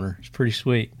AK Corner. It's pretty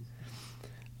sweet.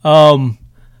 I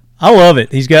love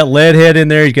it. He's got lead head in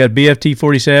there. He's got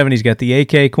BFT47. He's got the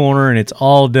AK Corner, and it's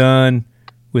all done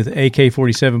with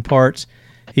AK-47 parts.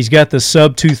 He's got the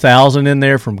Sub 2000 in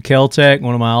there from Kel-Tec,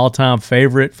 one of my all-time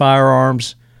favorite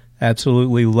firearms.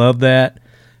 Absolutely love that.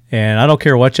 And I don't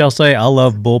care what y'all say, I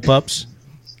love bullpups.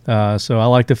 So I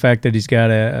like the fact that he's got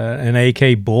an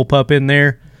AK bullpup in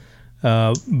there.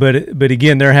 But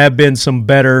again, there have been some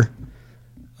better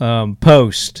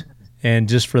posts, and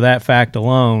just for that fact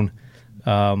alone,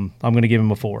 I'm going to give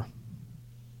him a 4.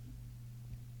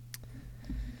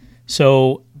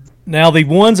 So now the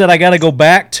ones that I got to go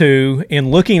back to in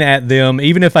looking at them,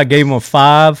 even if I gave them a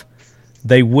 5,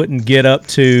 they wouldn't get up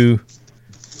to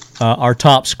our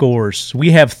top scores.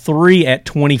 We have 3 at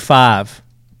 25.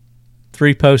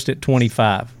 3 posts at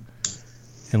 25.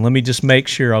 And let me just make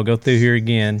sure. I'll go through here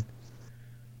again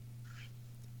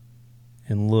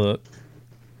and look.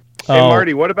 Hey,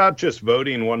 Marty, what about just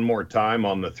voting one more time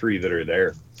on the 3 that are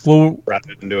there? Well,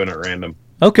 rather than doing it random.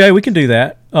 Okay, we can do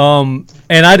that.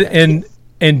 And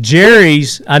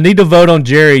Jerry's, I need to vote on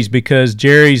Jerry's because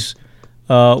Jerry's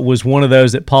was one of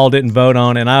those that Paul didn't vote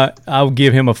on, and I'll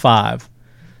give him a 5.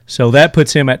 So that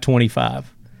puts him at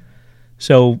 25.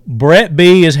 So Brett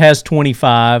B has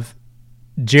 25,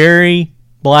 Jerry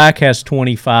Black has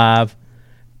 25,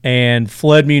 and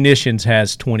Flood Munitions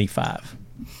has 25.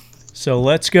 So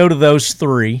let's go to those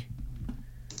 3.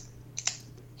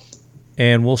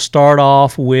 And we'll start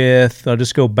off with, I'll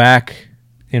just go back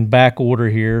in back order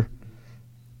here.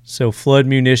 So Flood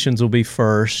Munitions will be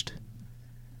first.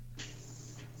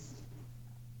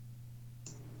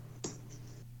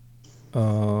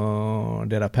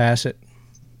 Did I pass it?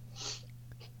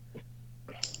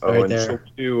 Right there.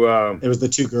 So it was the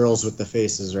 2 girls with the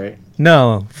faces, right?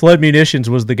 No, Flood Munitions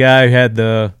was the guy who had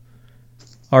the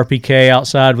RPK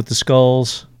outside with the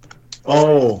skulls.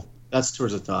 Oh, that's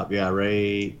towards the top. Yeah,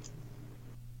 right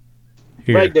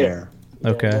here. Right there.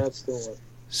 Okay. Yeah, that's the one.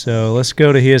 So let's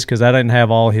go to his because I didn't have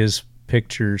all his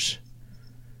pictures.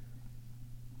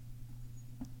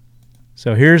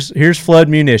 So here's Flood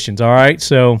Munitions. All right.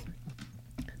 So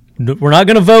we're not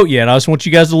going to vote yet. I just want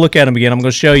you guys to look at them again. I'm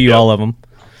going to show you all of them.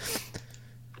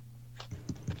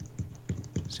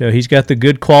 So he's got the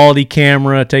good quality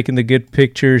camera, taking the good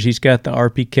pictures. He's got the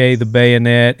RPK, the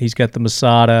bayonet. He's got the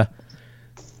Masada.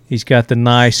 He's got the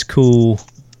nice, cool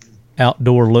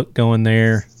outdoor look going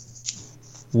there.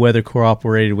 Weather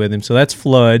cooperated with him. So that's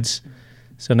Flood's.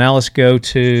 So now let's go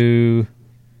to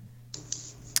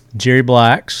Jerry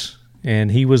Black's. And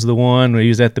he was the one when he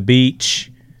was at the beach.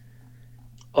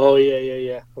 Oh,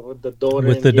 yeah. With the daughter.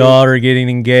 With the daughter getting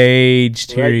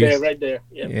engaged. Right there.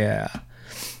 Yep. Yeah.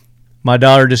 My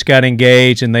daughter just got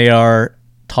engaged, and they are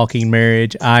talking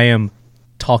marriage. I am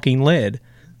talking lead.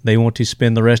 They want to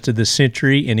spend the rest of the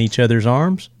century in each other's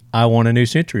arms. I want a new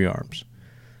Century Arms.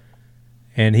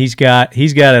 And he's got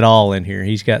it all in here.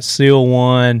 He's got Seal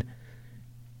 1.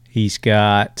 He's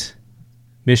got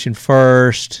Mission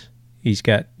First. He's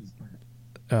got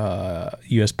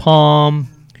U.S. Palm.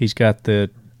 He's got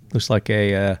looks like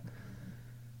a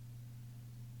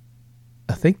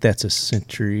I think that's a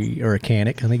Sentry or a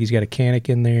Canic. I think he's got a Canic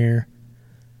in there.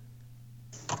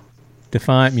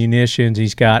 Defiant Munitions.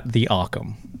 He's got the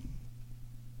Occam.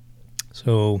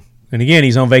 So, and again,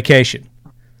 he's on vacation.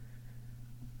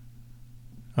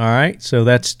 All right, so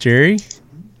that's Jerry.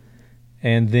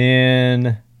 And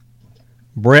then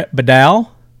Brett Badow.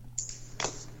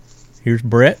 Here's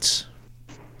Brett's.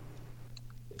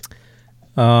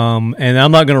 And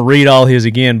I'm not going to read all his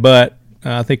again, but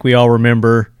I think we all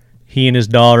remember he and his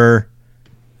daughter,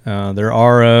 they're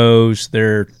ROs,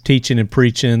 they're teaching and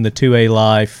preaching the 2A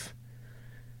life,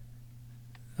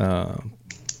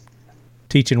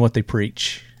 teaching what they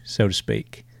preach, so to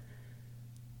speak.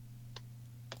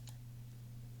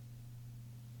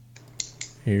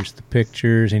 Here's the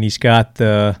pictures, and he's got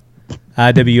the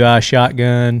IWI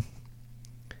shotgun.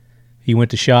 He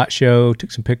went to SHOT Show,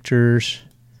 took some pictures.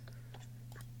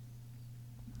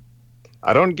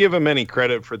 I don't give him any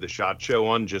credit for the SHOT Show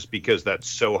one just because that's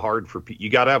so hard for people. You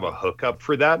got to have a hookup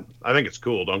for that. I think it's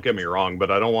cool, don't get me wrong,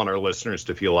 but I don't want our listeners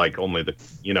to feel like only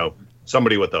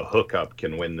somebody with a hookup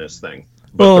can win this thing.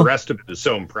 But the rest of it is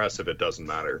so impressive it doesn't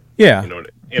matter. Yeah.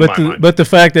 But the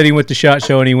fact that he went to SHOT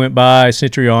Show and he went by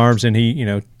Century Arms and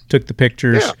he, took the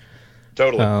pictures. Yeah,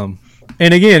 totally.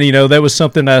 And again, that was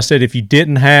something that I said, if you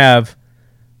didn't have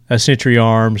a Century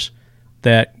Arms,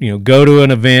 that, go to an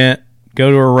event, go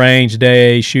to a range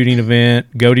day, shooting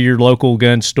event, go to your local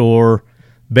gun store,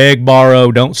 beg,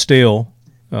 borrow, don't steal.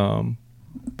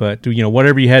 But,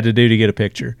 whatever you had to do to get a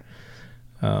picture.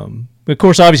 But of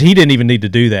course, obviously, he didn't even need to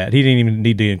do that. He didn't even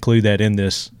need to include that in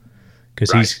this.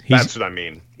 Because that's what I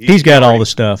mean. He's got all the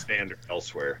stuff. Standard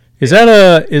elsewhere. Is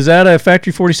that a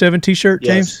Factory 47 t-shirt,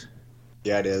 James? Yes.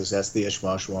 Yeah, it is. That's the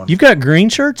Ishmash one. You've got green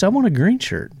shirts? I want a green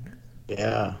shirt.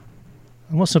 Yeah.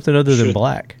 I want something other than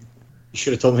black. You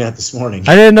should have told me that this morning.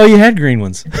 I didn't know you had green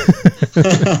ones.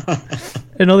 I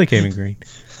didn't know they came in green.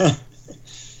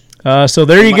 So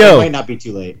there you go. It might not be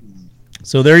too late.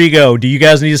 So there you go. Do you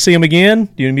guys need to see them again?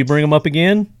 Do you need me to bring them up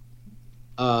again?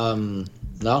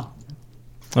 No.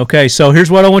 Okay, so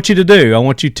here's what I want you to do. I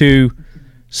want you to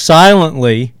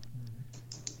silently,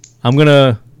 I'm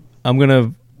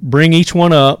gonna bring each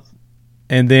one up,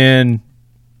 and then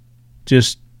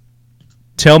just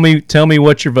tell me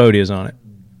what your vote is on it.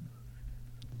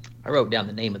 I wrote down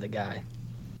the name of the guy,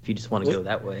 if you just want to go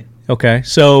that way. Okay,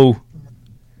 so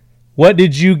what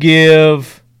did you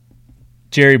give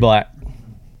Jerry Black?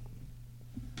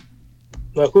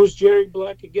 Now, who's Jerry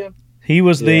Black again? He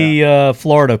was the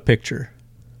Florida picture.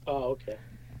 Oh, okay.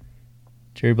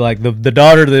 Jerry Black, the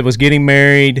daughter that was getting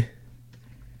married.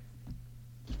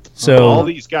 So all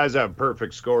these guys have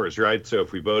perfect scores, right? So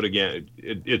if we vote again,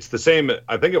 it's the same.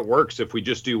 I think it works if we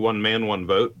just do one man, one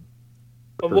vote.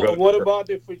 What about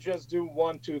if we just do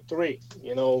 1, 2, 3?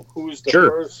 Who's the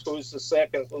first, who's the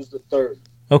second, who's the third?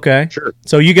 Okay. Sure.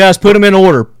 So you guys put them in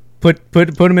order. Put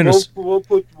them in. We'll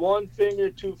put 1 finger,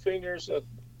 2 fingers,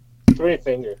 3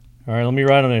 finger. All right, let me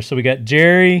write on there. So we got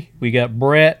Jerry, we got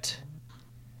Brett,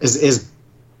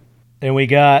 and we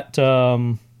got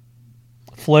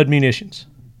Flood Munitions.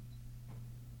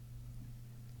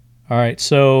 All right,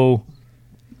 so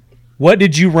what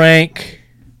did you rank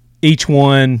each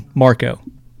one, Marco?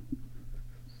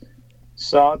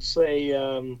 So I'd say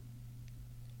the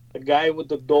guy with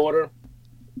the daughter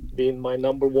being my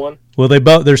number one. Well,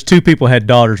 there's 2 people had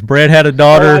daughters. Brett had a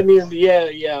daughter. I mean,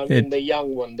 the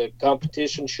young one, the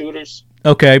competition shooters.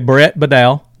 Okay, Brett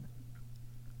Badow.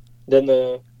 Then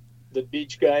the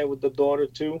beach guy with the daughter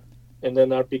too, and then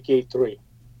RPK 3.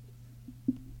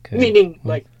 Okay. Meaning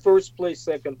like first place,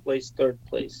 second place, third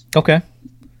place. Okay.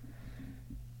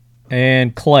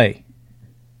 And Clay.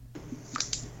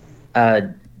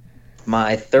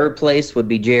 My third place would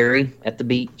be Jerry at the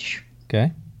beach.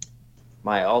 Okay.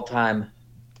 My all-time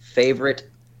favorite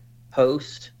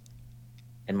post,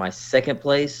 and my second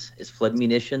place is Flood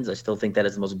Munitions. I still think that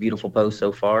is the most beautiful post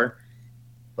so far.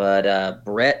 But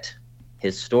Brett,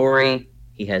 his story,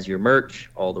 he has your merch,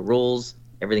 all the rules,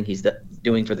 everything he's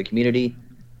doing for the community.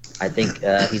 I think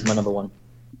he's my number one.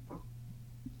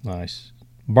 Nice.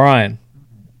 Brian.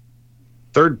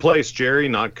 Third place, Jerry,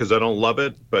 not because I don't love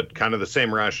it, but kind of the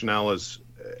same rationale as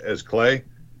Clay.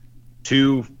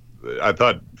 2, I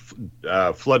thought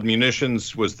Flood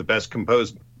Munitions was the best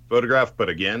composed photograph, but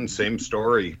again, same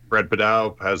story. Brett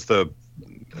Badow has the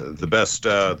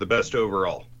best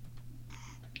overall.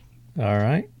 All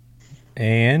right.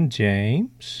 And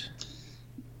James.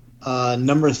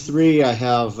 Number 3, I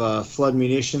have Flood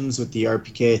Munitions with the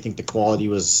RPK. I think the quality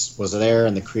was there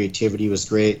and the creativity was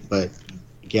great, but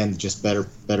again, just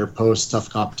better post, tough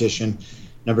competition.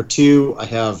 Number 2, I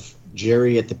have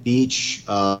Jerry at the beach.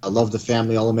 Loved the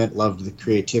family element, loved the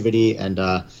creativity, and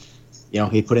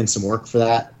he put in some work for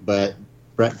that. But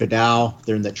Brett Vidal,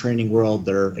 they're in the training world.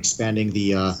 They're expanding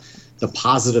the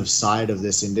positive side of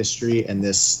this industry and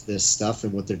this stuff.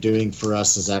 And what they're doing for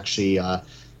us is actually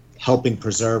helping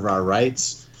preserve our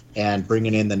rights and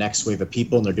bringing in the next wave of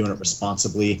people. And they're doing it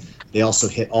responsibly. They also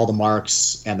hit all the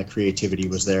marks, and the creativity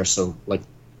was there. So,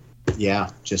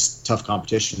 just tough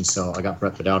competition. So I got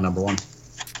Brett Vidal number 1.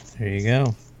 There you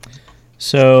go.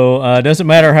 So it doesn't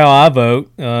matter how I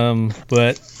vote,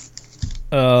 but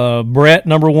Brett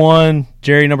number 1,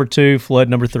 Jerry number 2, Flood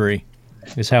number 3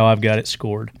 is how I've got it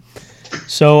scored.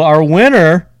 So our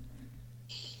winner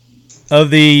of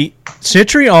the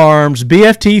Century Arms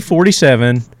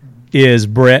BFT47 is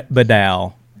Brett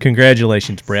Vidal.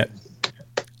 Congratulations, Brett.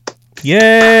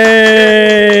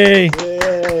 Yay!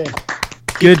 Yay!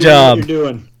 Good job. What you're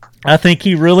doing. I think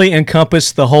he really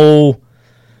encompassed the whole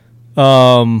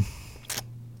what's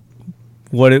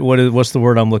the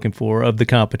word I'm looking for of the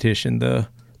competition, the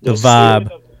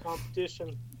vibe. Of the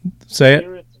competition. Say it.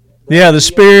 Spirit, Yeah, the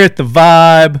spirit, the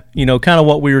vibe, kind of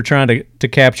what we were trying to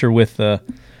capture with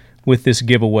this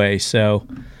giveaway. So,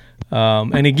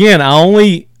 and again, I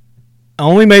only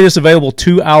made this available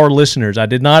to our listeners. I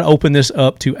did not open this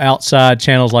up to outside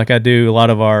channels like I do a lot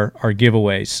of our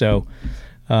giveaways. So,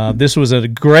 this was a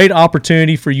great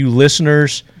opportunity for you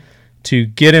listeners to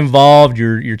get involved.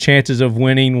 Your chances of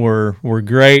winning were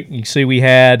great. You see, we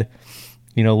had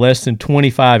less than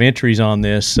 25 entries on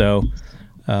this, so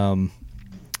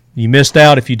you missed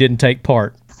out if you didn't take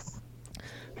part.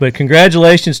 But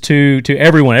congratulations to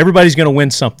everyone. Everybody's going to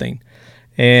win something,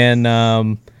 and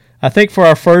I think for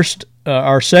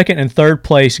our second and third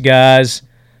place guys,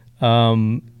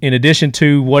 in addition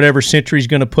to whatever Century's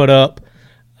going to put up,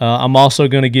 I'm also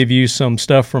going to give you some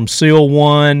stuff from Seal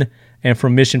 1 and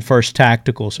from Mission First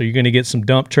Tactical. So you're going to get some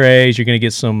dump trays, you're going to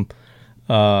get some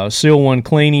Seal 1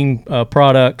 cleaning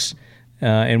products,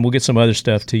 and we'll get some other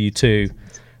stuff to you too.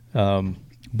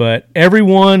 But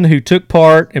everyone who took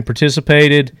part and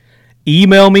participated,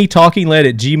 email me,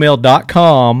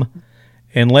 talkingled@gmail.com,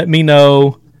 and let me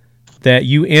know that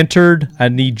you entered. I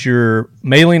need your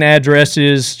mailing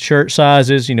addresses, shirt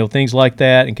sizes, things like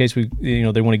that, in case they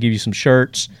want to give you some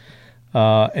shirts.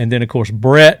 And then, of course,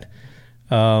 Brett,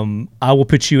 I will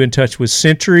put you in touch with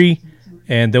Century,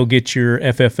 and they'll get your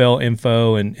FFL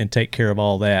info and take care of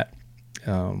all that.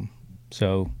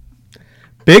 So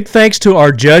big thanks to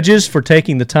our judges for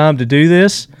taking the time to do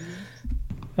this.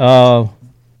 Wow.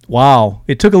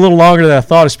 It took a little longer than I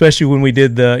thought, especially when we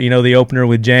did the opener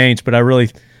with James, but I really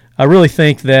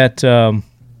think that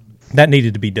that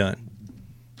needed to be done.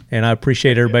 And I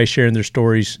appreciate everybody sharing their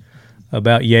stories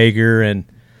about Jaeger. And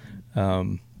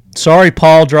sorry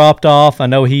Paul dropped off. I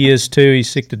know he is too. He's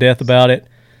sick to death about it.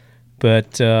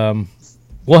 But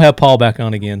we'll have Paul back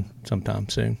on again sometime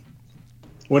soon.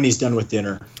 When he's done with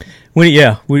dinner.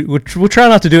 We'll try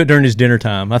not to do it during his dinner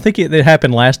time. I think it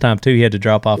happened last time too. He had to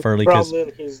drop off early.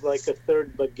 Probably he's like a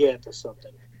third baguette or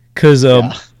something. Because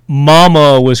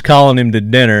Mama was calling him to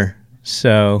dinner.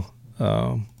 So,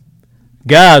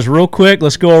 guys, real quick,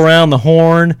 let's go around the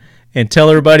horn and tell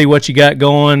everybody what you got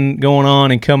going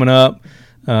on and coming up.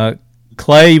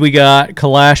 Clay, we got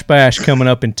Kalash Bash coming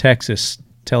up in Texas.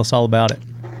 Tell us all about it.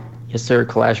 Yes, sir.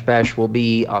 Kalash Bash will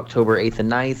be October 8th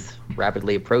and 9th,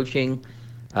 rapidly approaching.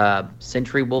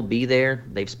 Century will be there.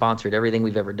 They've sponsored everything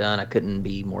we've ever done. I couldn't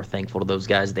be more thankful to those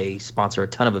guys. They sponsor a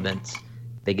ton of events.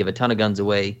 They give a ton of guns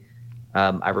away.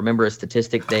 I remember a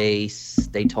statistic they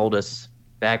told us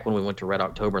back when we went to Red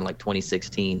October in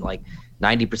 2016,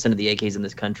 90% of the AKs in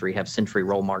this country have Century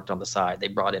roll marked on the side. They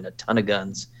brought in a ton of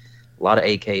guns, a lot of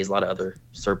AKs, a lot of other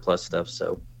surplus stuff.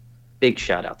 So big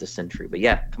shout out to Century. But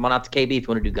yeah, come on out to KB if you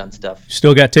want to do gun stuff.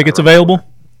 Still got tickets available?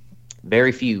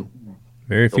 Very few.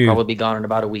 Very few. They'll probably be gone in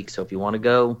about a week. So if you want to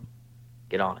go,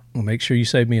 get on it. Well, make sure you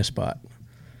save me a spot.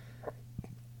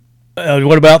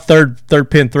 What about third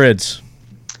pin threads?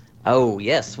 Oh,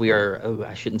 yes, we are. Oh,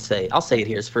 I shouldn't say. I'll say it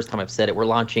here. It's the first time I've said it. We're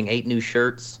launching 8 new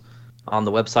shirts on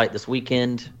the website this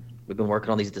weekend. We've been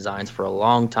working on these designs for a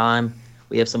long time.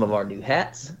 We have some of our new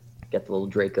hats. Got the little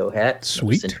Draco hat.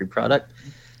 Sweet. Century product.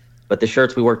 But the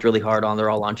shirts we worked really hard on,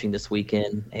 they're all launching this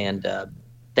weekend. And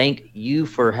thank you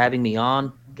for having me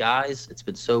on, guys. It's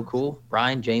been so cool.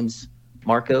 Brian, James,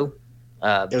 Marco.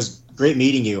 It was great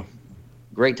meeting you.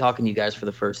 Great talking to you guys for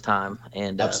the first time.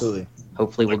 And absolutely.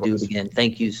 Hopefully we'll do it again.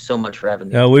 Thank you so much for having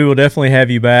me. We will definitely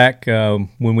have you back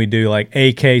when we do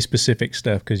AK specific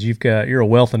stuff, because you're a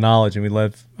wealth of knowledge,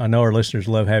 and I know our listeners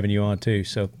love having you on too.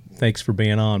 So thanks for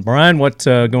being on, Brian. What's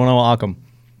going on with Occam?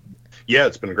 Yeah,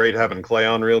 it's been great having Clay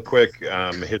on real quick.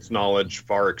 His knowledge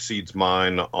far exceeds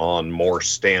mine on more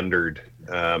standard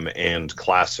and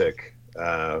classic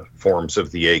forms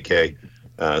of the AK.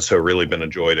 So really been a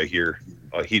joy to hear.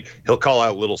 He'll call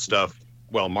out little stuff.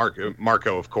 Well,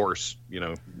 Marco, of course,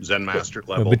 Zen Master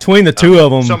level. Between the two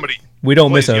of them, somebody we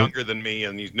don't miss younger than me,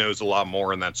 and he knows a lot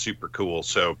more, and that's super cool.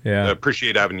 So yeah. I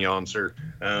appreciate having you on, sir.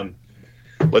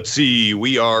 Let's see.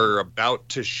 We are about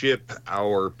to ship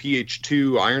our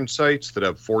PH2 iron sights that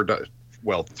have 3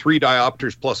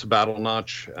 diopters plus a battle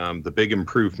notch. The big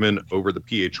improvement over the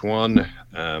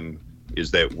PH1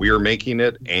 is that we're making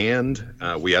it, and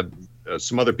we had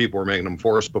some other people were making them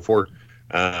for us before.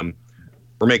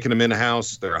 We're making them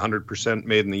in-house. They're 100%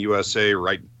 made in the USA,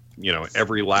 right?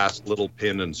 Every last little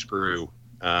pin and screw.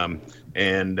 And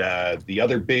the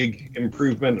other big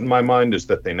improvement in my mind is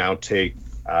that they now take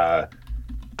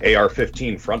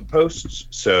AR-15 front posts.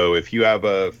 So if you have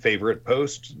a favorite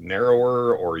post,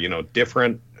 narrower or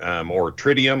different, or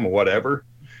tritium, whatever,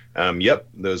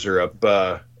 those are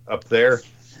up there.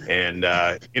 And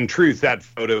in truth, that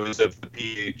photo is of the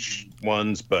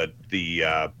PH1s, but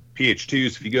the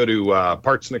PH2s, if you go to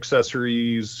parts and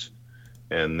accessories,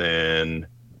 and then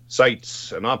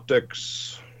sights and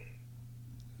optics,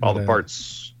 all the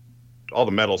parts, all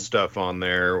the metal stuff on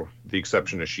there, the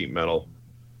exception of sheet metal.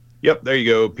 Yep, there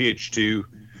you go, PH2.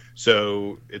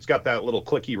 So it's got that little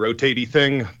clicky, rotatey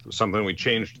thing, something we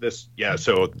changed this. Yeah,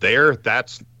 so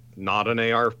that's not an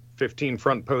AR-15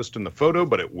 front post in the photo,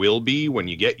 but it will be when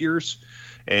you get yours.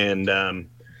 And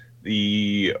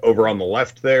the over on the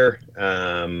left there,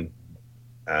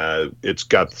 it's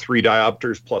got 3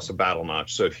 diopters plus a battle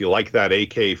notch. So if you like that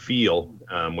AK feel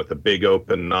with a big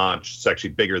open notch, it's actually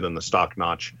bigger than the stock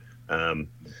notch,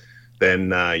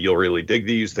 then you'll really dig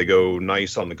these. They go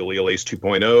nice on the Galil Ace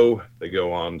 2.0. They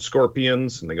go on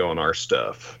Scorpions, and they go on our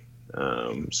stuff.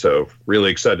 So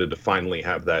really excited to finally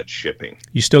have that shipping.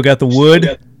 You still got the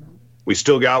wood? We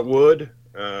still got wood.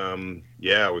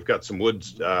 Yeah, we've got some wood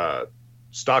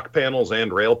stock panels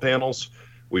and rail panels.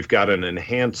 We've got an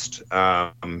enhanced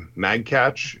mag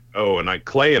catch. Oh, and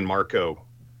Clay and Marco,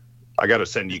 I got to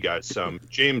send you guys some.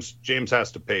 James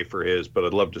has to pay for his, but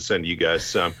I'd love to send you guys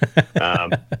some.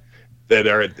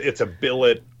 It's a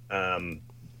billet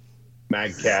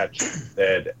mag catch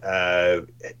that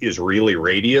is really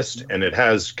radiused, and it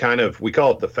has we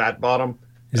call it the fat bottom.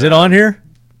 Is it on here?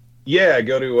 Yeah,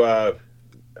 go to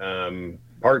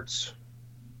parts.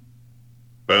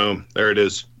 Boom, there it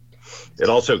is. It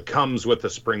also comes with a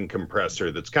spring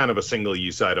compressor that's kind of a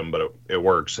single-use item, but it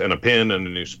works, and a pin and a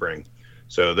new spring.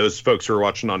 So those folks who are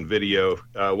watching on video,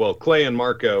 Clay and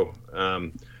Marco,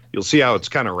 you'll see how it's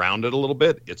kind of rounded a little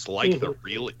bit. It's like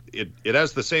it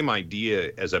has the same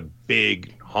idea as a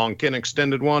big honkin'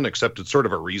 extended one, except it's sort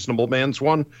of a reasonable man's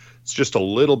one. It's just a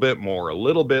little bit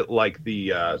like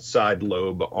the side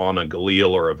lobe on a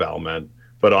Galil or a Valmet,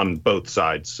 but on both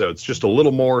sides. So it's just a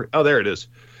little more. Oh, there it is.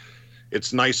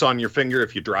 It's nice on your finger.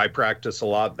 If you dry practice a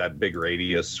lot, that big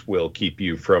radius will keep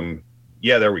you from,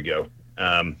 there we go.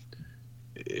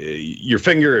 Your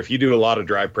finger, if you do a lot of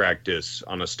dry practice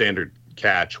on a standard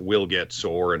catch, will get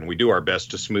sore, and we do our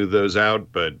best to smooth those out,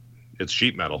 but it's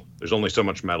sheet metal. There's only so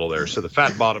much metal there. So the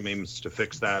fat bottom aims to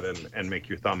fix that and make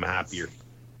your thumb happier.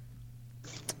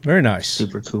 Very nice.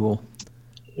 Super cool.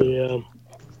 Yeah.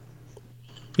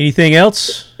 Anything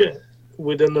else?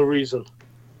 Within the reason.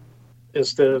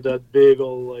 Instead of that big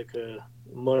old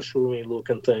mushroomy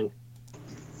looking thing.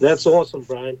 That's awesome,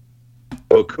 Brian.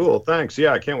 Oh, cool. Thanks.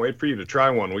 Yeah, I can't wait for you to try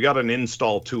one. We got an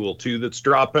install tool too that's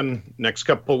dropping next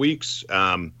couple of weeks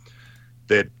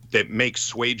that makes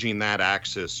swaging that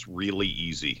axis really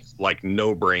easy, like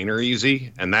no-brainer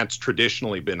easy. And that's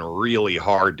traditionally been really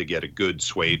hard to get a good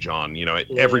swage on.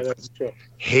 Everyone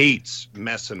hates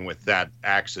messing with that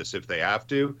axis if they have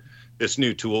to. This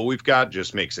new tool we've got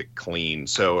just makes it clean.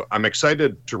 So I'm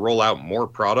excited to roll out more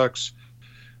products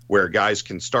where guys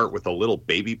can start with a little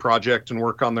baby project and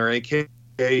work on their AK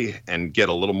and get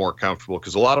a little more comfortable,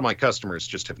 because a lot of my customers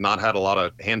just have not had a lot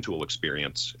of hand tool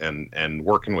experience and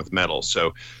working with metal.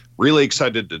 So really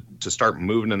excited to start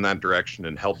moving in that direction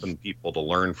and helping people to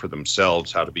learn for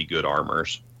themselves how to be good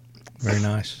armors. Very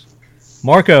nice.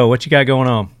 Marco, what you got going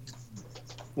on?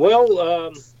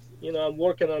 Well, I'm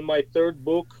working on my 3rd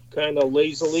book kind of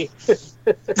lazily.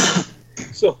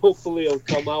 So hopefully it'll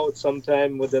come out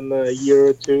sometime within a year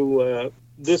or two.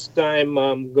 This time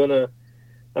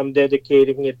I'm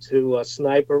dedicating it to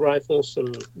sniper rifles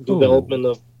and development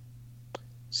of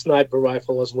sniper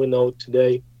rifle as we know it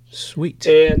today. Sweet.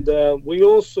 And we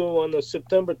also, on the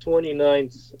September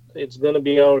 29th, it's going to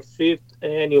be our 5th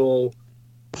annual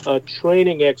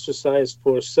training exercise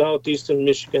for Southeastern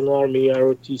Michigan Army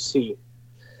ROTC.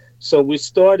 So we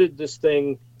started this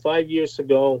thing 5 years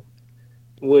ago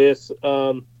with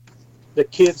the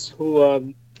kids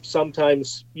who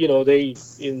sometimes, they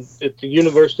at the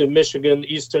University of Michigan,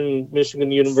 Eastern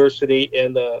Michigan University,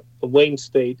 and the Wayne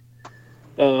State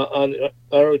on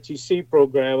ROTC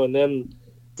program, and then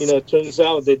it turns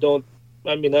out they don't.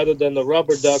 I mean, other than the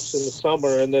rubber ducks in the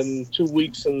summer, and then 2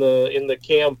 weeks in the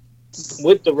camp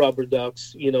with the rubber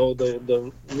ducks,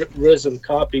 the resin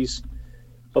copies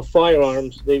of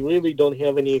firearms, they really don't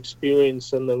have any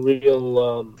experience in the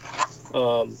real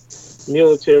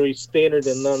military standard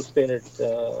and non-standard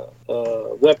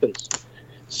weapons.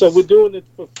 So we're doing it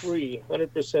for free,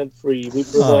 100% free. We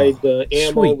provide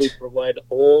ammo, sweet. we provide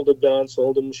all the guns,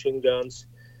 all the machine guns,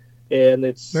 and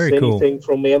it's Very anything cool.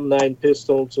 from M9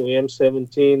 pistol to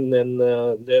M17, and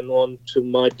then on to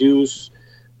my Deuce,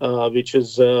 which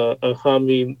is a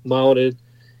Humvee mounted,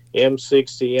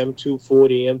 M60,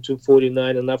 M240,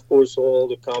 M249, and of course all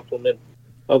the complement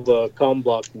of com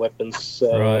block weapons,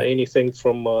 Right. anything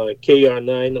from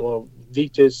KR9 or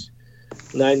Vitis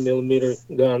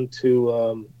 9mm gun to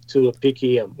a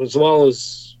PKM, as well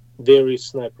as various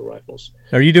sniper rifles.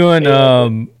 Are you doing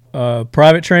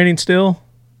private training still?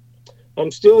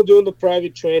 I'm still doing the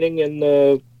private training, and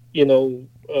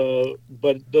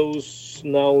but those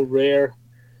now rare,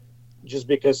 just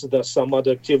because of some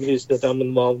other activities that I'm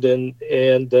involved in,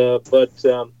 and but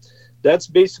that's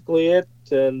basically it.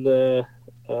 And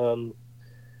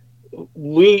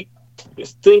we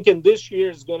thinking this year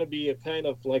is going to be a kind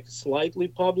of like slightly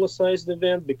publicized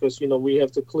event, because we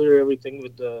have to clear everything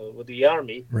with the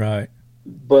Army, Right.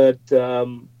 but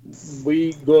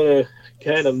we gonna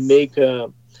kind of make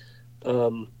a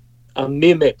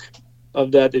mimic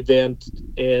of that event,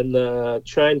 and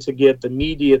trying to get the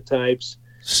media types.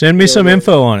 Send me some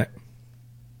info on it.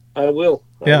 I will.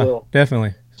 Yeah,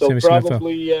 definitely. So Send me some info.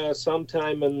 probably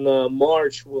sometime in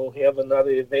March we'll have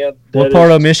another event. What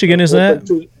part of Michigan is that?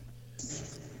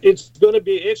 It's going to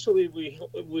be, actually,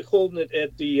 we're holding it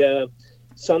at the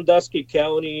Sandusky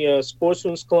County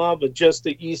Sportsman's Club, just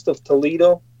the east of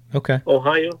Toledo, Okay.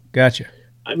 Ohio. Gotcha.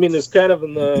 I mean, it's kind of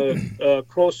in the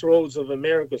crossroads of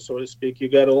America, so to speak. You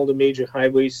got all the major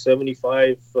highways,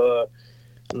 75,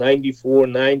 94,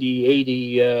 90,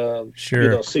 80,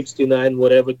 Sure. 69,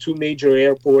 whatever. Two major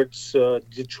airports,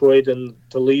 Detroit and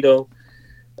Toledo.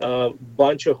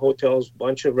 Bunch of hotels,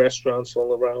 bunch of restaurants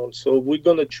all around. So we're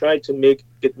going to try to make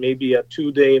it maybe a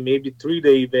 2-day, maybe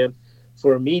 3-day event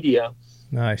for media.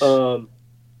 Nice. Well,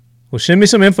 send me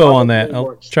some info on that.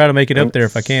 I'll try to make it up there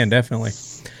if I can, definitely.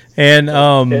 And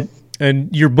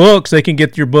and your books, they can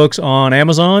get your books on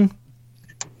Amazon?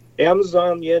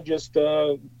 Amazon, yeah, just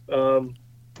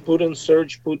put in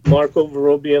search, put Marco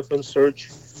Vorobiev in search,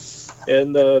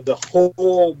 and the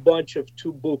whole bunch of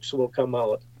 2 books will come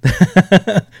out.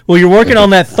 Well, you're working on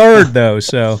that third, though,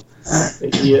 so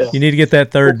Yeah. you need to get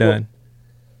that third done.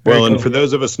 Well, and for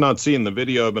those of us not seeing the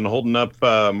video, I've been holding up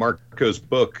Marco's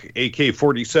book,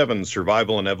 AK-47,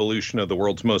 Survival and Evolution of the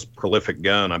World's Most Prolific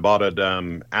Gun. I bought it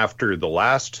after the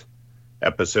last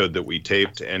episode that we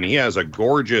taped, and he has a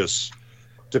gorgeous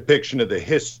depiction of the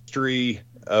history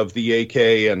of the AK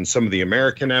and some of the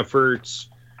American efforts,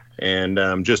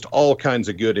 and just all kinds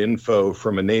of good info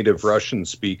from a native Russian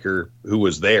speaker who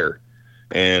was there.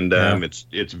 And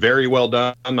it's very well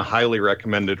done. Highly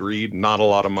recommended read. Not a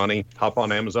lot of money. Hop on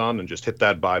Amazon and just hit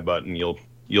that buy button.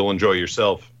 You'll enjoy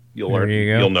yourself. You'll learn.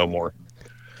 You'll know more.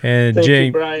 And Thank James,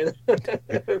 you, Brian.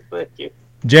 Thank you.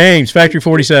 James, Factory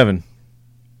 47.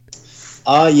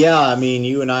 Yeah, I mean,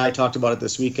 you and I talked about it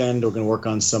this weekend. We're going to work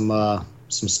on some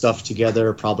stuff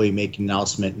together. Probably make an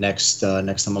announcement next time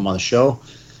I'm on the show.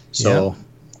 So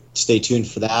stay tuned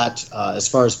for that. As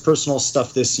far as personal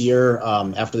stuff this year,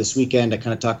 after this weekend, I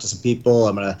kind of talked to some people.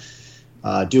 I'm going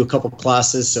to do a couple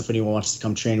classes. So if anyone wants to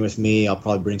come train with me, I'll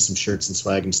probably bring some shirts and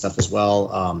swag and stuff as well.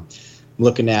 I'm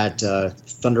looking at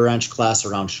Thunder Ranch class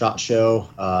around SHOT Show,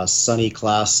 Sunny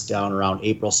class down around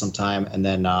April sometime, and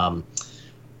then I'm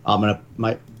gonna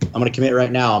commit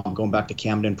right now. I'm going back to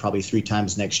Camden probably 3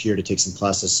 times next year to take some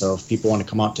classes. So if people want to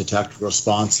come out to tactical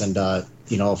response, and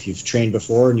if you've trained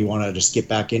before and you want to just get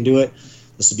back into it,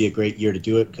 this would be a great year to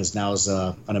do it, because now is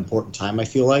an important time, I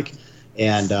feel like,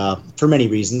 and for many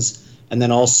reasons. And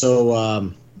then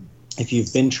also, if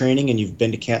you've been training and you've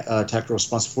been to tactical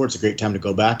response before, it's a great time to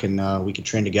go back, and we can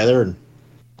train together and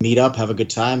meet up, have a good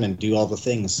time, and do all the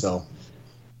things. So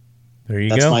there you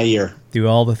that's go. my year. Do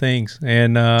all the things.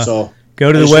 And so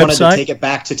go to I the just wanted to website. take it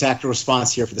back to tactical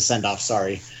response here for the send-off.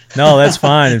 Sorry. No, that's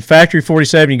fine. And Factory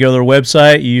 47, you go to their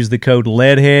website, you use the code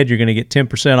LEADHEAD, you're going to get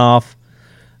 10% off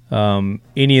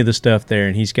any of the stuff there.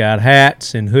 And he's got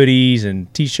hats and hoodies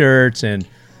and T-shirts and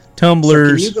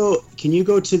tumblers. So can you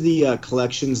go to the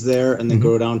collections there and then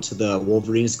go down to the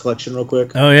Wolverines collection real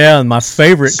quick? Oh yeah, my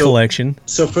favorite collection.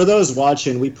 So for those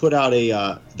watching, we put out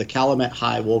the Calumet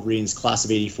High Wolverines Class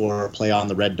of '84 play on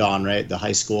the Red Dawn, right? The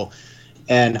high school.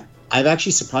 And I've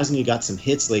actually surprisingly got some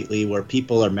hits lately where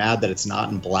people are mad that it's not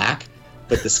in black,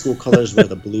 but the school colors were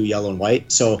the blue, yellow, and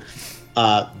white. So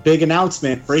big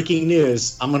announcement, breaking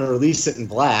news, I'm going to release it in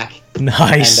black.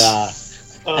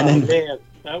 Nice. And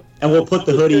we'll put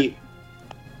the hoodie.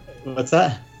 What's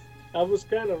that? I was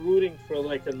kind of rooting for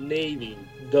like a navy,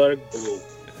 dark blue.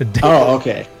 Oh,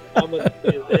 okay. I'm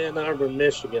in Ann Arbor,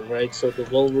 Michigan, right? So the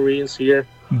Wolverines here.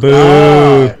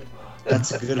 Boo.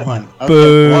 That's a good one. Okay,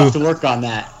 Boo. we'll have to work on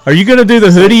that. Are you going to do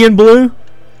the hoodie in blue?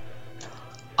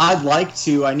 I'd like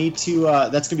to. I need to.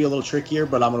 That's gonna be a little trickier,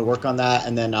 but I'm gonna work on that.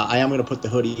 And then I am gonna put the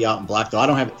hoodie out in black, though. I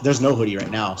don't have. There's no hoodie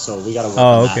right now, so we gotta work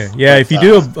on that. Oh, okay. Yeah, if you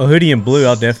do a hoodie in blue,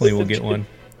 I'll definitely will get one.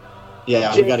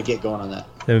 Yeah, we gotta get going on that.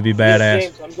 That would be badass.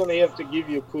 James, I'm gonna have to give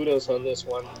you kudos on this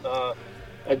one.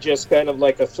 Just kind of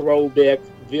like a throwback,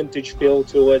 vintage feel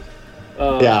to it.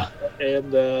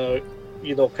 And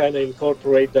kind of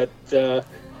incorporate that the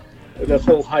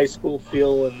whole high school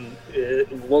feel and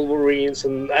Wolverines,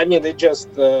 and I mean, it just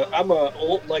I'm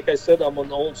like I said, I'm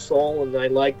an old soul, and I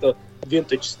like the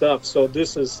vintage stuff. So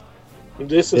this is great,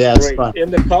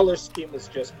 and the color scheme is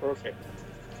just perfect.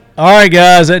 All right,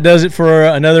 guys, that does it for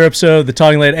another episode of the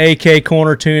Talking Lead AK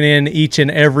Corner. Tune in each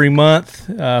and every month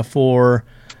for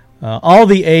all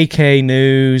the AK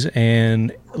news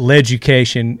and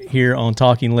leducation here on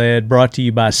Talking Lead, brought to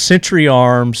you by Century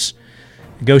Arms.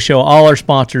 Go show all our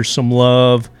sponsors some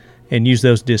love and use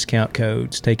those discount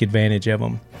codes. Take advantage of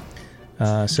them.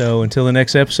 So until the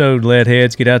next episode, lead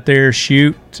heads, get out there,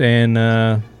 shoot,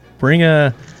 and bring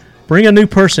a new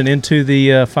person into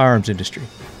the firearms industry.